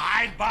America.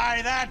 I'd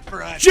buy that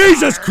for a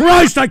Jesus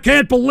Christ, I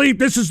can't believe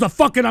this is the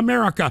fucking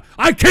America.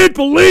 I can't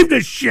believe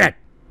this shit.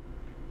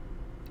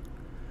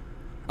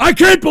 I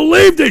can't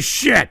believe this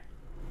shit.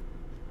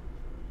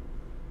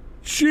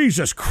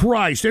 Jesus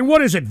Christ. And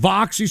what is it,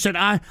 Vox? He said,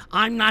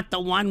 I'm not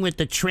the one with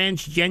the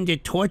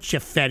transgender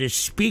torture fetish.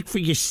 Speak for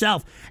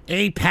yourself,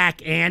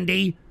 APAC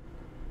Andy.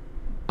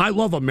 I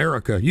love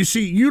America. You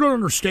see, you don't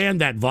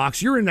understand that,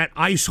 Vox. You're in that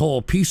ice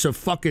hole piece of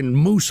fucking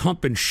moose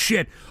humping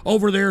shit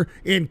over there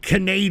in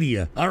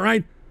Canada, all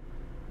right?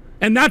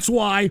 And that's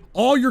why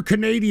all your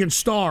Canadian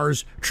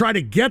stars try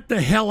to get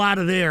the hell out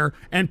of there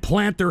and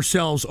plant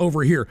themselves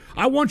over here.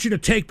 I want you to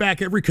take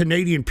back every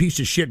Canadian piece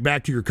of shit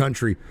back to your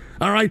country,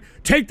 all right?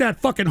 Take that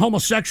fucking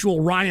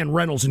homosexual Ryan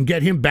Reynolds and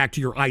get him back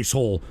to your ice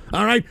hole,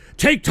 all right?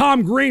 Take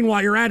Tom Green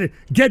while you're at it.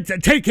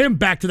 Take him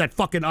back to that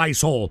fucking ice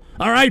hole,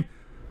 all right?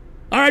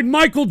 All right,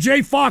 Michael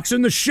J. Fox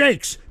and the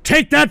Shakes.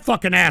 Take that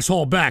fucking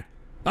asshole back.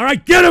 All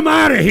right, get him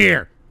out of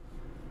here.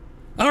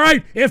 All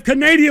right, if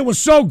Canada was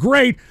so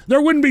great,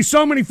 there wouldn't be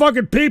so many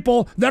fucking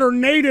people that are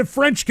native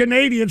French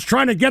Canadians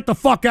trying to get the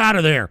fuck out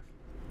of there.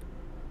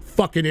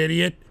 Fucking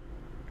idiot.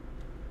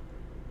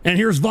 And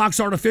here's Vox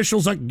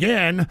Artificials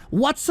again.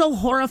 What's so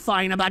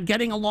horrifying about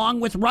getting along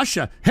with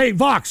Russia? Hey,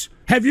 Vox,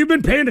 have you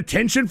been paying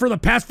attention for the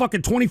past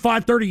fucking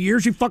 25, 30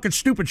 years, you fucking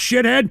stupid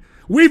shithead?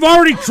 We've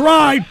already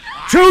tried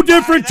 2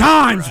 different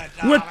times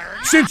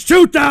since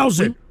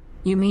 2000.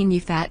 You mean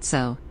you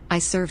fatso? I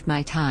served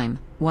my time,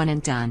 one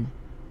and done.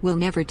 We'll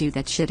never do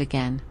that shit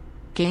again.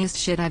 Gayest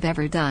shit I've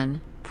ever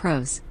done.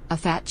 Pros, a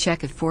fat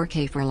check of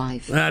 4K for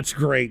life. That's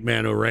great,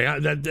 man, O'Ray.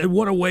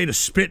 What a way to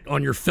spit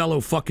on your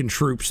fellow fucking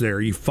troops there,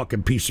 you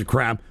fucking piece of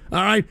crap.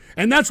 All right?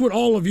 And that's what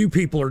all of you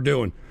people are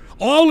doing.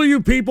 All of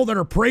you people that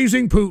are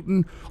praising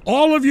Putin,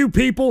 all of you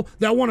people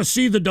that want to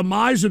see the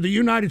demise of the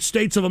United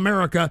States of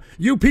America,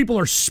 you people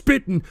are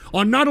spitting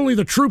on not only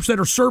the troops that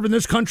are serving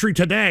this country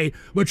today,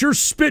 but you're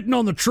spitting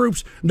on the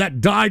troops that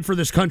died for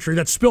this country,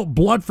 that spilt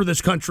blood for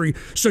this country,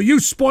 so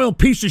you spoiled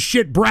piece of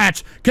shit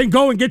brats can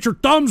go and get your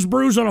thumbs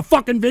bruised on a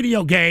fucking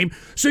video game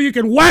so you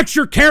can wax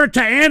your carrot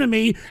to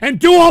enemy and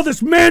do all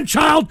this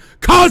man-child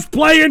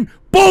cosplaying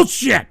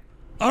bullshit.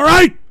 All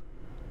right?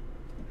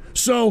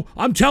 So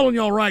I'm telling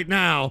y'all right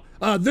now,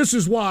 this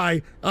is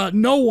why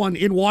no one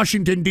in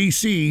Washington,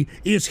 D.C.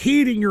 is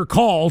heeding your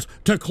calls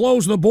to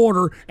close the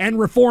border and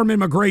reform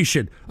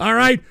immigration, all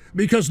right?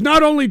 Because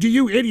not only do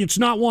you idiots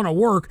not want to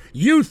work,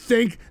 you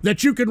think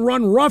that you can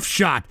run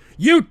roughshod.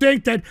 You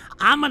think that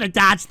I'm going to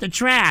dodge the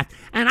draft,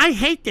 and I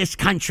hate this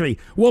country.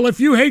 Well, if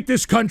you hate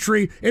this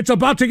country, it's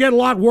about to get a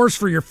lot worse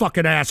for your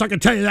fucking ass. I can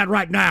tell you that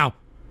right now.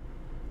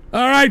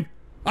 All right?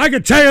 I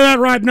can tell you that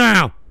right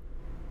now.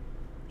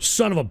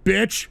 Son of a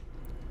bitch.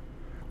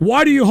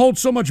 Why do you hold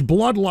so much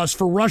bloodlust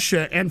for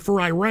Russia and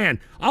for Iran?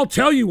 I'll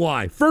tell you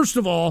why. First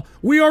of all,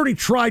 we already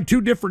tried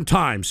 2 different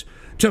times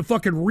to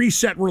fucking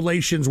reset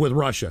relations with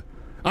Russia.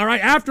 All right,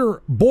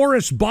 after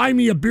Boris Buy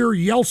Me a Beer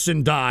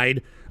Yeltsin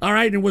died, all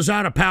right, and was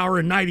out of power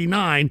in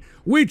 99,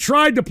 we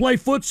tried to play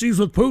footsies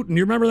with Putin.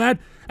 You remember that?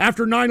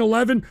 After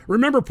 9/11,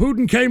 remember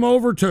Putin came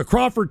over to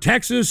Crawford,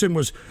 Texas and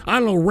was, I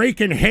don't know,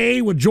 raking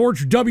hay with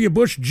George W.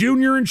 Bush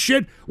Jr. and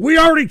shit? We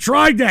already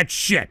tried that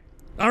shit,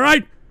 all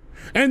right?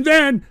 And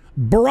then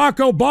Barack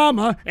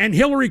Obama and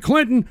Hillary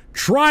Clinton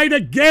tried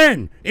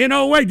again in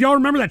 08. Y'all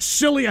remember that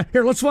silly...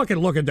 Here, let's fucking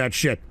look at that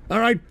shit,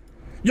 all right?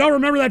 Y'all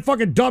remember that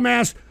fucking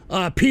dumbass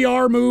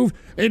PR move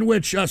in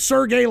which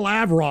Sergei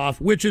Lavrov,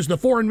 which is the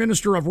foreign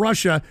minister of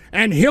Russia,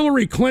 and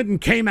Hillary Clinton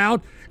came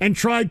out and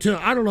tried to,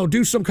 I don't know,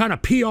 do some kind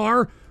of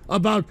PR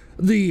about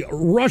the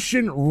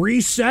Russian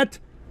reset,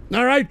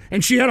 all right?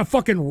 And she had a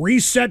fucking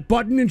reset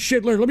button and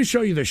shit. Let me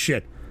show you this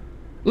shit.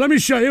 Let me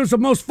show you. It was the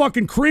most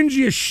fucking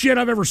cringiest shit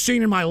I've ever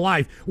seen in my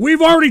life.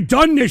 We've already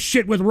done this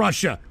shit with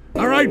Russia,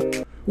 all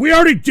right? We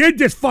already did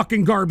this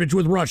fucking garbage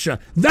with Russia.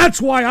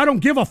 That's why I don't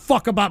give a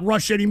fuck about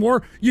Russia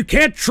anymore. You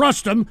can't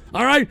trust them,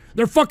 all right?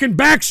 They're fucking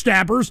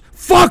backstabbers.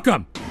 Fuck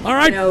them, all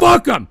right?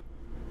 Fuck them.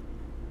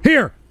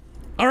 Here,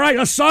 all right,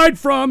 aside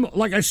from,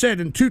 like I said,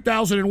 in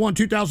 2001,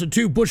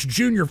 2002, Bush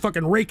Jr.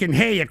 fucking raking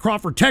hay at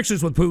Crawford,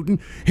 Texas with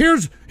Putin,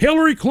 here's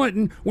Hillary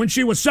Clinton when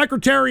she was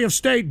Secretary of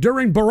State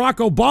during Barack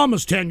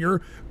Obama's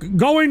tenure,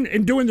 going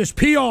and doing this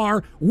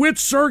PR with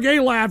Sergei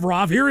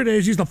Lavrov. Here it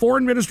is. He's the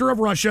foreign minister of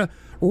Russia,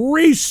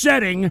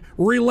 resetting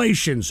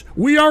relations.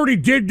 We already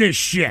did this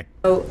shit.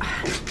 So,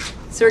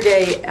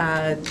 Sergei,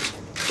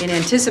 in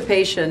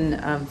anticipation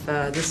of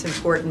this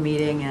important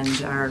meeting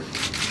and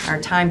our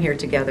time here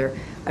together,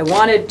 I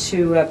wanted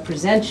to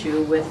present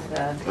you with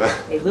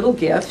a little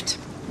gift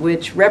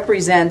which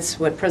represents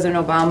what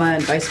President Obama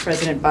and Vice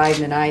President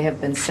Biden and I have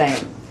been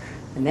saying.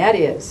 And that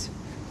is,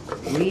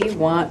 we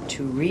want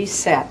to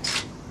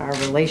reset our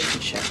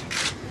relationship.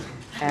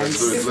 And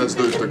let's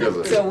do it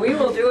together. So we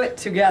will do it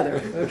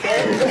together,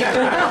 okay?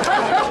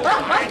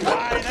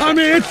 I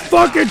mean, it's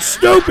fucking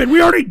stupid.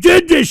 We already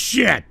did this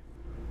shit.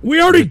 We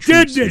already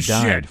did this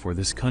shit. For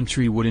this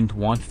country wouldn't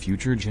want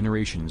future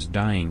generations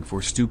dying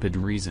for stupid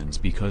reasons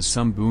because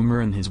some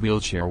boomer in his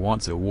wheelchair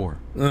wants a war.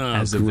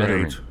 As a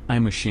veteran,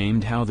 I'm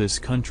ashamed how this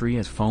country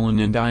has fallen,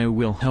 and I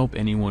will help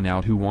anyone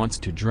out who wants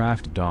to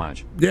draft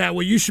dodge. Yeah,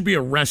 well, you should be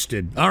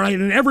arrested, all right?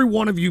 And every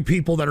one of you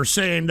people that are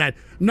saying that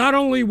not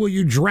only will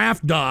you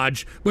draft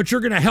dodge, but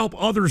you're going to help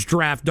others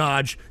draft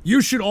dodge,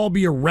 you should all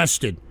be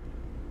arrested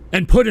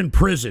and put in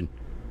prison.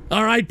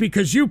 All right,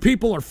 because you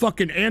people are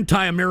fucking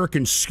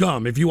anti-American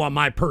scum, if you want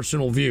my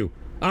personal view.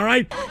 All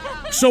right?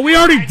 So we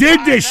already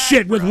did this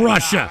shit with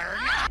Russia.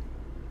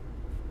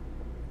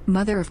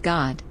 Mother of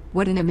God,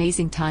 what an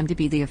amazing time to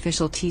be the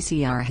official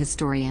TCR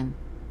historian.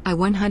 I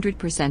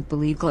 100%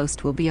 believe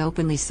Ghost will be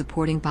openly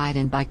supporting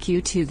Biden by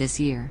Q2 this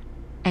year.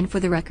 And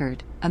for the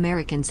record,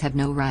 Americans have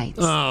no rights.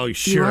 Oh,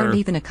 sure. You aren't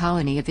even a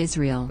colony of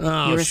Israel.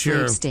 Oh, you're a sure.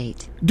 slave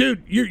state.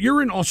 Dude,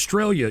 you're in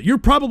Australia. You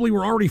probably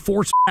were already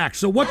forced back.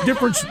 So what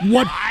difference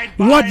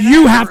what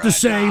you have to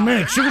say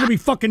makes? You're going to be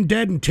fucking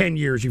dead in 10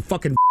 years, you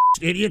fucking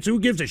idiots. Who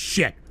gives a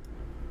shit?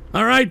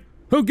 All right?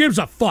 Who gives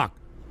a fuck?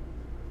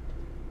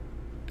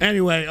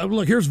 Anyway,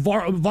 look, here's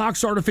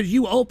Vox Artificial.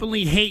 You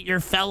openly hate your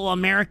fellow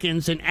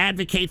Americans and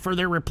advocate for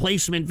their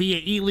replacement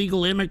via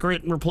illegal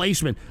immigrant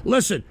replacement.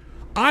 Listen,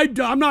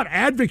 I'm not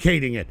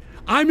advocating it.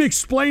 I'm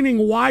explaining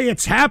why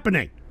it's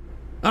happening.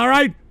 All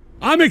right?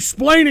 I'm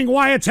explaining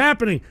why it's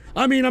happening.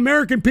 I mean,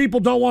 American people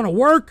don't want to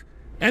work,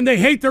 and they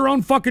hate their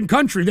own fucking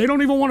country. They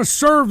don't even want to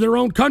serve their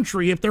own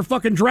country if their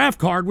fucking draft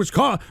card was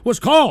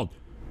called.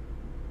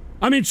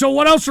 I mean, so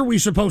what else are we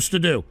supposed to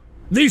do?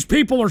 These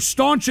people are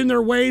staunch in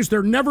their ways.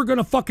 They're never going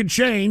to fucking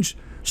change.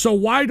 So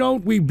why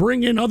don't we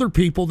bring in other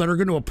people that are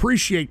going to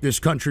appreciate this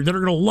country, that are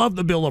going to love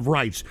the Bill of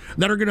Rights,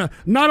 that are going to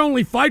not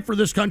only fight for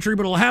this country,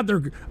 but will have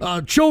their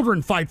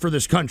children fight for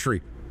this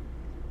country?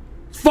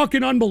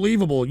 Fucking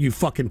unbelievable, you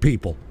fucking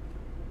people.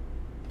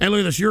 And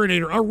look at this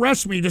urinator.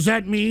 Arrest me. Does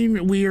that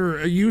mean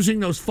we're using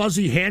those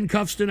fuzzy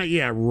handcuffs tonight?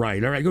 Yeah,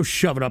 right. All right, go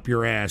shove it up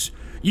your ass.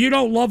 You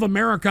don't love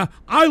America.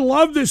 I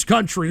love this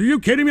country. Are you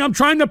kidding me? I'm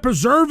trying to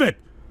preserve it.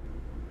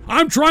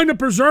 I'm trying to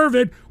preserve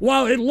it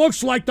while it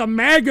looks like the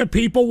MAGA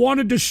people want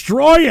to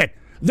destroy it.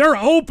 They're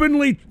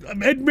openly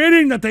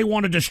admitting that they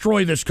want to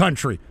destroy this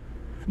country.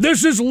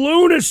 This is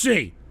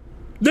lunacy.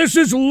 This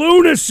is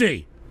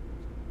lunacy.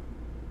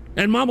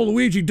 And Mama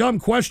Luigi, dumb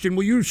question.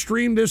 Will you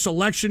stream this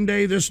election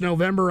day this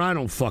November? I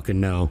don't fucking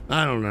know.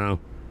 I don't know.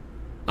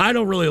 I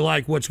don't really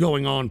like what's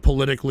going on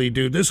politically,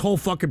 dude. This whole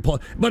fucking...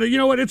 But you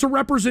know what? It's a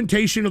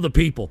representation of the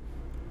people.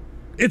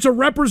 It's a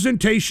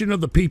representation of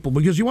the people.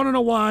 Because you want to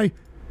know why?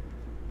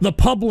 The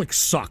public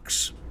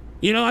sucks.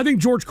 You know, I think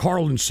George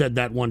Carlin said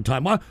that one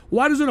time.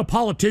 Why doesn't a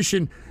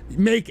politician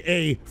make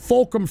a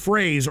fulcrum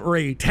phrase or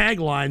a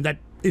tagline that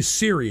is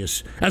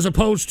serious, as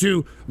opposed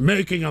to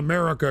making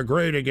America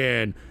great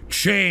again,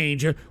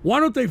 change? Why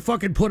don't they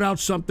fucking put out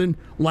something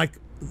like,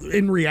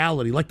 in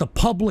reality, like the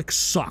public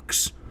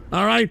sucks,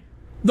 all right?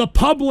 The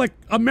public,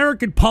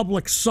 American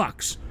public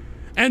sucks.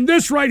 And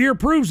this right here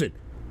proves it.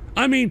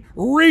 I mean,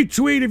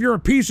 retweet if you're a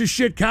piece of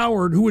shit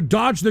coward who would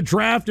dodge the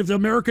draft if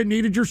America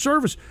needed your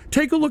service.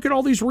 Take a look at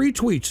all these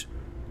retweets.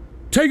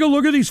 Take a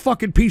look at these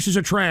fucking pieces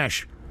of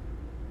trash.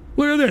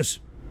 Look at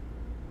this.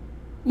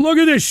 Look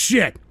at this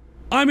shit.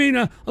 I mean,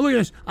 look at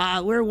this.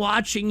 We're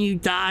watching you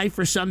die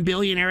for some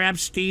billionaire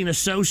Epstein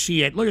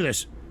associate. Look at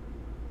this.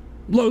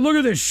 Look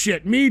at this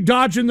shit. Me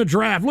dodging the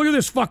draft. Look at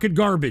this fucking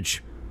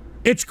garbage.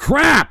 It's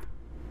crap.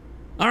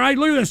 All right,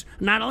 look at this.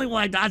 Not only will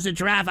I dodge the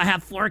draft, I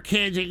have 4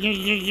 kids.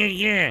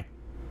 Yeah.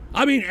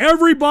 I mean,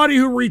 everybody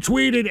who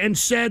retweeted and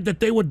said that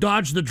they would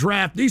dodge the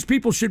draft, these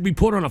people should be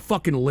put on a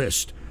fucking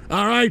list.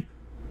 All right?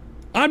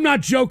 I'm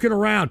not joking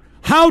around.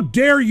 How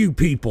dare you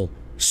people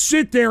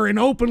sit there and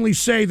openly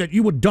say that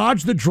you would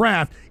dodge the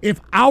draft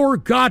if our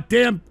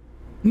goddamn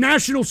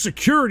national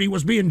security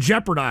was being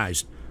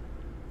jeopardized?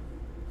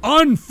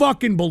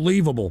 Unfucking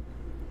believable.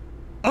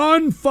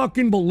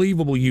 Unfucking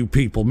believable, you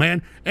people,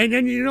 man. And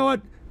you know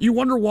what? You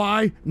wonder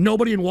why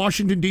nobody in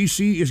Washington,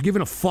 D.C. is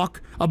giving a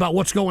fuck about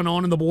what's going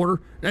on in the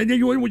border? And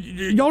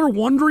y'all are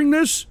wondering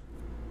this?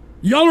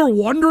 Y'all are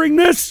wondering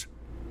this?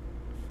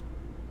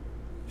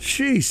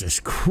 Jesus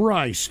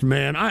Christ,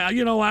 man. I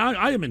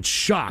am in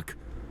shock.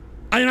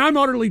 I'm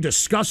utterly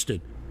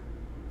disgusted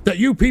that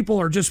you people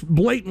are just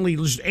blatantly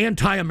just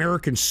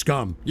anti-American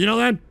scum. You know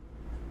that?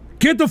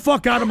 Get the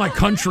fuck out of my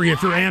country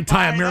if you're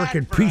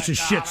anti-American piece of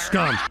shit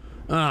scum.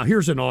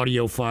 Here's an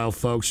audio file,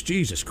 folks.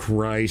 Jesus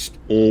Christ.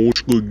 Oh,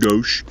 what's good,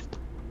 Ghost?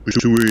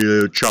 It's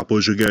the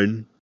choppers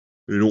again.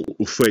 Not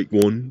the fake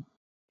one.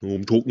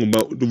 I'm talking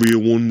about the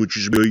real one, which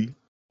is me.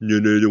 You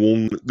know, the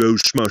one that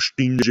goes smashed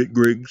in at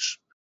Greg's.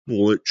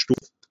 All that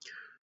stuff.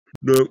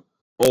 No,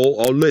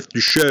 I left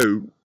the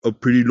show a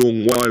pretty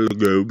long while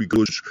ago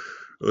because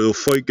the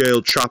fake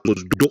Al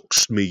Chappers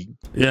doxed me.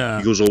 Yeah.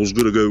 Because I was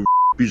going to go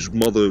his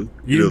mother.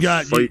 You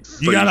got an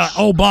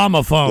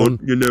Obama phone.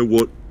 But you know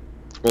what?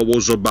 I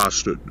was a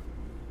bastard.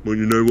 But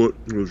you know what?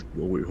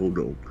 Oh, wait, hold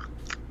on.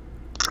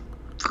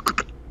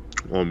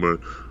 Oh, man.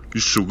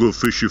 This is some good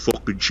fishy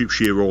fucking chips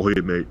here right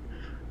here, mate.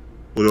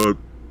 But I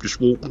just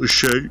want to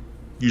say,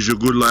 he's a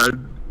good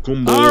lad.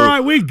 Come by. All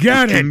right, we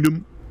get it.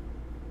 Kingdom.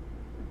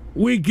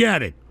 We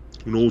get it.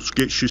 And all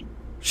sketches.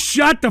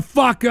 Shut the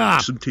fuck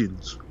up. Some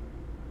tins.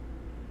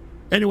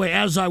 Anyway,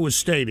 as I was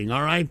stating,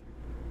 all right?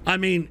 I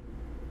mean,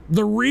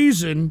 the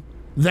reason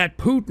that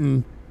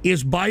Putin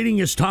is biding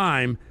his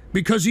time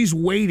because he's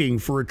waiting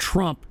for a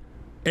Trump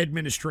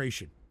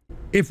administration.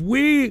 If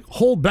we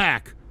hold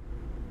back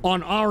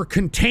on our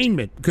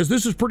containment, because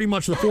this is pretty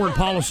much the foreign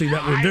policy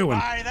that we're doing.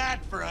 Buy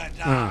that for $1.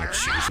 Oh,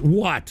 jeez.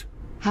 What?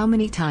 How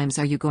many times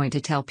are you going to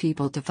tell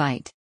people to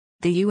fight?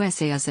 The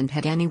USA hasn't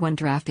had anyone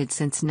drafted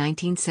since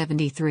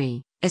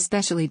 1973,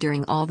 especially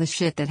during all the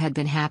shit that had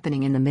been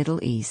happening in the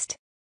Middle East.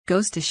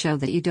 Goes to show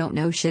that you don't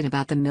know shit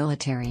about the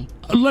military.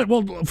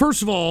 Well,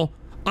 first of all,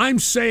 I'm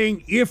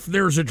saying if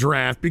there's a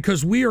draft,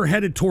 because we are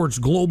headed towards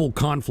global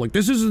conflict.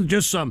 This isn't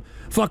just some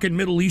fucking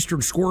Middle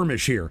Eastern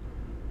skirmish here.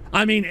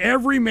 I mean,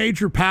 every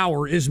major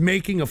power is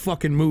making a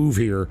fucking move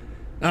here.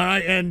 All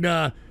right,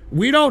 and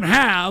we don't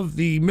have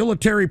the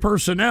military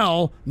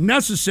personnel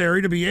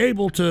necessary to be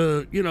able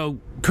to, you know,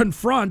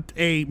 confront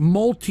a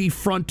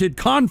multi-fronted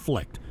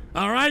conflict.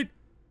 All right?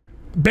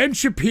 Ben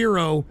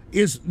Shapiro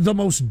is the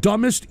most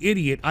dumbest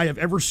idiot I have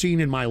ever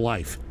seen in my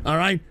life. All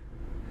right?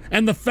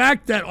 And the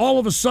fact that all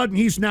of a sudden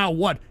he's now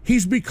what?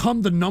 He's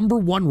become the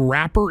 #1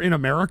 rapper in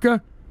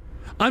America?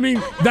 I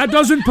mean, that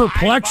doesn't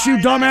perplex you,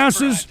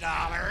 dumbasses?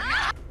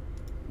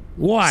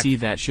 What? See,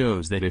 that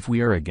shows that if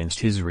we are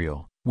against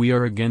Israel, we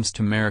are against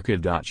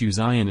America. You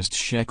Zionist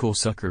shekel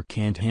sucker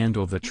can't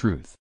handle the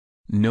truth.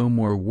 No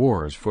more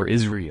wars for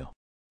Israel.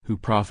 Who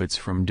profits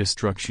from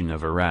destruction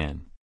of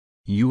Iran?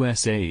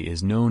 USA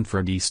is known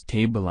for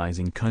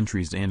destabilizing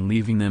countries and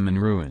leaving them in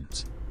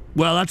ruins.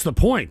 Well, that's the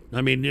point.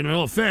 I mean, you know,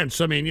 no offense.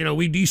 I mean, you know,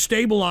 we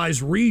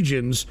destabilize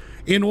regions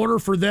in order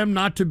for them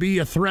not to be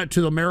a threat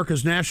to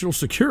America's national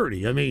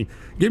security. I mean,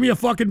 give me a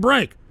fucking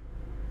break.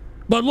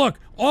 But look,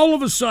 all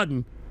of a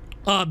sudden,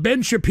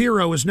 Ben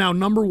Shapiro is now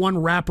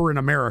 #1 rapper in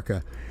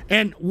America.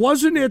 And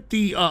wasn't it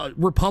the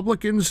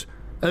Republicans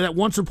that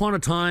once upon a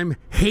time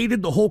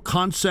hated the whole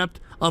concept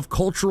of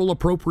cultural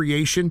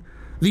appropriation?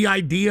 The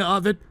idea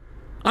of it?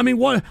 I mean,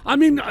 what? I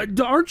mean,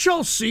 aren't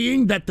y'all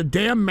seeing that the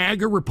damn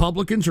MAGA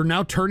Republicans are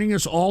now turning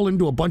us all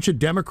into a bunch of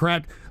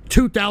Democrat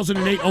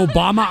 2008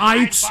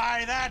 Obama-ites?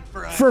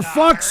 For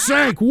fuck's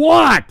sake,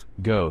 what?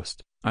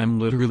 Ghost,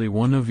 I'm literally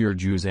one of your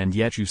Jews and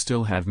yet you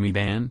still have me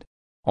banned?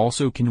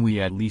 Also, can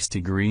we at least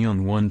agree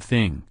on one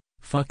thing?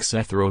 Fuck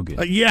Seth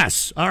Rogen.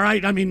 Yes, all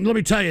right? I mean, let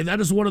me tell you, that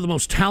is one of the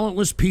most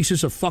talentless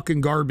pieces of fucking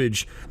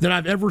garbage that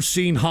I've ever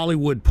seen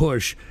Hollywood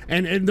push.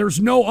 And there's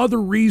no other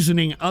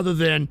reasoning other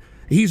than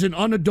he's an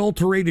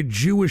unadulterated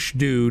Jewish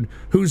dude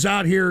who's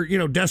out here, you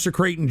know,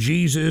 desecrating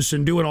Jesus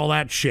and doing all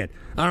that shit.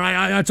 All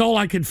right? That's all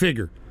I can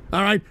figure.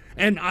 All right?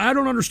 And I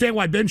don't understand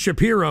why Ben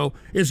Shapiro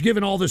is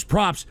giving all this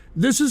props.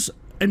 This is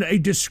a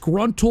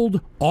disgruntled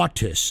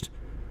autist.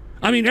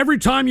 I mean, every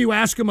time you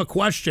ask him a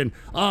question,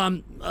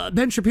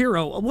 Ben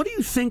Shapiro, what do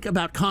you think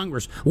about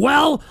Congress?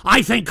 Well,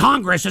 I think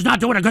Congress is not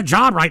doing a good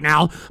job right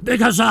now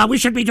because we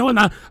should be doing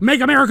the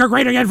Make America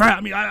Great Again.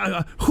 I mean,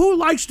 who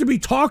likes to be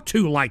talked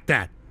to like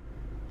that?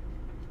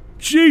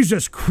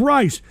 Jesus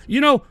Christ. You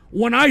know,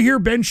 when I hear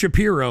Ben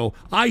Shapiro,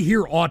 I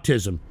hear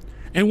autism.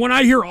 And when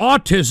I hear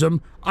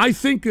autism, I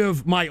think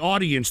of my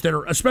audience that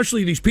are,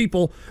 especially these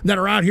people that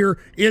are out here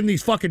in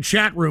these fucking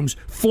chat rooms,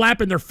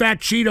 flapping their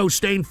fat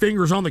Cheeto-stained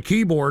fingers on the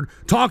keyboard,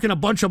 talking a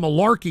bunch of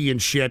malarkey and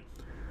shit.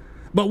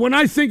 But when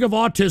I think of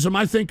autism,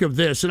 I think of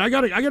this, and I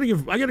gotta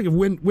give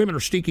women are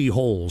stinky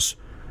holes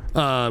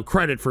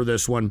credit for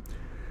this one.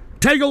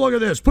 Take a look at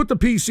this. Put the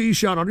PC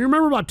shot on. You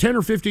remember about 10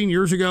 or 15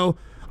 years ago,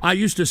 I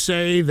used to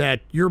say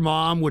that your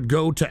mom would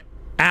go to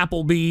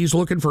Applebee's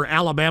looking for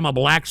Alabama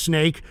Black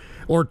Snake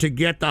or to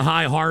get the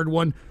high hard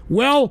one.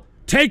 Well,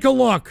 take a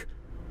look.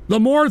 The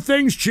more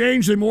things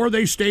change, the more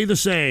they stay the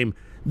same.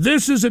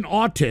 This is an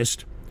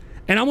autist,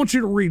 and I want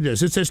you to read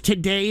this. It says,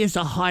 today is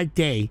a hard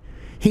day.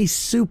 He's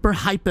super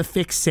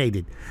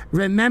hyperfixated.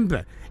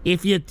 Remember,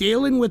 if you're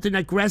dealing with an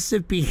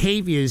aggressive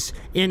behaviors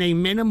in a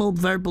minimal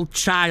verbal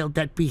child,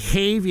 that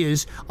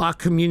behaviors are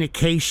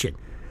communication.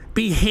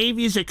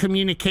 Behaviors are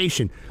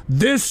communication.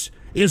 This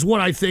is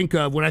what I think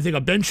of when I think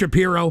of Ben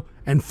Shapiro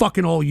and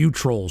fucking all you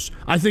trolls.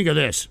 I think of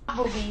this.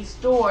 Applebee's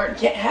store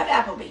can't have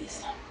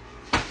Applebee's.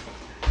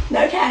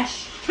 No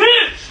cash.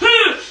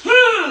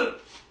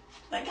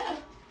 Let go.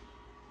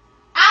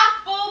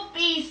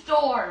 Applebee's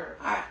store.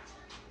 All right.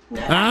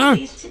 No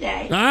Applebee's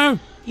today.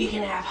 You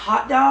can have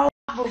hot dogs.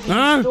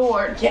 Applebee's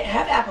store can't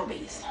have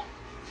Applebee's.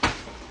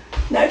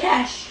 No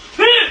cash.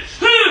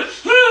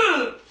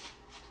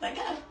 Let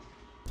go.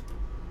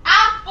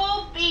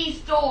 Applebee's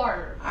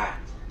store. All right.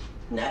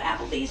 No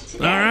Applebee's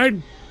today. All right.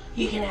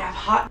 You can have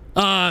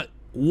hot.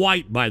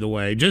 White, by the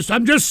way.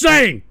 I'm just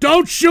saying,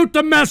 don't shoot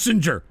the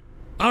messenger.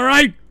 All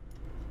right?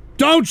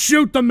 Don't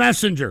shoot the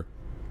messenger.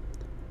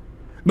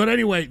 But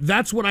anyway,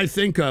 that's what I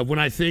think of when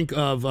I think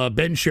of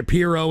Ben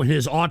Shapiro and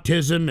his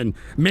autism, and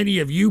many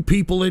of you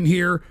people in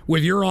here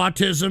with your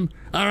autism,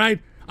 all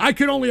right? I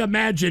can only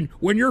imagine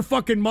when your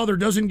fucking mother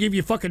doesn't give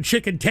you fucking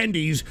chicken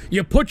tendies,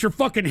 you put your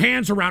fucking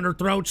hands around her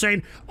throat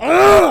saying,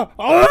 ah,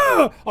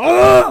 ah,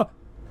 ah,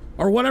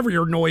 or whatever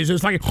your noise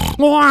is, like,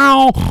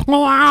 wow,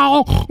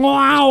 wow,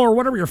 wow, or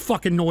whatever your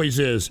fucking noise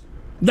is.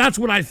 That's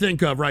what I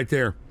think of right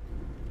there.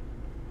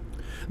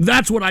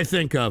 That's what I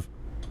think of.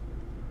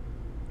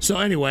 So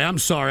anyway, I'm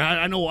sorry.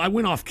 I know I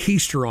went off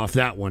keister off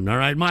that one, all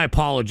right? My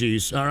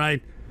apologies, all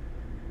right?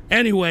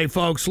 Anyway,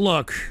 folks,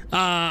 look,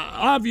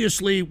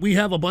 obviously we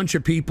have a bunch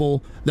of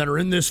people that are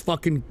in this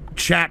fucking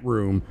chat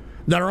room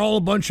that are all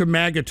a bunch of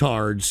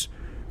magatards,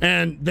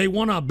 and they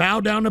want to bow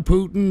down to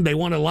Putin. They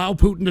want to allow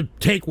Putin to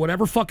take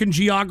whatever fucking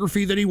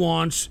geography that he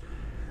wants.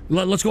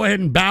 Let's go ahead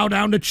and bow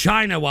down to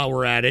China while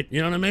we're at it,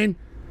 you know what I mean?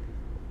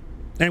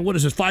 And what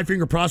is this,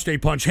 five-finger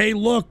prostate punch? Hey,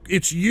 look,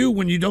 it's you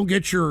when you don't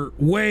get your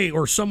way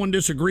or someone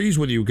disagrees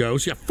with you,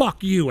 Ghost. Yeah,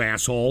 fuck you,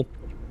 asshole.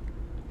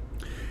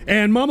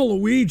 And Mama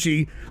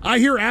Luigi, I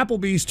hear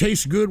Applebee's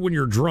tastes good when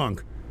you're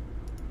drunk.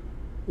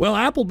 Well,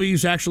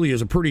 Applebee's actually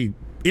is a pretty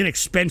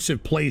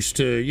inexpensive place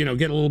to, you know,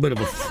 get a little bit of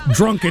a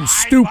drunken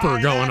stupor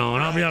going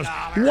on. I'll be honest.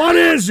 What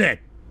is it?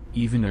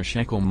 Even a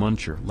shekel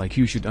muncher like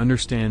you should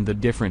understand the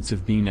difference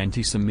of being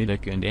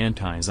anti-Semitic and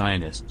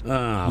anti-Zionist.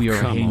 Oh, we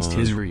are against on.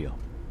 Israel.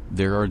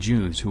 There are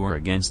Jews who are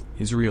against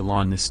Israel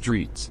on the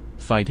streets,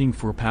 fighting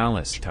for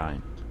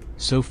Palestine.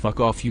 So fuck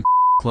off, you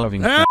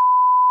loving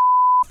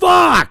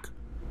fuck!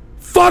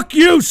 Fuck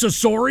you,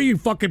 Sasori, you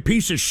fucking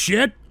piece of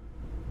shit.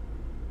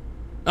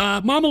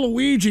 Mama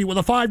Luigi with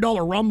a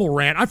 $5 Rumble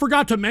rant. I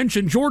forgot to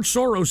mention George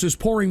Soros is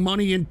pouring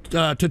money in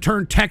to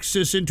turn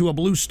Texas into a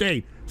blue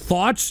state.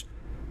 Thoughts?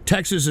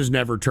 Texas is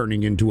never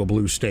turning into a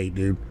blue state,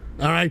 dude.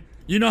 All right?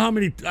 You know how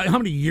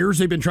many years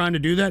they've been trying to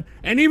do that?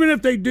 And even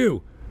if they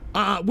do,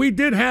 we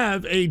did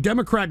have a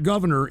Democrat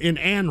governor in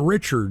Ann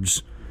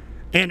Richards.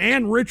 And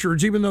Ann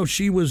Richards, even though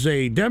she was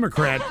a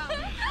Democrat,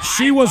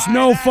 she was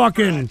no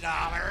fucking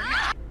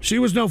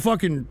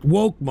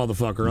woke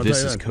motherfucker. I'll This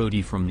tell you is that.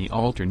 Cody from the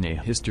Alternate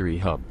History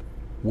Hub.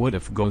 What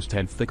if Ghost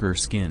had thicker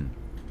skin?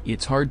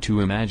 It's hard to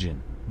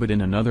imagine, but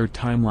in another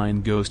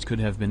timeline Ghost could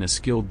have been a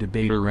skilled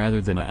debater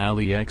rather than a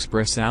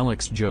AliExpress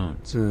Alex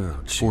Jones.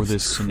 For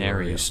this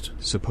scenario,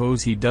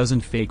 suppose he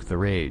doesn't fake the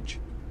rage.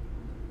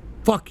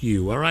 Fuck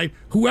you, all right?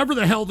 Whoever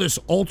the hell this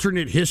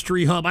Alternate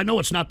History Hub, I know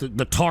it's not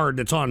the tard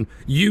that's on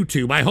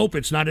YouTube. I hope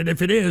it's not. And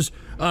if it is,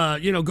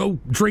 you know, go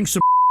drink some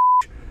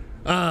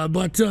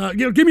but, you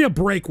know, give me a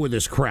break with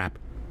this crap.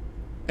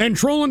 And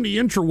trolling the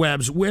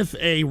interwebs with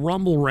a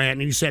Rumble rant,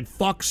 and he said,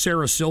 fuck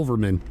Sarah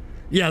Silverman.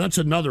 Yeah, that's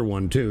another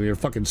one, too. You're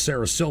fucking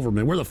Sarah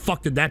Silverman. Where the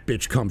fuck did that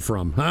bitch come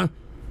from, huh?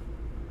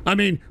 I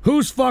mean,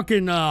 whose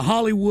fucking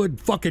Hollywood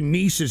fucking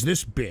niece is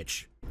this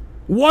bitch?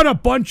 What a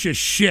bunch of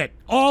shit.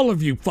 All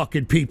of you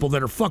fucking people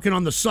that are fucking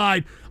on the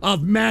side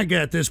of MAGA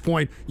at this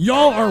point.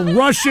 Y'all are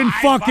Russian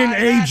fucking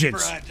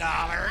agents.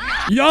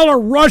 Y'all are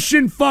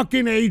Russian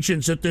fucking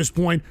agents at this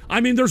point.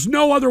 I mean, there's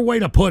no other way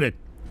to put it.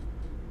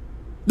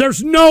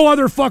 There's no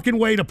other fucking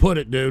way to put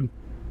it, dude.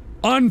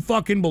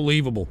 Unfucking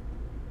believable.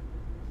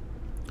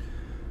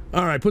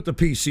 All right, put the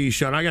PC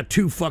shut. I got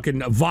two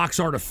fucking Vox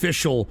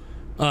Artificial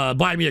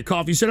buy me a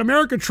coffee. He said,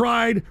 America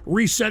tried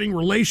resetting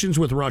relations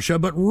with Russia,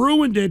 but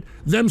ruined it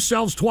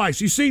themselves twice.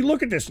 You see,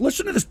 look at this.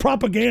 Listen to this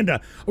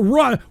propaganda.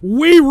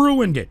 We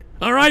ruined it.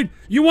 All right?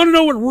 You want to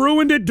know what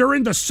ruined it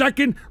during the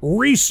second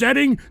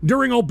resetting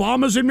during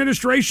Obama's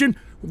administration?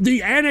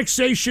 The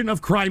annexation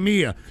of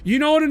Crimea. You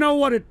know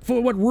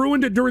what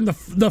ruined it during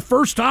the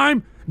first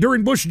time?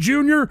 During Bush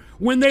Jr.,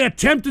 when they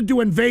attempted to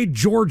invade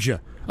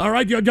Georgia. All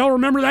right, y'all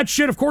remember that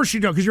shit? Of course you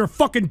do, because you're a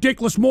fucking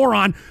dickless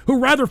moron who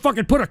rather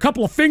fucking put a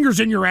couple of fingers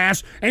in your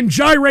ass and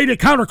gyrate it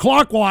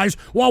counterclockwise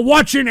while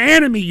watching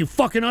anime, you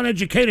fucking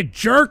uneducated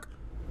jerk.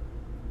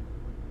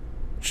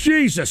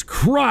 Jesus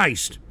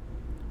Christ.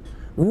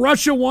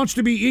 Russia wants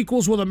to be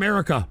equals with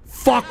America.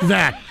 Fuck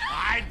that.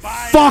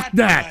 Fuck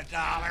that.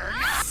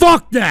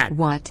 Fuck that.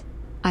 What?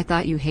 I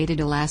thought you hated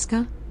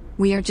Alaska?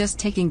 We are just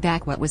taking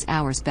back what was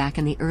ours back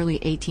in the early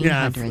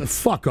 1800s. Yeah,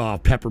 fuck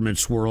off, Peppermint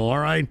Swirl, all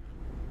right?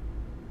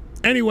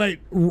 Anyway,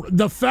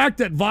 the fact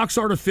that Vox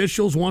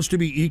Artificials wants to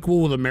be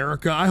equal with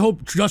America, I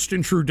hope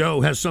Justin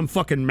Trudeau has some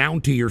fucking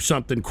Mountie or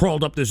something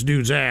crawled up this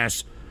dude's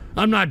ass.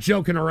 I'm not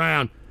joking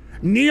around.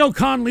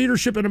 Neocon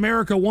leadership in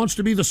America wants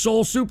to be the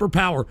sole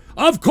superpower.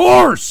 Of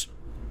course!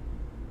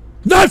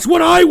 That's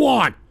what I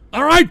want!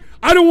 All right?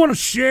 I don't want to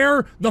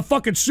share the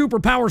fucking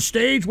superpower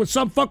stage with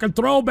some fucking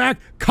throwback,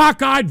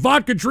 cockeyed,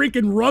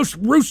 vodka-drinking,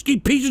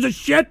 Ruski pieces of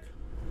shit.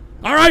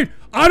 All right?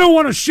 I don't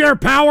want to share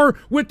power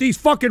with these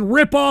fucking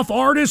rip-off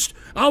artists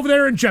over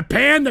there in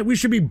Japan that we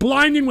should be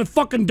blinding with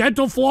fucking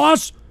dental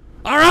floss.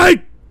 All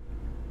right?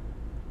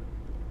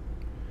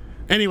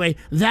 Anyway,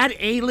 that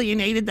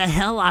alienated the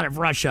hell out of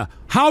Russia.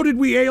 How did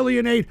we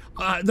alienate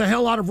the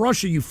hell out of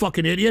Russia, you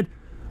fucking idiot?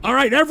 All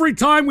right, every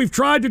time we've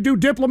tried to do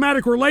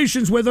diplomatic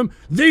relations with them,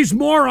 these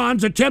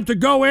morons attempt to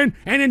go in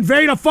and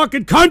invade a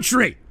fucking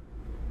country.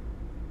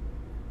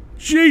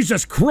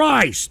 Jesus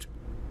Christ.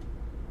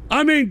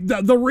 I mean,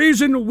 the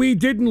reason we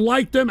didn't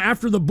like them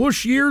after the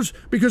Bush years,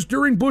 because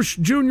during Bush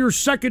Jr.'s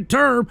second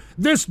term,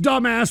 this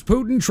dumbass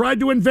Putin tried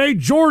to invade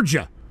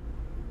Georgia.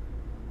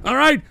 All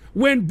right?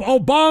 When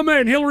Obama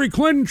and Hillary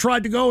Clinton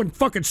tried to go and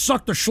fucking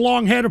suck the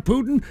schlong head of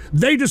Putin,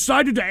 they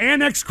decided to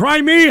annex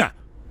Crimea.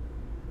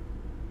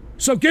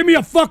 So give me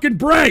a fucking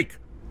break.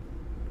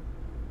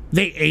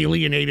 They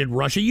alienated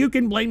Russia. You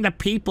can blame the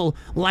people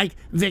like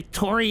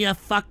Victoria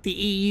fuck the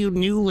EU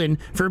Newland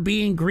for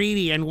being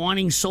greedy and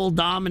wanting sole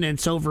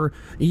dominance over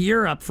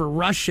Europe for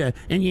Russia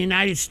and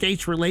United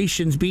States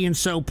relations being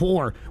so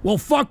poor. Well,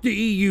 fuck the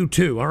EU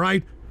too, all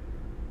right?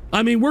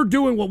 I mean, we're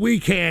doing what we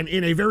can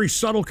in a very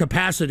subtle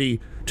capacity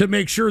to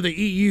make sure the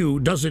EU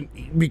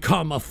doesn't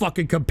become a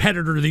fucking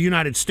competitor to the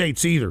United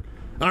States either,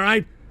 all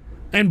right?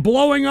 And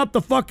blowing up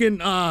the fucking,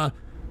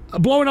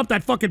 blowing up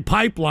that fucking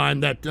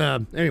pipeline that,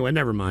 anyway,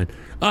 never mind.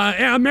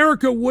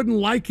 America wouldn't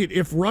like it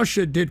if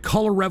Russia did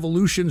color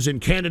revolutions in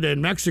Canada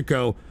and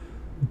Mexico.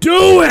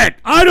 Do it!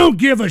 I don't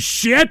give a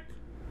shit!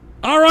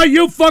 All right,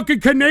 you fucking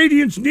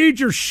Canadians need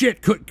your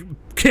shit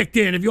kicked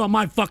in, if you want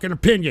my fucking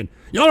opinion.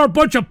 Y'all are a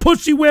bunch of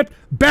pussy-whipped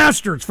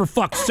bastards, for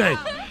fuck's sake.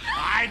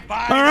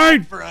 All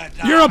right?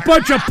 You're a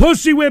bunch of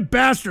pussy-whipped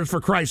bastards,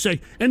 for Christ's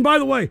sake. And by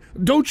the way,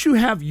 don't you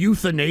have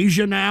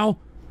euthanasia now?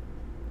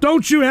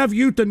 Don't you have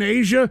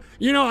euthanasia?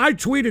 You know, I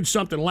tweeted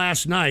something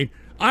last night.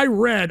 I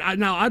read,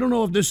 now I don't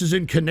know if this is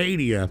in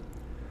Canada,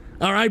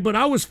 all right, but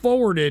I was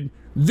forwarded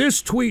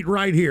this tweet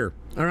right here.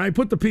 All right,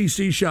 put the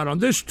PC shot on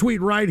this tweet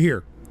right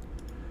here.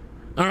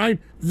 All right,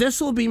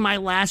 this will be my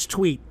last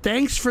tweet.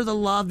 Thanks for the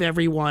love,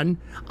 everyone.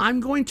 I'm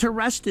going to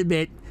rest a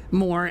bit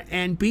more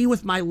and be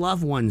with my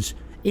loved ones.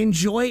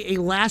 Enjoy a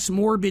last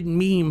morbid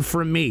meme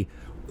from me.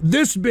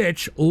 This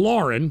bitch,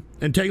 Lauren,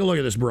 and take a look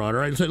at this broad,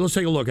 all right? Let's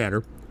take a look at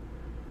her.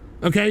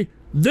 Okay,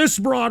 this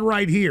broad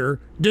right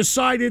here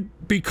decided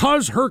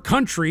because her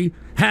country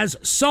has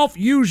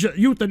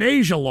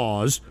self-euthanasia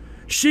laws,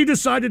 she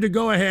decided to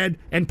go ahead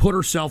and put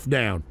herself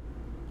down.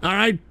 All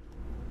right?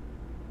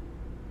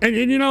 And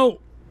you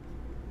know,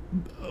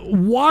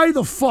 why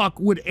the fuck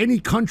would any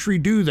country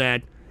do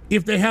that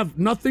if they have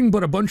nothing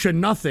but a bunch of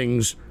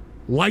nothings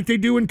like they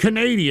do in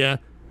Canada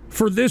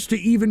for this to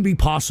even be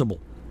possible?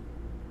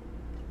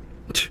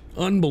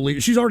 Unbelievable.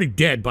 She's already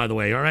dead, by the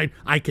way, all right?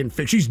 I can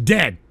fix. She's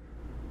dead.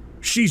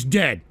 She's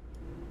dead.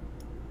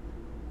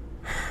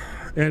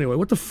 Anyway,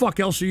 what the fuck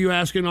else are you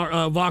asking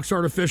our Vox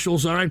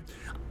Artificials, all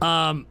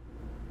right?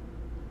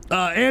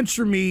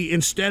 Answer me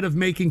instead of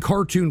making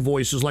cartoon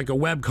voices like a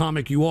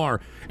webcomic you are.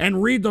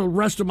 And read the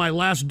rest of my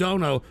last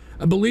dono.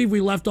 I believe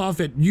we left off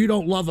at You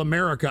Don't Love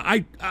America.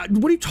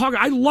 What are you talking?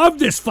 I love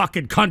this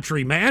fucking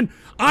country, man.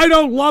 I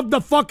don't love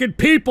the fucking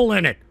people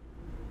in it.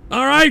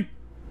 All right?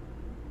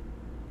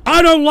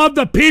 I don't love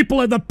the people,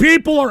 and the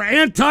people are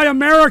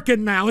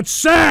anti-American now. It's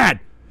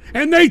sad.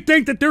 And they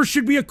think that there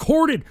should be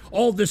accorded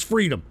all this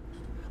freedom.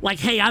 Like,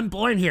 hey, I'm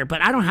born here, but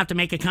I don't have to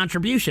make a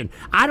contribution.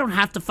 I don't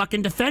have to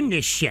fucking defend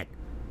this shit.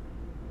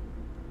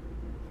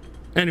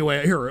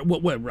 Anyway, here,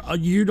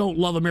 you don't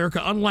love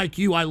America. Unlike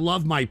you, I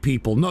love my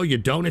people. No, you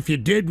don't. If you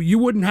did, you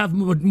wouldn't have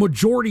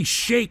majority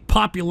Sheikh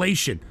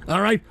population,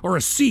 all right? Or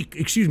a Sikh,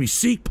 excuse me,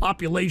 Sikh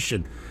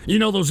population. You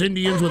know those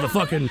Indians with the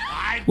fucking,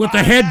 with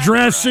the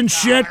headdress and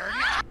shit?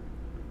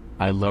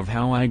 I love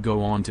how I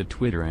go on to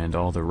Twitter and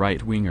all the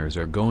right-wingers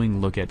are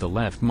going look at the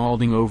left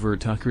mauling over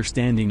Tucker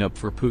standing up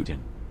for Putin.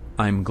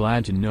 I'm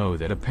glad to know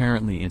that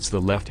apparently it's the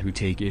left who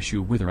take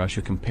issue with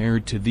Russia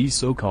compared to these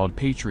so-called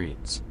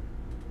patriots.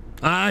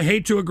 I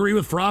hate to agree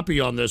with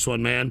Froppy on this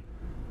one, man.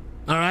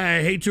 All right,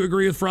 I hate to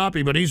agree with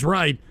Froppy, but he's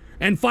right.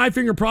 And Five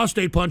Finger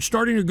Prostate Punch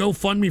starting to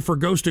GoFundMe for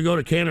Ghost to go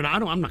to Canada.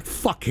 I'm not,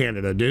 fuck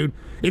Canada, dude.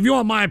 If you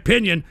want my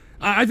opinion,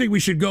 I think we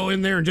should go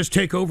in there and just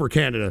take over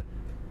Canada.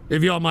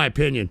 If you want my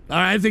opinion.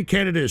 I think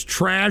Canada is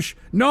trash.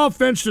 No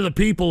offense to the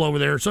people over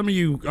there. Some of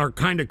you are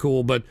kind of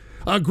cool, but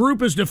a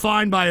group is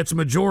defined by its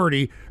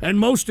majority, and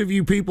most of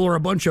you people are a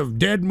bunch of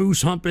dead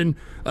moose humping,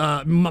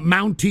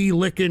 Mountie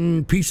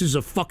licking pieces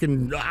of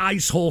fucking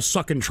ice hole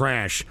sucking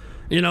trash.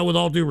 You know, with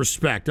all due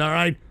respect, all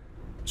right?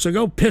 So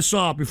go piss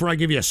off before I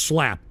give you a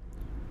slap.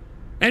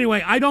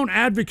 Anyway, I don't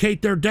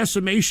advocate their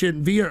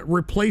decimation via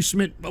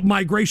replacement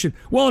migration.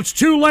 Well, it's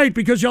too late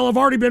because y'all have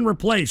already been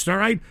replaced, all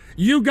right?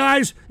 You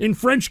guys in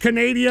French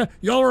Canada,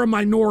 y'all are a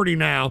minority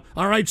now,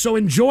 all right? So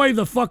enjoy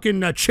the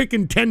fucking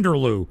chicken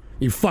tenderloo,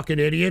 you fucking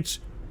idiots.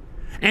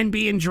 And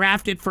being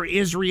drafted for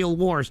Israel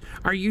wars.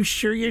 Are you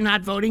sure you're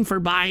not voting for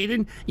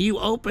Biden? You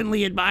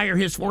openly admire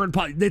his foreign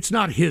policy. It's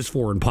not his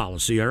foreign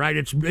policy, all right?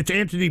 It's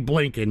Antony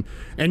Blinken,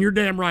 and you're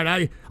damn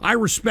right. I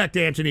respect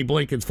Antony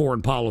Blinken's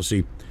foreign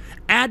policy.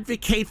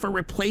 Advocate for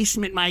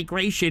replacement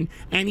migration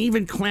and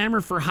even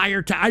clamor for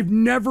higher tax. I've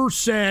never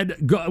said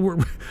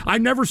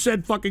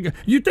fucking.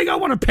 You think I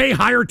want to pay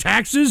higher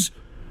taxes?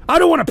 I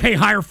don't want to pay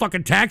higher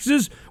fucking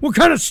taxes. What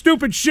kind of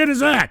stupid shit is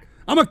that?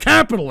 I'm a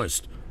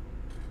capitalist.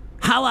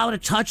 How out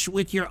of touch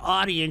with your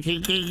audience?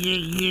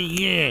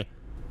 Yeah.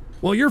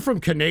 Well, you're from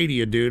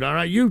Canada, dude. All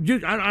right,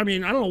 I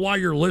mean, I don't know why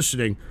you're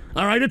listening.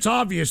 All right, it's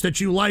obvious that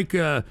you like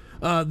the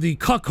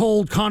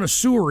cuckold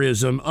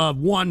connoisseurism of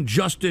one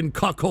Justin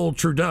Cuckold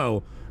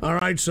Trudeau. All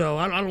right, so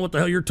I don't know what the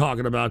hell you're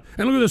talking about.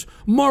 And look at this,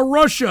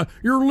 Russia.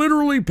 You're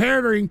literally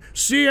parroting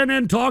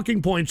CNN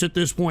talking points at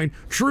this point.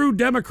 True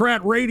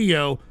Democrat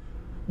radio.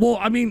 Well,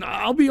 I mean,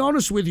 I'll be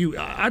honest with you.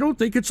 I don't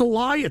think it's a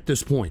lie at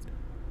this point.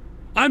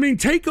 I mean,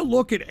 take a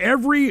look at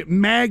every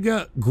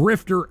MAGA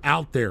grifter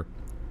out there.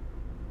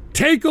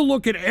 Take a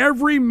look at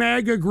every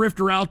MAGA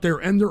grifter out there,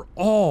 and they're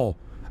all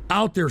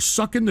out there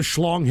sucking the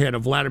schlong head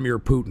of Vladimir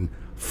Putin.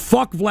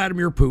 Fuck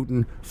Vladimir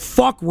Putin.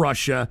 Fuck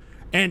Russia.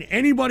 And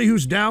anybody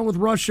who's down with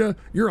Russia,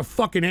 you're a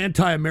fucking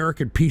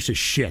anti-American piece of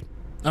shit.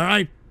 All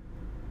right?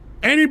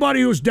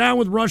 Anybody who's down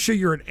with Russia,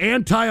 you're an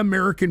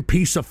anti-American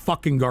piece of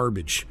fucking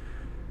garbage.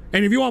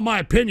 And if you want my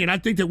opinion, I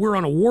think that we're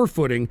on a war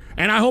footing,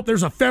 and I hope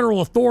there's a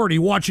federal authority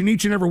watching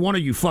each and every one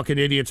of you fucking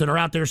idiots that are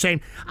out there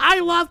saying,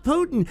 I love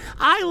Putin,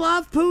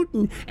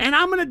 and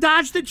I'm going to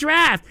dodge the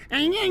draft.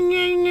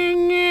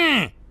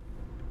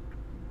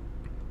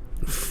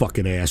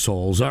 Fucking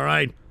assholes, all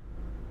right?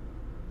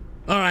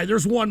 All right,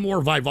 there's one more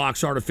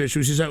Vivox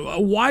artificial. She said,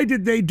 why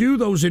did they do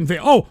those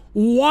invasions? Oh,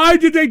 why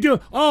did they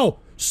do? Oh,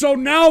 so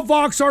now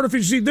Vox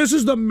artificial. See, this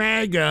is the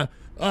MAGA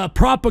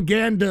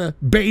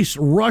propaganda-based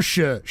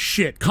Russia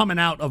shit coming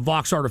out of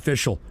Vox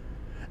Artificial.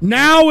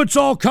 Now it's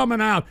all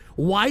coming out.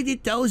 Why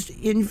did those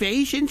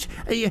invasions?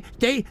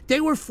 They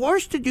were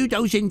forced to do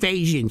those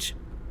invasions.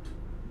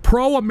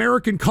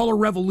 Pro-American color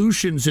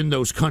revolutions in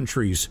those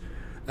countries.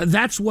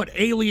 That's what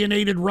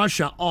alienated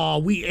Russia. Oh,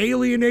 we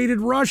alienated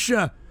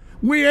Russia.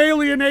 We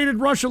alienated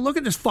Russia. Look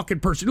at this fucking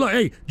person. Look,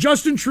 hey,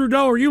 Justin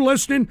Trudeau, are you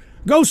listening?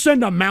 Go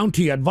send a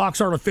Mountie at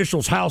Vox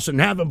Artificial's house and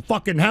have him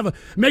fucking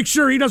make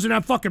sure he doesn't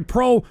have fucking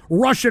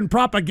pro-Russian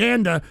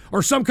propaganda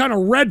or some kind of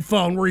red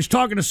phone where he's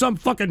talking to some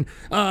fucking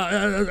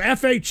whatever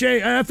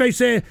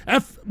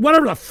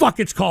the fuck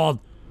it's called,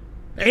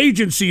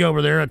 agency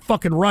over there at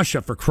fucking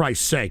Russia, for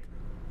Christ's sake.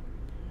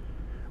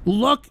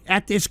 Look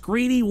at this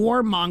greedy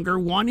warmonger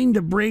wanting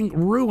to bring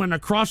ruin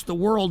across the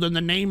world in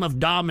the name of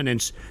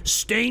dominance,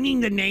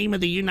 staining the name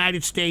of the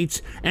United States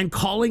and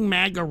calling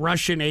MAGA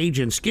Russian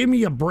agents. Give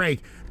me a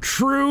break.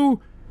 True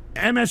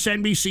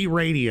MSNBC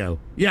radio.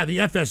 Yeah, the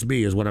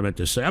FSB is what I meant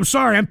to say. I'm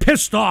sorry, I'm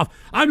pissed off.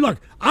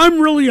 I'm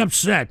really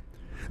upset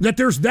that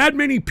there's that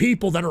many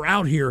people that are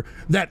out here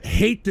that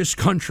hate this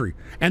country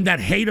and that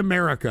hate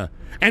America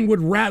and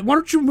would why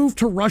don't you move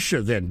to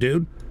Russia then,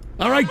 dude?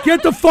 All right,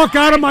 get the fuck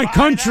out of my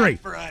country.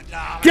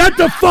 Get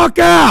the fuck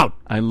out.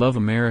 I love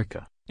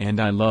America, and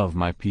I love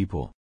my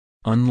people.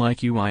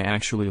 Unlike you, I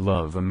actually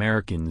love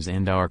Americans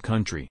and our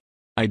country.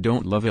 I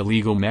don't love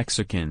illegal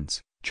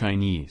Mexicans,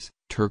 Chinese,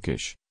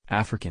 Turkish,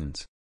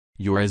 Africans.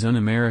 You're as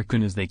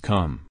un-American as they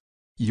come.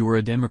 You're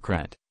a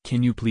Democrat.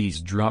 Can you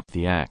please drop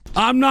the act?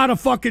 I'm not a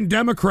fucking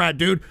Democrat,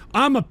 dude.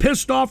 I'm a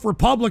pissed off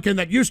Republican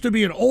that used to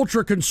be an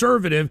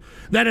ultra-conservative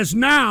that has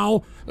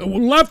now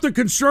left the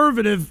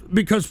conservative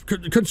because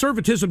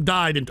conservatism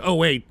died in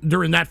 2008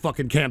 during that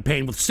fucking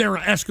campaign with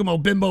Sarah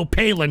Eskimo Bimbo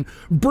Palin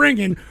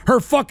bringing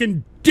her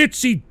fucking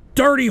ditzy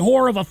dirty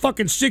whore of a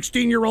fucking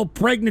 16-year-old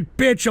pregnant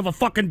bitch of a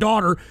fucking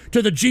daughter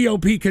to the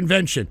GOP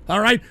convention, all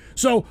right?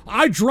 So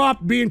I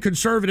dropped being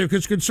conservative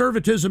because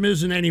conservatism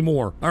isn't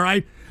anymore, all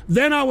right?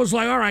 Then I was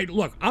like, all right,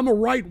 look, I'm a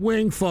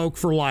right-wing folk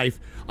for life.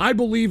 I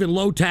believe in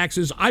low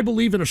taxes. I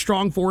believe in a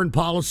strong foreign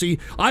policy.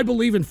 I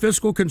believe in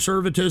fiscal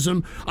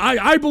conservatism.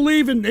 I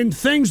believe in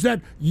things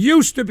that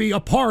used to be a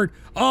part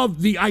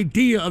of the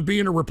idea of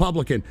being a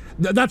Republican.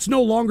 That's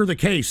no longer the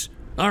case,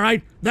 all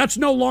right? That's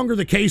no longer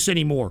the case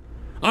anymore.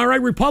 All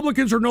right,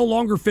 Republicans are no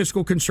longer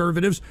fiscal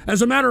conservatives.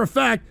 As a matter of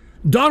fact,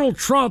 Donald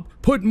Trump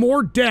put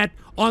more debt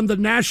on the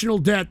national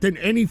debt than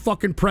any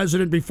fucking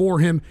president before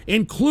him,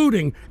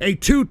 including a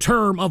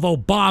 2-term of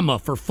Obama,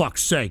 for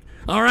fuck's sake.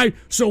 All right,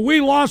 so we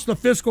lost the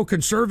fiscal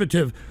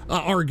conservative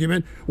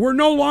argument. We're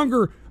no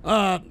longer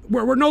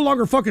we're no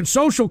longer fucking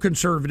social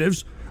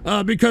conservatives.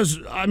 Because,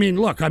 I mean,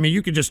 look, I mean,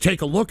 you can just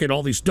take a look at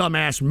all these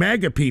dumbass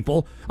MAGA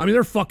people. I mean,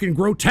 they're fucking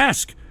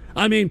grotesque.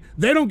 I mean,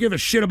 they don't give a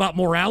shit about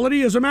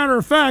morality. As a matter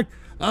of fact,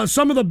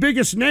 some of the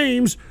biggest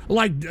names,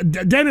 like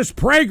Dennis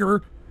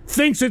Prager,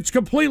 thinks it's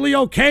completely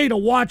okay to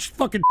watch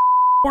fucking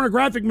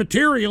pornographic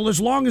material as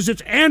long as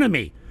it's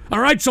anime. All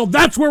right, so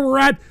that's where we're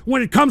at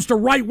when it comes to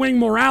right-wing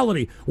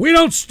morality. We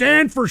don't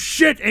stand for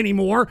shit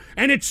anymore,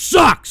 and it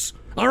sucks.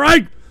 All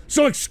right?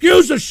 So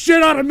excuse the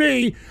shit out of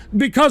me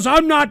because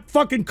I'm not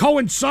fucking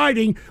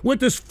coinciding with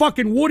this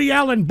fucking Woody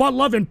Allen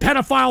butt-loving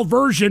pedophile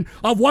version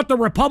of what the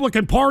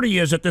Republican Party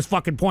is at this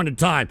fucking point in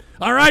time.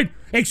 All right?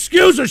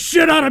 Excuse the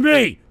shit out of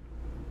me.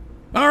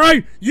 All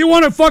right, you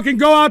want to fucking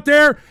go out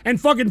there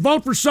and fucking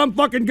vote for some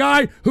fucking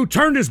guy who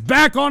turned his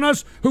back on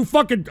us, who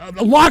fucking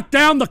locked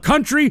down the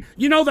country?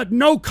 You know that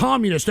no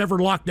communist ever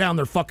locked down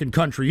their fucking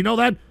country. You know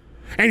that?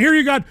 And here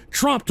you got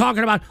Trump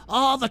talking about,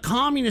 oh, the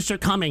communists are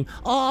coming.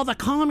 Oh, the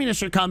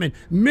communists are coming.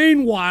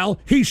 Meanwhile,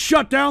 he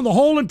shut down the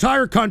whole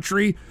entire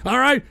country, all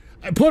right?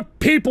 put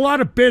people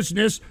out of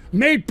business,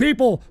 made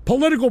people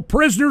political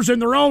prisoners in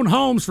their own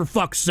homes, for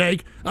fuck's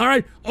sake. All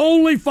right?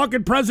 Only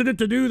fucking president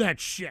to do that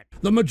shit.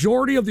 The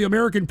majority of the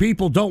American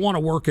people don't want to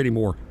work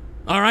anymore.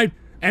 All right?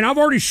 And I've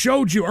already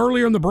showed you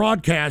earlier in the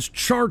broadcast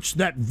charts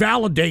that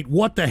validate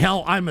what the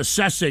hell I'm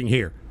assessing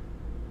here.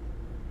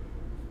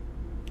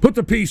 Put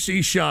the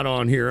PC shot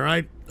on here, all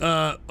right?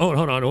 Hold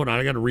on.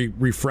 I got to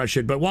refresh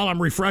it. But while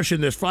I'm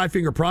refreshing this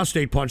five-finger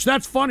prostate punch,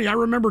 that's funny. I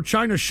remember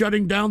China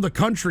shutting down the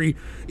country,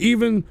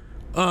 even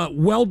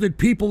welded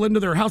people into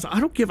their house. I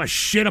don't give a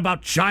shit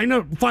about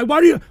China.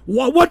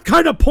 What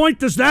kind of point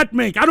does that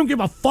make? I don't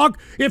give a fuck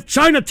if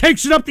China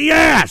takes it up the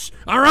ass,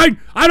 all right?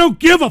 I don't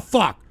give a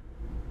fuck.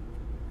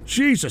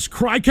 Jesus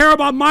Christ, I care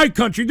about my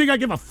country. You think I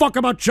give a fuck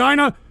about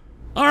China?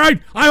 All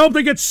right, I hope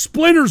they get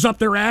splinters up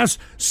their ass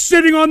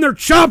sitting on their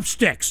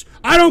chopsticks.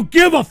 I don't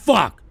give a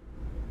fuck.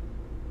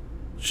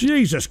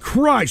 Jesus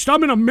Christ,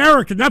 I'm an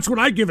American. That's what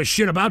I give a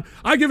shit about.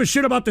 I give a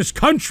shit about this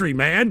country,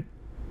 man.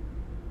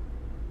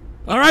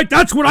 All right,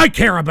 that's what I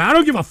care about. I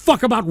don't give a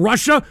fuck about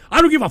Russia.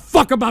 I don't give a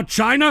fuck about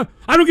China.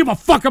 I don't give a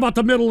fuck about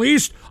the Middle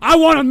East. I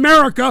want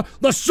America,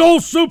 the sole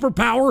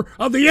superpower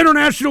of the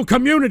international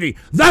community.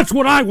 That's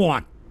what I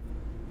want.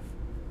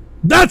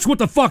 That's what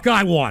the fuck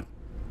I want.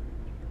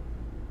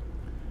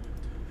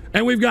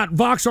 And we've got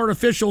Vox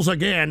Artificials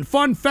again.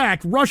 Fun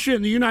fact, Russia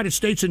and the United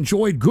States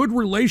enjoyed good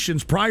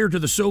relations prior to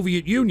the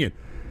Soviet Union.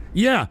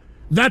 Yeah,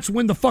 that's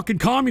when the fucking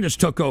communists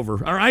took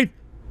over, all right?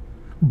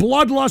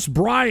 Bloodlust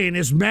Brian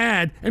is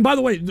mad. And by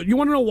the way, you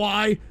want to know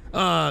why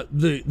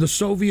the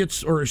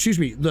Soviets, or excuse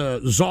me,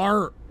 the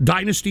Tsar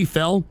dynasty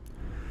fell?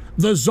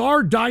 The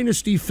Tsar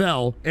dynasty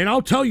fell, and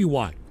I'll tell you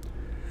why.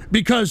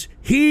 Because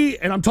he,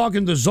 and I'm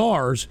talking the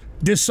Tsars,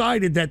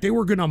 decided that they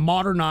were going to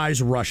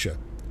modernize Russia.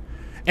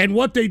 And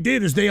what they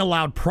did is they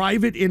allowed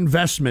private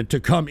investment to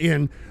come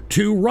in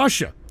to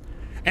Russia.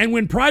 And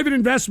when private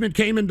investment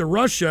came into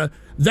Russia,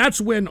 that's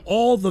when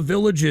all the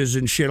villages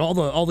and shit,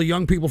 all the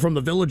young people from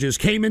the villages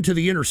came into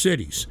the inner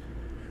cities,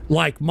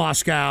 like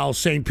Moscow,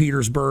 St.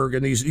 Petersburg,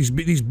 and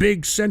these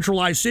big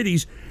centralized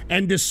cities,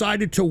 and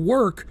decided to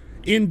work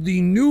in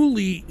the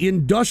newly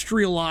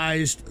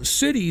industrialized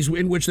cities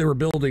in which they were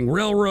building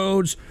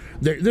railroads.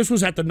 This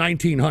was at the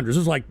 1900s. This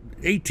was like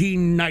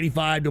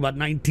 1895 to about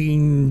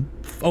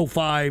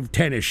 1905,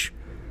 10-ish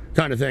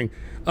kind of thing.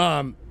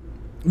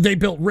 They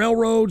built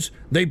railroads,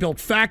 they built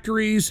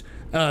factories,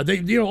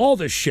 all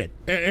this shit.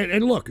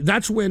 And look,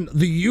 that's when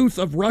the youth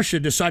of Russia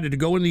decided to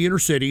go in the inner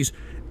cities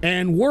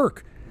and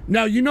work.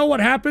 Now, you know what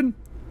happened?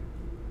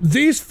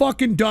 These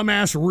fucking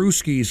dumbass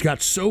Ruskies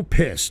got so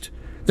pissed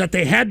that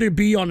they had to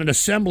be on an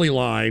assembly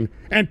line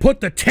and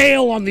put the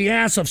tail on the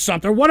ass of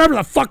something, whatever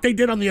the fuck they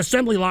did on the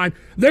assembly line.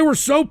 They were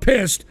so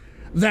pissed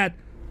that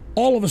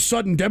all of a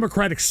sudden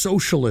democratic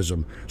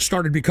socialism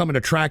started becoming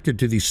attracted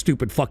to these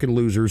stupid fucking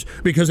losers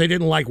because they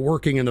didn't like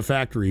working in the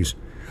factories.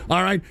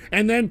 All right?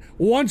 And then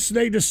once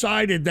they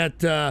decided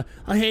that,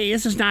 hey,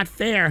 this is not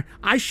fair,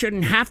 I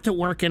shouldn't have to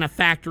work in a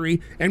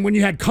factory. And when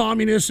you had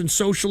communists and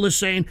socialists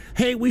saying,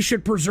 hey, we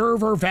should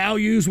preserve our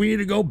values, we need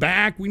to go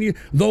back, we need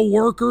the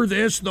worker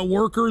this, the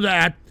worker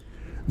that,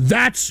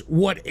 that's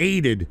what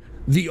aided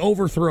the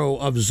overthrow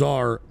of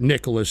Tsar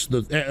Nicholas,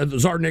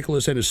 Tsar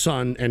Nicholas and his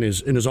son and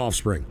his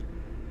offspring.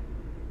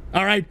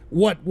 All right,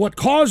 what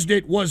caused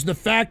it was the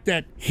fact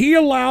that he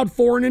allowed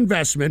foreign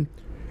investment,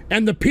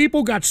 and the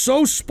people got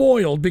so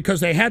spoiled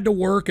because they had to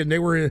work and they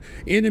were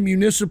in a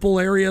municipal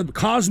area,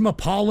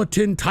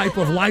 cosmopolitan type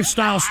of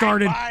lifestyle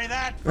started.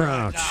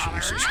 Oh,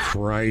 Jesus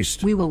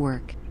Christ. We will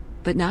work,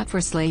 but not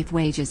for slave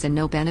wages and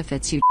no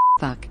benefits, you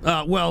fuck.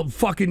 Well,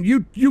 fucking,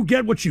 you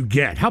get what you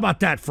get. How about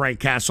that, Frank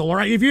Castle, all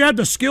right? If you had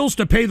the skills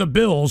to pay the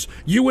bills,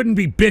 you wouldn't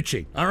be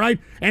bitching, all right?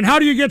 And how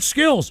do you get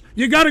skills?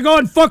 You got to go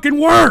and fucking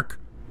work.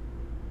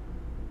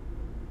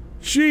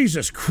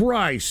 Jesus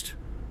Christ.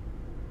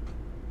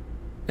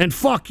 And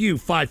fuck you,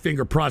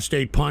 five-finger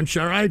prostate punch,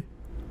 all right?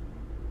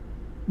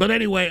 But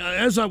anyway,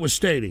 as I was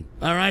stating,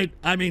 all right,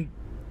 I mean,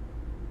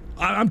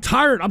 I'm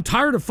tired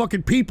of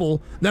fucking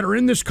people that are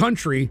in this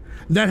country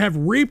that have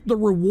reaped the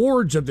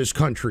rewards of this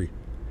country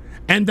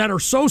and that are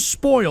so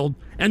spoiled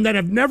and that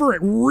have never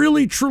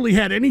really truly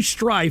had any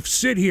strife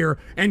sit here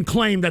and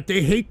claim that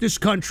they hate this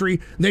country,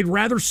 they'd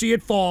rather see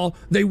it fall,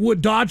 they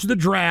would dodge the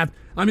draft.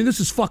 I mean, this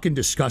is fucking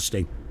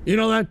disgusting. You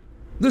know that?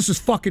 This is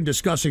fucking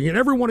disgusting. And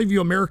every one of you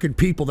American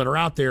people that are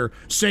out there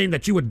saying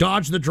that you would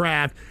dodge the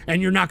draft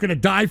and you're not going to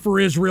die for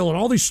Israel and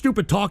all these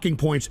stupid talking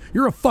points,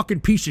 you're a fucking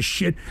piece of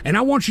shit. And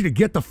I want you to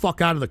get the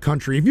fuck out of the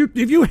country.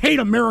 If you hate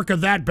America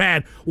that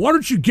bad, why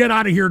don't you get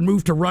out of here and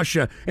move to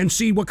Russia and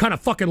see what kind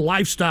of fucking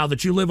lifestyle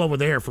that you live over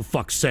there, for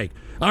fuck's sake.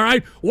 All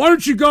right? Why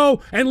don't you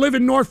go and live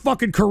in North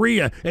fucking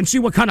Korea and see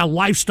what kind of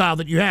lifestyle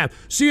that you have?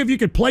 See if you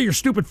can play your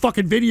stupid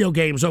fucking video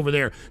games over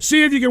there.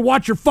 See if you can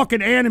watch your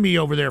fucking anime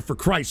over there, for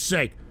Christ's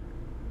sake.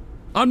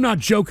 I'm not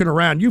joking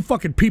around. You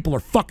fucking people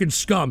are fucking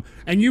scum.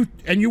 And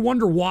you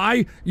wonder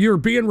why you're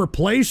being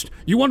replaced?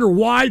 You wonder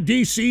why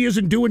DC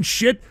isn't doing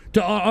shit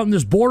on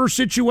this border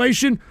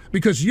situation?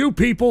 Because you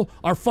people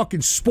are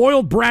fucking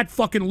spoiled brat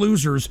fucking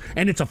losers,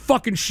 and it's a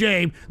fucking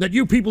shame that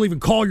you people even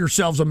call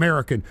yourselves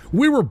American.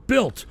 We were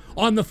built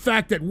on the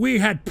fact that we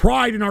had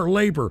pride in our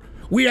labor.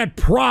 We had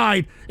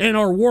pride in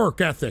our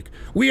work ethic.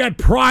 We had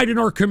pride in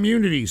our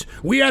communities.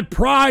 We had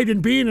pride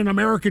in being an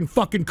American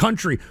fucking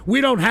country. We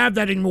don't have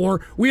that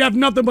anymore. We have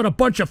nothing but a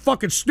bunch of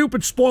fucking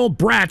stupid, spoiled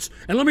brats.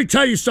 And let me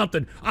tell you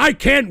something. I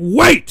can't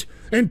wait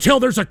until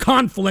there's a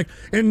conflict,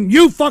 and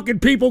you fucking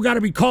people got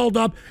to be called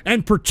up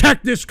and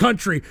protect this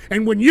country.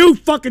 And when you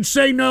fucking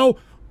say no,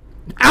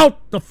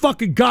 out the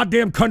fucking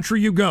goddamn country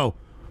you go.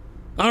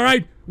 All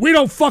right? We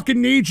don't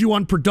fucking need you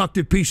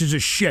unproductive pieces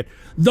of shit.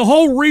 The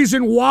whole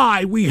reason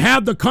why we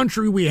have the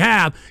country we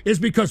have is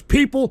because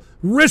people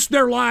risked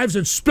their lives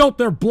and spilt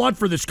their blood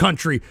for this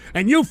country.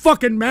 And you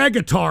fucking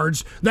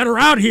magatards that are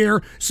out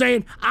here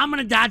saying, I'm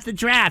going to dodge the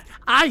draft.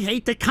 I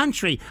hate the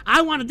country.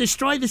 I want to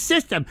destroy the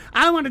system.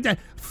 I want to...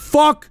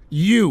 Fuck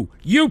you.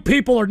 You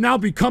people are now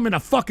becoming a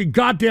fucking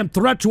goddamn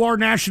threat to our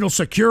national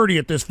security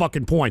at this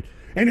fucking point.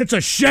 And it's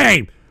a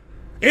shame.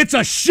 It's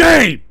a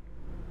shame.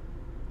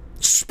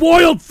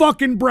 Spoiled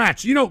fucking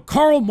brats. You know,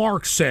 Karl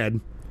Marx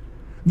said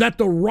that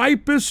the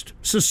ripest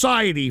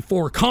society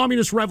for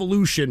communist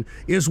revolution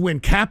is when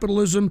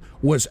capitalism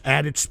was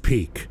at its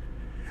peak.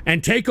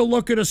 And take a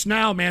look at us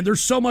now, man. There's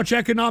so much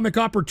economic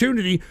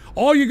opportunity.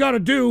 All you got to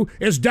do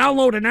is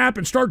download an app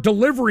and start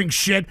delivering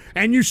shit,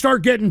 and you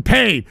start getting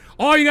paid.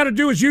 All you got to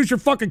do is use your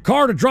fucking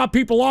car to drop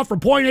people off from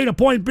point A to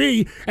point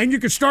B, and you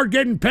can start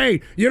getting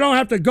paid. You don't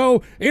have to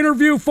go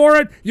interview for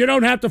it. You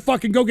don't have to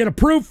fucking go get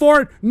approved for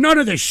it. None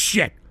of this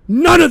shit.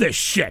 None of this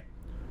shit.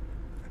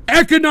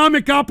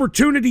 Economic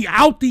opportunity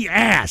out the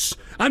ass.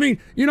 I mean,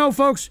 you know,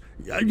 folks,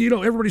 you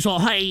know, everybody's all,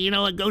 hey, you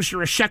know, Ghost,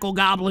 you're a shekel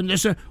goblin,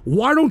 this.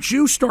 Why don't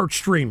you start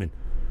streaming?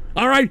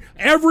 All right?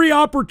 Every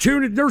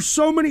opportunity, there's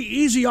so many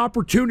easy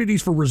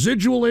opportunities for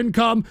residual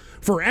income,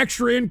 for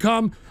extra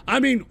income. I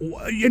mean,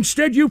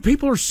 instead, you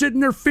people are sitting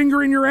there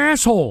fingering your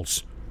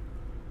assholes.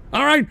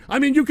 All right? I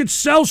mean, you could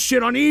sell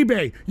shit on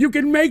eBay. You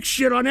can make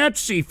shit on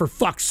Etsy, for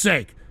fuck's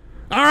sake.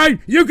 All right?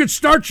 You could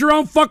start your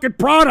own fucking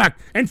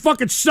product and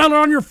fucking sell it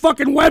on your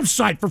fucking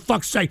website, for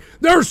fuck's sake.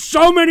 There's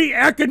so many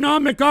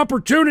economic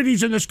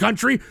opportunities in this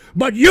country,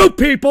 but you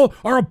people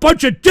are a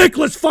bunch of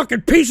dickless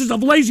fucking pieces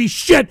of lazy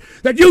shit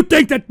that you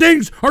think that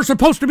things are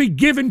supposed to be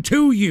given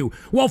to you.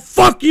 Well,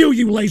 fuck you,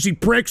 you lazy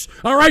pricks.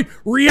 All right?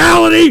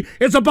 Reality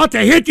is about to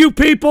hit you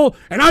people,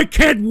 and I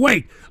can't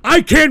wait.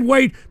 I can't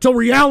wait till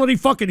reality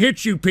fucking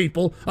hits you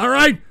people. All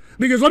right?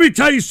 Because let me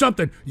tell you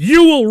something.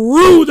 You will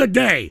rue the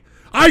day.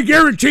 I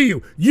guarantee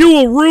you, you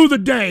will rue the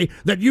day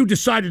that you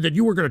decided that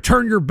you were going to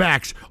turn your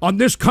backs on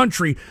this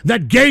country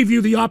that gave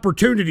you the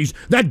opportunities,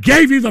 that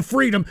gave you the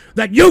freedom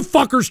that you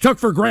fuckers took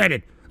for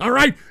granted. All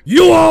right?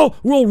 You all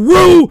will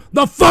rue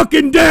the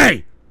fucking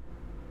day.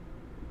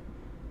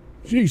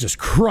 Jesus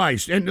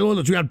Christ. And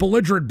we got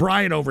belligerent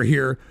Brian over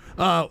here.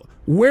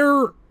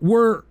 Where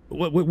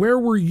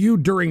were you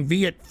during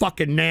Viet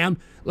fucking Nam?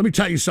 Let me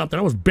tell you something.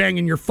 I was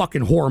banging your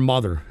fucking whore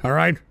mother. All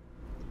right?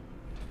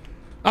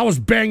 I was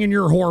banging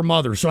your whore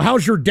mother. So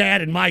how's your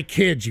dad and my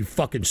kids, you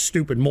fucking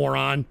stupid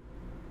moron?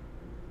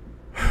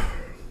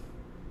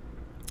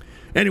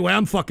 Anyway,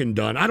 I'm fucking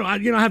done. I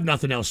have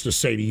nothing else to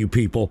say to you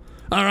people.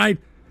 All right?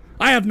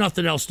 I have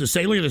nothing else to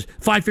say. Look at this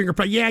five-finger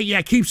play.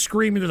 Yeah, keep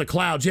screaming to the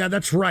clouds. Yeah,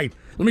 that's right.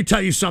 Let me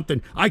tell you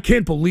something. I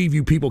can't believe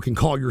you people can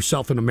call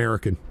yourself an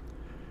American.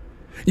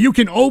 You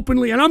can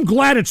openly, and I'm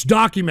glad it's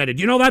documented.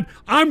 You know that?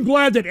 I'm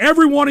glad that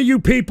every one of you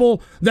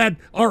people that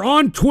are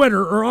on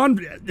Twitter or on,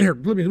 here,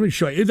 let me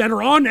show you, that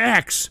are on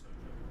X,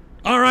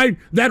 all right,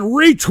 that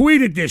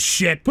retweeted this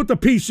shit, put the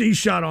PC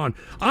shot on.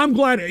 I'm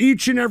glad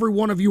each and every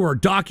one of you are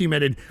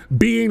documented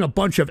being a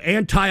bunch of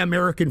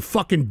anti-American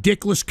fucking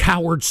dickless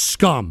coward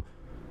scum.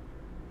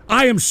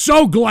 I am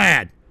so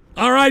glad,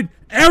 all right?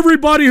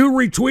 Everybody who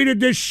retweeted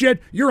this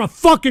shit, you're a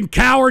fucking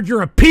coward,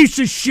 you're a piece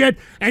of shit,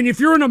 and if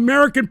you're an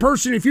American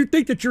person, if you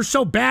think that you're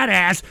so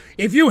badass,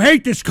 if you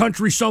hate this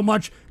country so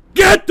much,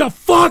 get the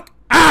fuck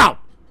out!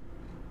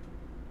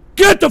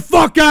 Get the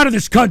fuck out of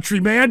this country,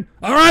 man,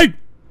 all right?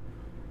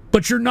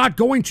 But you're not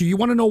going to. You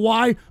want to know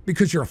why?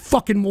 Because you're a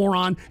fucking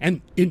moron,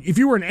 and if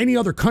you were in any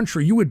other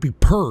country, you would be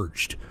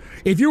purged.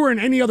 If you were in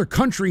any other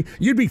country,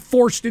 you'd be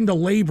forced into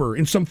labor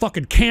in some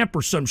fucking camp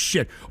or some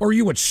shit, or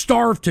you would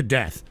starve to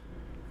death.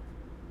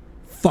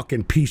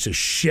 Fucking piece of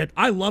shit.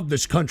 I love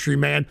this country,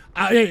 man.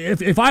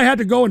 If I had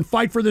to go and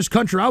fight for this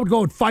country, I would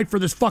go and fight for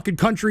this fucking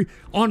country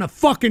on a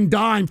fucking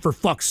dime, for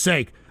fuck's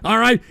sake. All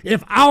right?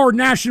 If our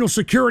national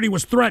security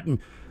was threatened.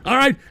 All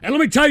right? And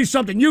let me tell you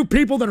something. You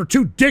people that are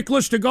too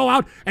dickless to go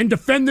out and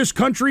defend this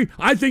country,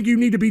 I think you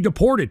need to be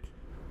deported.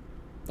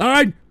 All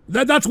right?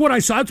 That's what I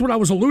saw. That's what I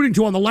was alluding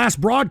to on the last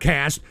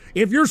broadcast.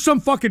 If you're some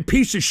fucking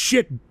piece of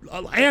shit,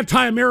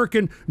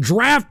 anti-American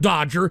draft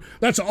dodger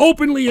that's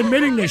openly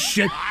admitting this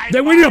shit,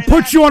 then we need to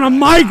put you on a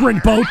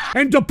migrant boat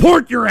and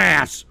deport your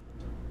ass.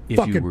 If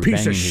Fucking you were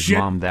piece banging of his shit.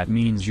 mom, that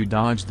means you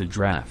dodged the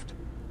draft.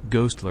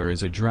 Ghostler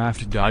is a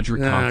draft dodger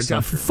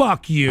cocksucker.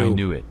 Fuck you. I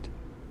knew it.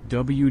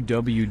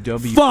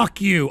 www.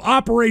 Fuck you.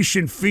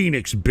 Operation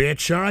Phoenix,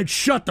 bitch. All right,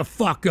 shut the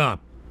fuck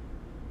up.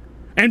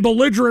 And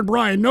belligerent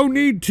Brian, no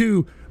need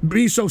to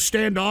be so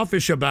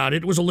standoffish about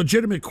it. It was a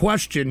legitimate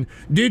question.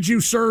 Did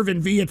you serve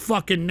in Viet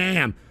fucking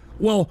Nam?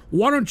 Well,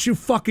 why don't you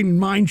fucking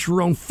mind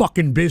your own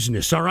fucking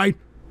business, all right?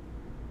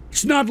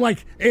 It's not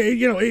like,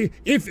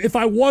 if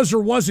I was or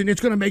wasn't,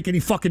 it's going to make any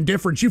fucking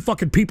difference. You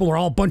fucking people are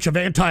all a bunch of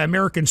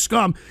anti-American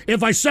scum.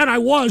 If I said I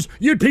was,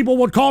 you people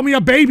would call me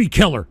a baby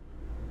killer.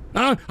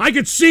 I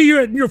could see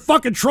you and your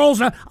fucking trolls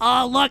now.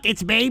 Oh, look,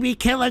 it's baby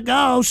killer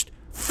ghost.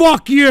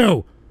 Fuck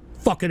you.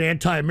 Fucking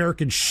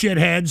anti-American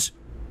shitheads.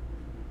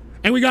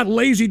 And we got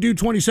Lazy Dude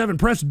 27.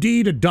 Press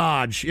D to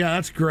dodge. Yeah,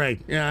 that's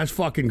great. Yeah, that's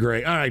fucking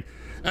great. All right.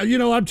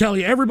 I'm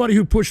telling you, everybody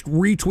who pushed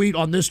retweet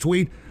on this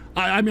tweet,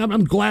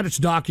 I'm glad it's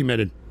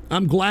documented.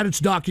 I'm glad it's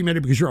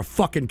documented because you're a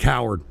fucking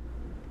coward.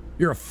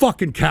 You're a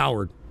fucking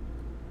coward.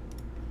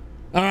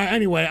 All right,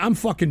 anyway, I'm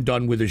fucking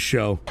done with this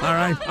show. All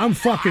right? I'm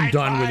fucking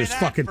done with this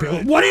fucking...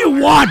 What do you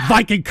want,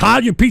 Viking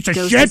Kyle, you piece of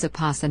Ghost shit? is a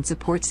posse and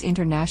supports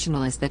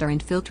internationalists that are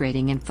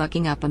infiltrating and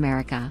fucking up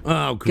America.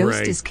 Oh, great.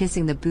 Ghost is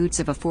kissing the boots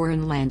of a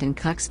foreign land and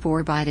cucks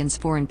for Biden's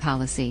foreign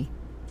policy.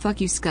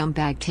 Fuck you,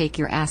 scumbag. Take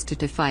your ass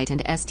to fight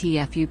and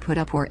STF you put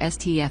up or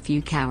STF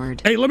you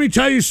coward. Hey, let me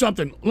tell you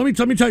something. Let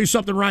me tell you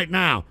something right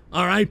now,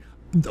 all right?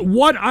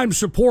 What I'm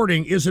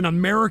supporting is an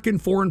American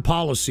foreign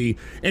policy,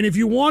 and if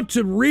you want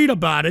to read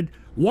about it,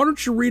 why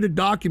don't you read a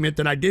document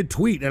that I did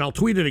tweet, and I'll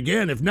tweet it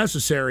again if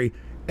necessary,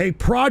 a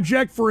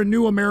project for a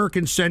new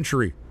American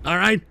century, all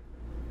right?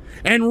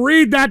 And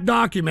read that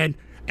document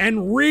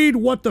and read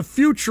what the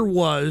future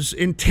was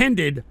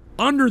intended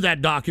under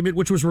that document,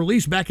 which was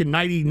released back in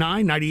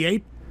 99,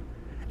 98,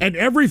 and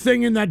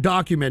everything in that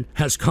document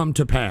has come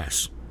to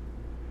pass.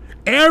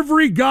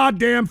 Every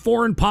goddamn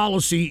foreign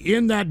policy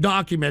in that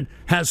document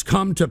has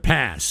come to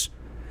pass.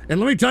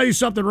 And let me tell you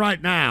something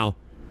right now,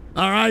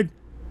 all right?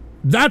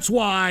 That's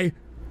why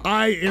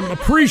I am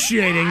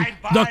appreciating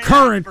the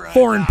current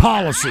foreign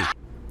policy.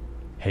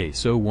 Hey,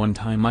 so one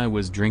time I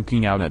was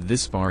drinking out at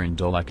this bar in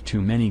Dulac,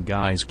 too many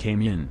guys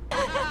came in.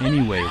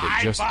 Anyway, that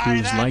just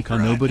proves like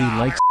nobody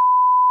likes.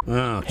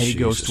 Oh, hey, Jesus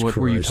Ghost, what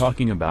were you Christ.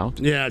 talking about?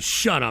 Yeah,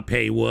 shut up,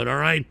 Haywood, all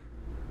right?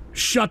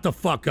 Shut the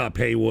fuck up,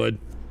 Haywood.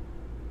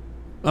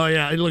 Oh,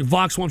 yeah, look,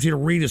 Vox wants you to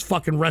read his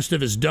fucking rest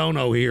of his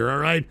dono here, all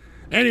right?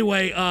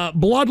 Anyway,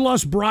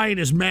 Bloodlust Brian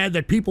is mad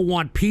that people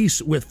want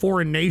peace with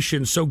foreign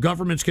nations so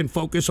governments can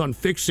focus on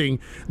fixing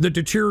the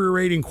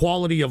deteriorating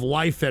quality of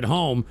life at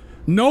home.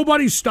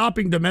 Nobody's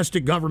stopping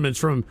domestic governments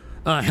from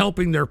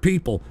helping their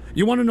people.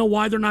 You want to know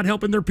why they're not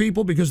helping their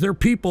people? Because their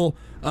people,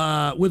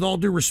 with all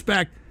due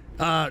respect,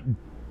 they're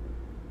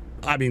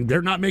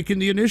not making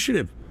the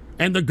initiative.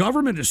 And the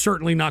government is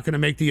certainly not going to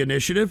make the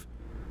initiative.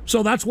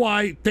 So that's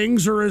why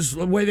things are as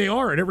the way they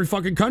are in every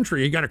fucking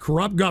country. You got a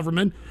corrupt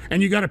government,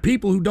 and you got a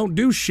people who don't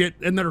do shit,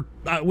 and that are,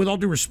 with all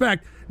due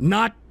respect,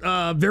 not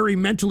very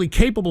mentally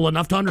capable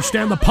enough to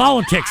understand the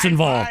politics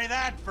involved. Buy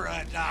that for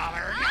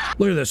 $1.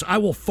 Look at this. I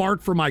will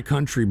fart for my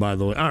country, by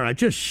the way. All right,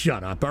 just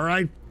shut up, all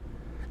right?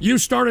 You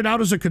started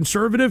out as a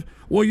conservative?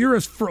 Well, you're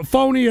as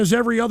phony as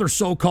every other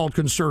so-called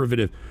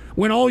conservative,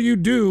 when all you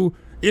do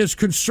is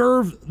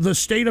conserve the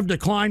state of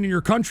decline in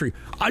your country.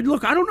 I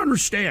don't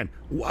understand.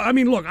 I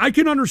mean, look, I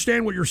can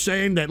understand what you're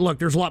saying, that, look,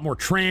 there's a lot more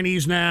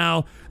trannies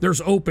now,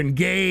 there's open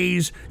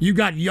gays, you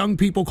got young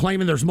people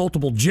claiming there's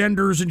multiple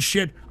genders and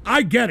shit.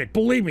 I get it,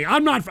 believe me.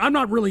 I'm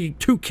not really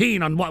too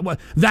keen on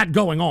what that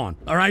going on,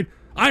 all right?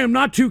 I am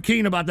not too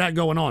keen about that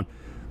going on.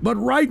 But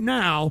right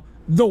now,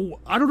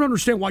 I don't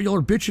understand why y'all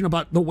are bitching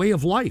about the way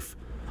of life.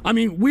 I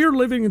mean, we're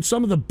living in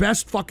some of the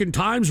best fucking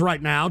times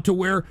right now to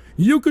where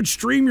you could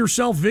stream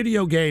yourself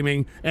video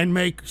gaming and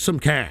make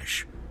some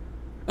cash.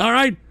 All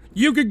right?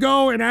 You could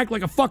go and act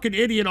like a fucking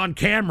idiot on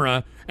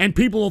camera and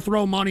people will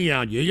throw money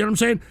at you. You know what I'm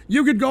saying?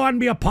 You could go out and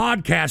be a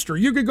podcaster.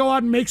 You could go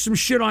out and make some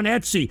shit on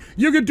Etsy.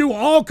 You could do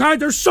all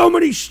kinds. There's so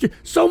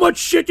much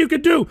shit you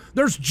could do.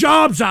 There's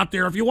jobs out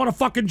there if you want a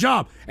fucking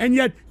job. And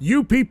yet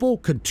you people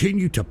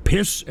continue to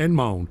piss and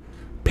moan.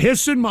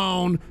 Piss and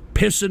moan,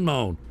 piss and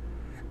moan.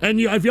 And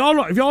if y'all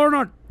are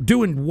not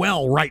doing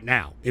well right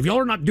now,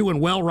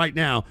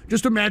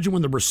 just imagine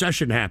when the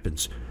recession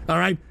happens, all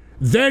right?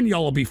 Then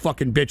y'all will be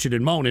fucking bitching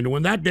and moaning. And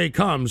when that day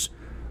comes,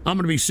 I'm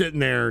going to be sitting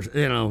there,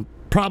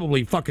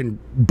 probably fucking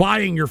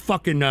buying your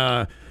fucking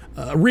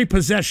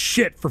repossessed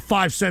shit for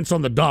 5 cents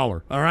on the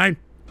dollar, all right?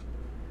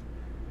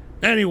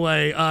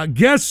 Anyway,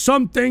 guess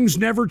some things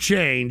never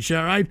change,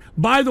 all right?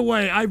 By the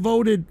way, I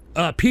voted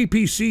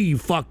PPC, you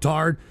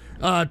fucktard.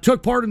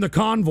 Took part in the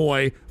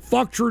convoy.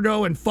 Fuck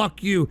Trudeau and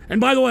fuck you.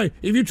 And by the way,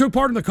 if you took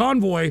part in the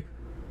convoy,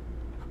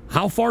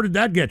 how far did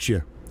that get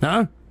you?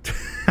 Huh?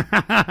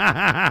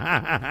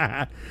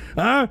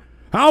 Huh?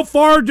 How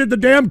far did the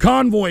damn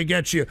convoy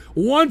get you?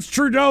 Once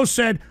Trudeau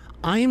said,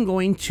 I am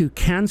going to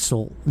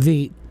cancel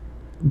the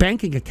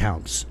banking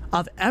accounts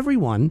of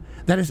everyone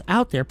that is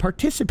out there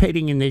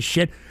participating in this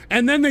shit.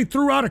 And then they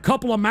threw out a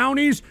couple of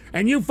Mounties,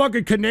 and you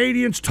fucking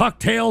Canadians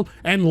tuck-tailed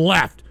and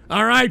left.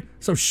 All right?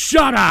 So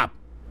shut up.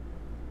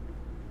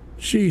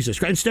 Jesus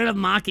Christ. Instead of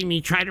mocking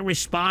me, try to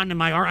respond to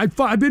my art.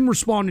 I've been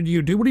responding to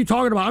you, dude. What are you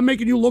talking about? I'm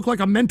making you look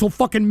like a mental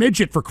fucking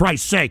midget, for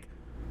Christ's sake.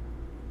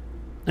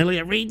 And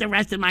read the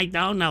rest of my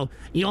dono.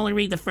 You only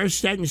read the first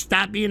sentence.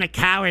 Stop being a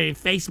coward and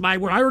face my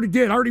word. I already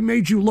did. I already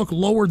made you look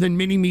lower than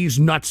Mini-Me's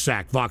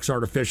nutsack, Vox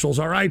Artificials,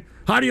 all right?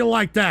 How do you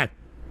like that?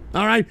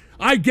 All right?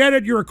 I get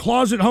it. You're a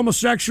closet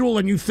homosexual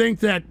and you think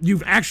that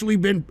you've actually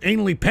been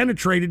anally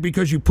penetrated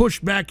because you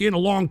pushed back in a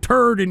long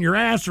turd in your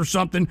ass or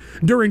something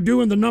during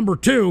doing the number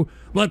 2.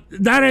 But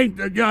that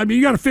ain't, I mean,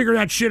 you got to figure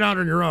that shit out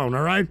on your own,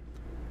 all right?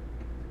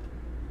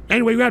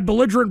 Anyway, we got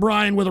Belligerent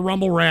Brian with a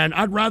Rumble rant.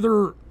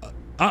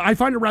 I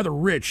find it rather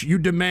rich. You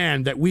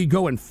demand that we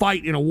go and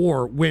fight in a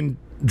war when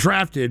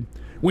drafted,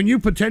 when you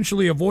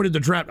potentially avoided the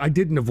draft. I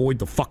didn't avoid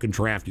the fucking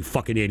draft, you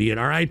fucking idiot,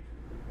 all right?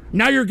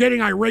 Now you're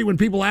getting irate when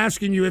people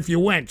asking you if you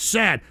went.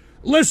 Sad.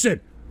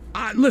 Listen,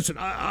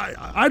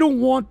 I don't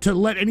want to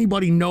let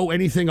anybody know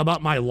anything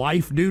about my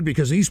life, dude,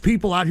 because these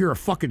people out here are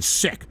fucking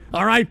sick,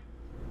 all right?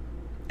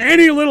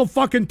 Any little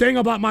fucking thing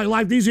about my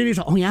life, these idiots,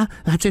 oh yeah,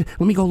 that's it.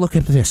 Let me go look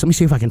at this. Let me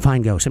see if I can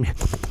find Ghost.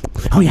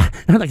 Oh yeah,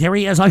 like here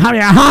he is. Like, oh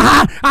yeah,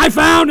 ha ha, I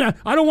found it.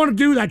 I don't want to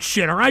do that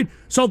shit, all right?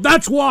 So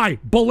that's why,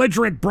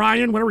 Belligerent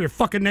Brian, whatever your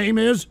fucking name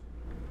is.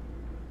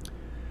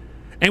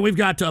 And we've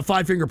got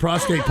Five-Finger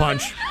Prostate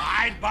Punch.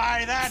 I'd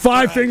buy that.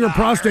 Five-Finger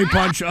Prostate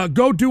Punch.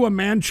 Go do a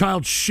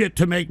man-child shit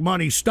to make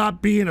money.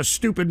 Stop being a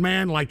stupid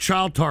man like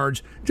child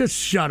tards. Just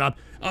shut up.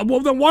 Well,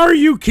 then why do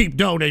you keep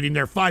donating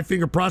there,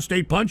 Five-Finger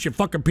Prostate Punch, you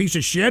fucking piece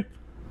of shit?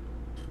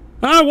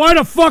 Why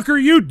the fuck are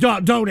you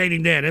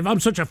donating then if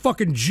I'm such a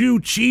fucking Jew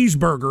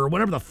cheeseburger or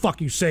whatever the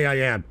fuck you say I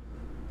am?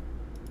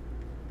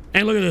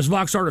 And look at this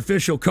Vox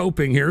Artificial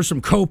coping here,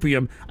 some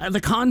copium.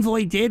 The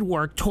convoy did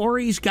work.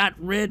 Tories got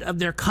rid of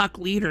their cuck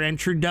leader, and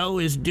Trudeau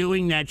is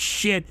doing that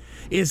shit,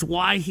 is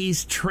why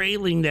he's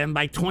trailing them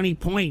by 20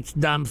 points,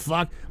 dumb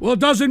fuck. Well, it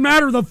doesn't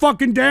matter. The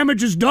fucking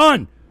damage is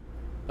done.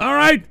 All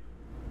right?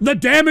 The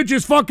damage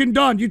is fucking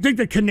done. You think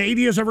that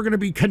Canada is ever going to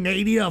be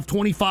Canada of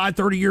 25,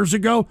 30 years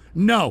ago?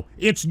 No,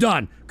 it's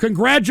done.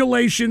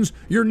 Congratulations.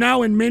 You're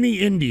now in mini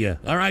India.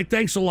 All right?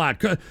 Thanks a lot.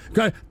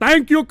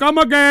 Thank you. Come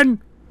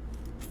again.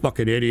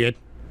 Fucking idiot.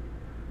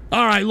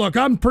 All right, look,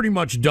 I'm pretty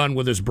much done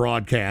with this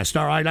broadcast,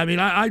 all right? I mean,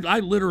 I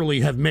literally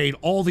have made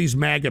all these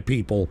MAGA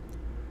people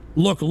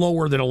look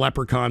lower than a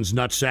leprechaun's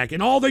nutsack,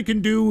 and all they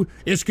can do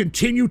is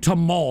continue to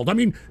mold. I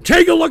mean,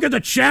 take a look at the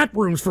chat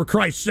rooms, for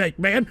Christ's sake,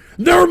 man.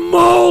 They're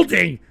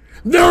molding.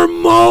 They're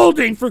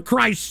molding, for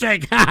Christ's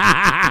sake. Look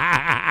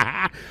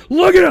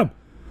at them.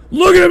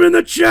 Look at them in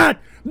the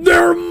chat.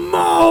 They're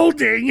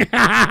molding.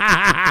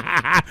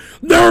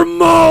 They're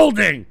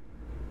molding.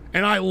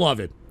 And I love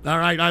it. All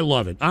right, I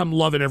love it. I'm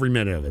loving every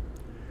minute of it.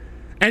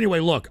 Anyway,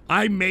 look,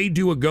 I may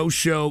do a ghost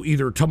show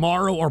either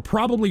tomorrow or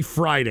probably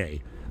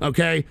Friday,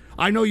 okay?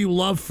 I know you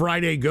love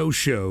Friday ghost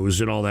shows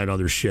and all that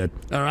other shit,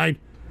 all right?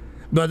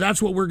 But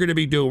that's what we're going to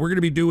be doing. We're going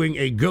to be doing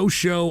a ghost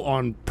show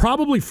on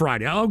probably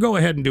Friday. I'll go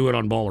ahead and do it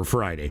on Baller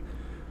Friday.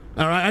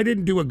 All right, I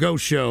didn't do a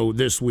ghost show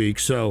this week,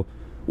 so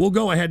we'll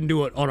go ahead and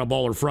do it on a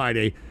Baller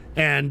Friday.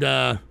 And,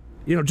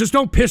 you know, just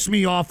don't piss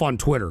me off on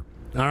Twitter,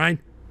 all right?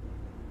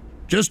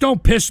 Just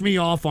don't piss me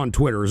off on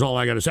Twitter is all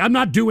I got to say. I'm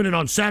not doing it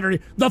on Saturday.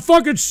 The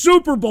fucking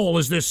Super Bowl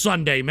is this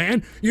Sunday,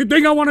 man. You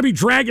think I want to be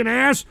dragging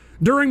ass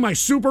during my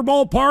Super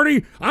Bowl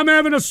party? I'm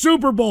having a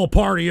Super Bowl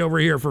party over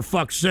here, for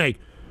fuck's sake.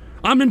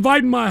 I'm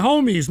inviting my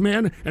homies,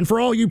 man. And for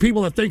all you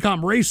people that think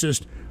I'm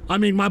racist, I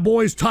mean, my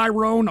boys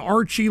Tyrone,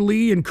 Archie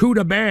Lee, and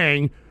Kuda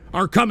Bang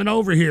are coming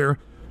over here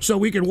so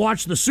we can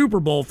watch the Super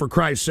Bowl, for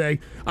Christ's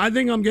sake. I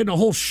think I'm getting a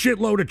whole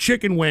shitload of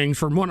chicken wings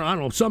from one, I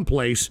don't know,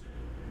 someplace.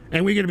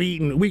 And we're gonna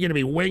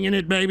be winging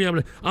it, baby.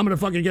 I'm gonna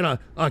fucking get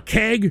a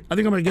keg. I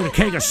think I'm gonna get a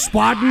keg of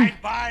Spaten.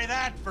 I'd buy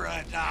that for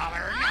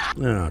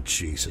 $1. Oh,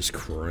 Jesus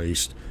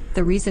Christ.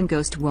 The reason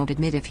Ghost won't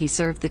admit if he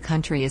served the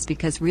country is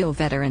because real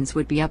veterans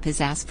would be up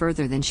his ass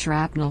further than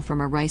shrapnel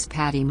from a rice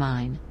paddy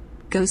mine.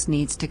 Ghost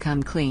needs to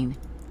come clean.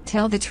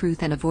 Tell the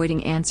truth, and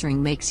avoiding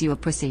answering makes you a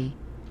pussy.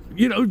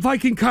 You know,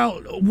 Viking Kyle,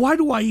 why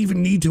do I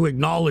even need to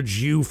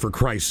acknowledge you, for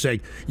Christ's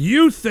sake?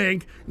 You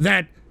think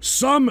that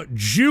some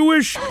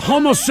Jewish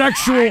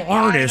homosexual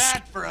artist,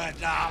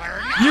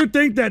 you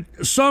think that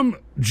some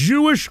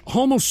Jewish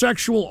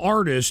homosexual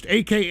artist,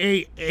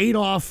 a.k.a.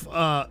 Adolf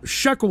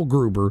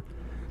Scheckelgruber,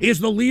 is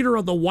the leader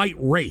of the white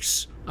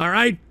race, all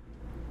right?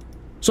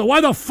 So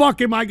why the fuck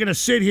am I going to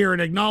sit here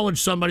and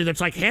acknowledge somebody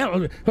that's like,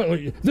 hell,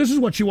 this is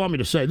what you want me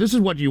to say. This is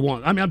what you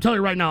want. I mean, I'm telling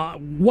you right now,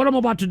 what I'm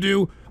about to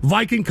do,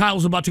 Viking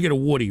Kyle's about to get a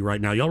Woody right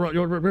now. Y'all ready?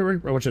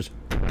 Watch this.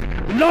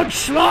 Not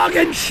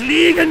schlagen,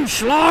 schliegen,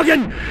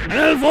 schlagen,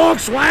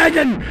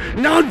 Volkswagen,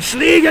 not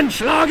schliegen,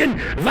 schlagen,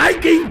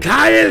 Viking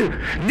Kyle.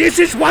 This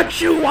is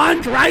what you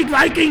want, right,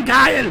 Viking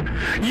Kyle?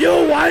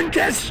 You want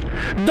this,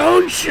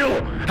 don't you?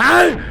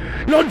 Huh?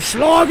 Not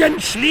schlagen,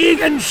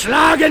 schliegen,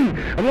 schlagen,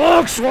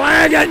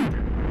 Volkswagen.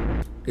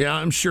 Yeah,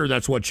 I'm sure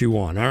that's what you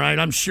want. All right,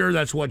 I'm sure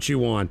that's what you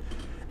want.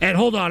 And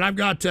hold on, I've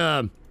got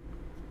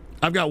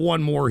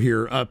one more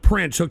here.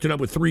 Prince hooked it up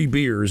with 3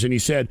 beers, and he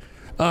said,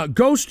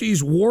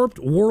 Ghosty's warped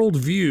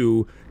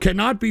worldview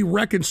cannot be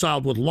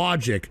reconciled with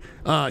logic,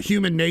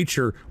 human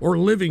nature, or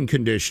living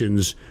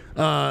conditions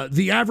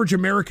the average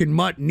American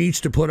mutt needs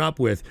to put up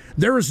with.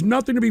 There is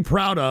nothing to be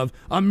proud of.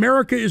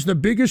 America is the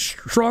biggest,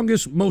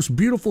 strongest, most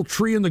beautiful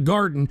tree in the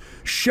garden,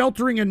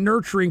 sheltering and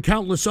nurturing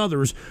countless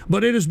others,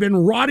 but it has been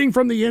rotting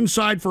from the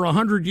inside for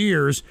 100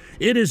 years.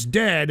 It is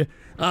dead.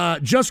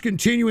 Just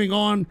continuing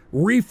on,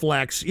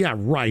 reflex. Yeah,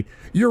 right.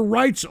 Your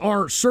rights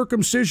are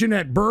circumcision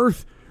at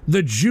birth,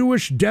 the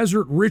Jewish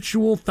desert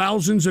ritual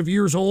thousands of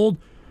years old.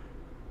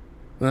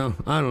 Well,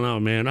 I don't know,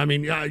 man. I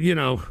mean, you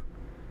know,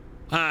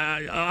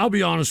 I'll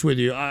be honest with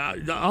you.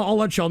 I'll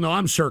let y'all know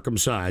I'm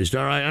circumcised,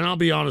 all right? And I'll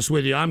be honest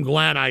with you. I'm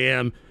glad I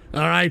am, all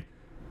right?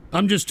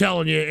 I'm just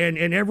telling you,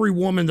 and every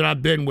woman that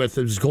I've been with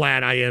is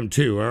glad I am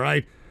too, all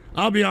right?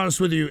 I'll be honest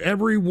with you.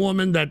 Every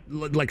woman that,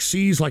 like,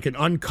 sees, like, an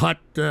uncut...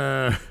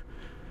 they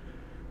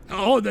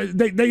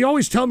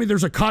always tell me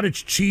there's a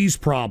cottage cheese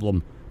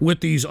problem with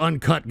these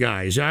uncut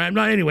guys.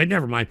 Anyway,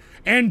 never mind.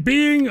 And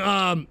being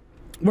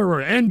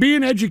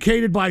being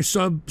educated by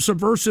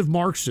subversive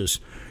Marxists.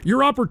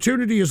 Your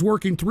opportunity is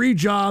working 3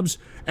 jobs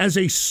as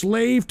a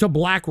slave to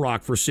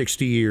BlackRock for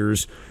 60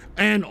 years,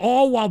 and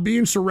all while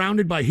being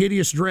surrounded by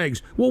hideous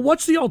dregs. Well,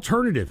 what's the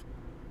alternative?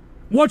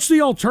 What's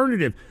the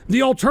alternative?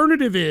 The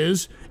alternative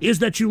is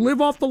that you live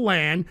off the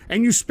land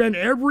and you spend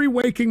every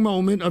waking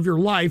moment of your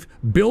life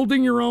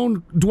building your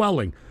own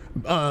dwelling,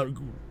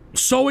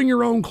 sewing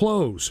your own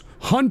clothes,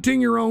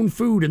 hunting your own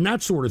food, and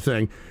that sort of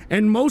thing.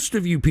 And most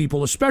of you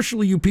people,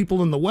 especially you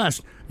people in the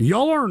West,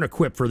 y'all aren't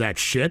equipped for that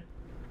shit.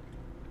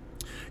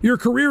 Your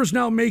career is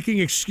now making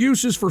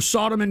excuses for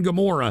Sodom and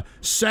Gomorrah.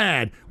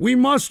 Sad. We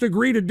must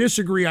agree to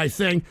disagree, I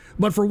think,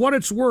 but for what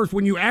it's worth,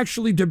 when you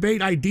actually debate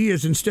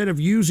ideas instead of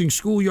using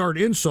schoolyard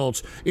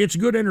insults, it's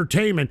good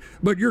entertainment.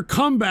 But your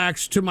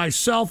comebacks to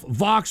myself,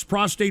 Vox,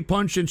 Prostate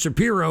Punch, and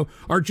Shapiro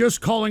are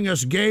just calling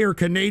us gay or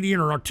Canadian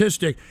or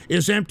autistic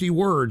is empty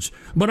words.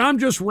 But I'm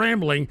just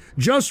rambling.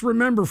 Just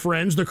remember,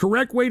 friends, the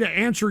correct way to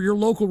answer your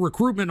local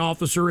recruitment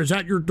officer is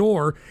at your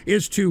door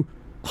is to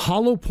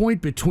hollow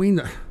point between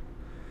the...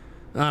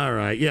 All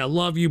right. Yeah,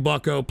 love you,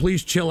 bucko.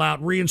 Please chill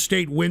out.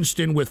 Reinstate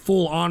Winston with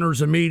full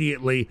honors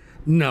immediately.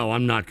 No,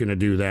 I'm not going to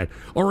do that.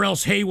 Or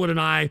else Haywood and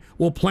I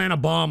will plant a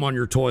bomb on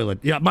your toilet.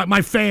 Yeah,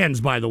 my fans,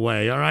 by the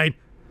way, all right?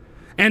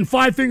 And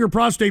 5-Finger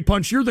Prostate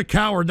Punch, you're the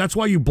coward. That's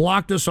why you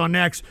blocked us on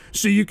X,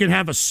 so you can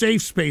have a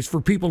safe space for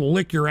people to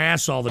lick your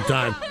ass all the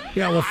time.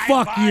 Yeah, well,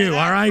 fuck you,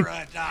 all right?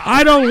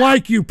 I don't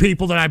like you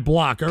people that I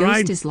block, all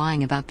right? Ghost is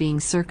lying about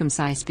being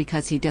circumcised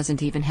because he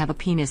doesn't even have a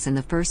penis in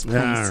the first place.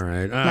 All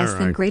right, less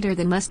than greater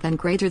than less than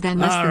greater than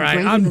less all than right,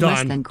 greater I'm than done.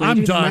 less than greater I'm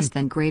than done. less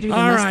than greater than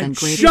all less right, than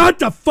greater. Shut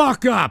the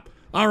fuck up.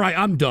 All right,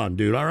 I'm done,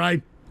 dude, all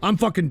right? I'm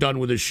fucking done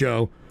with this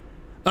show.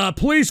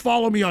 Please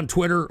follow me on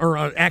Twitter or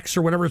X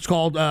or whatever it's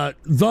called,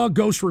 The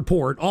Ghost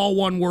Report, all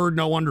one word,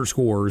 no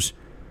underscores.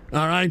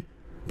 All right?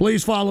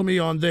 Please follow me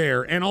on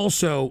there. And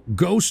also,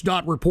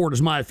 Ghost.report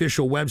is my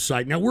official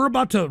website. Now, we're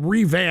about to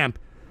revamp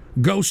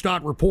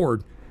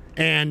Ghost.report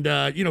and,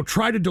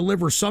 try to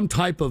deliver some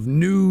type of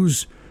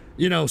news,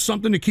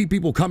 something to keep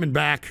people coming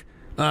back.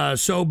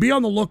 So be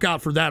on the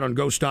lookout for that on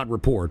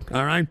Ghost.report.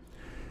 All right?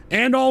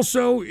 And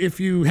also, if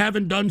you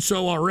haven't done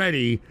so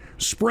already,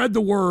 spread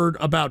the word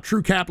about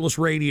True Capitalist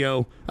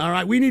Radio. All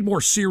right, we need more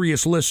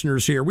serious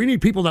listeners here. We need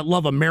people that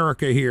love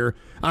America here.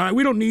 All right,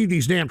 we don't need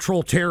these damn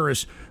troll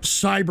terrorists,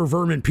 cyber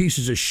vermin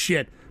pieces of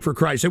shit, for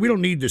Christ's sake. We don't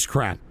need this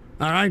crap.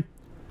 All right?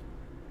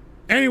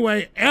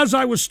 Anyway, as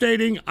I was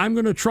stating, I'm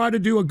going to try to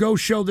do a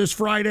ghost show this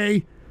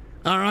Friday.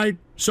 All right?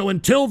 So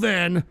until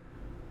then,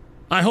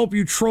 I hope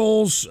you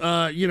trolls,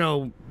 have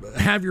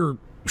your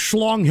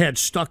schlong head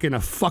stuck in a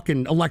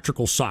fucking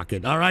electrical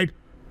socket, all right?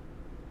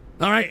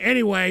 All right,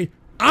 anyway,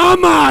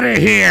 I'm out of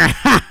here!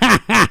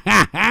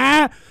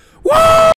 Woo!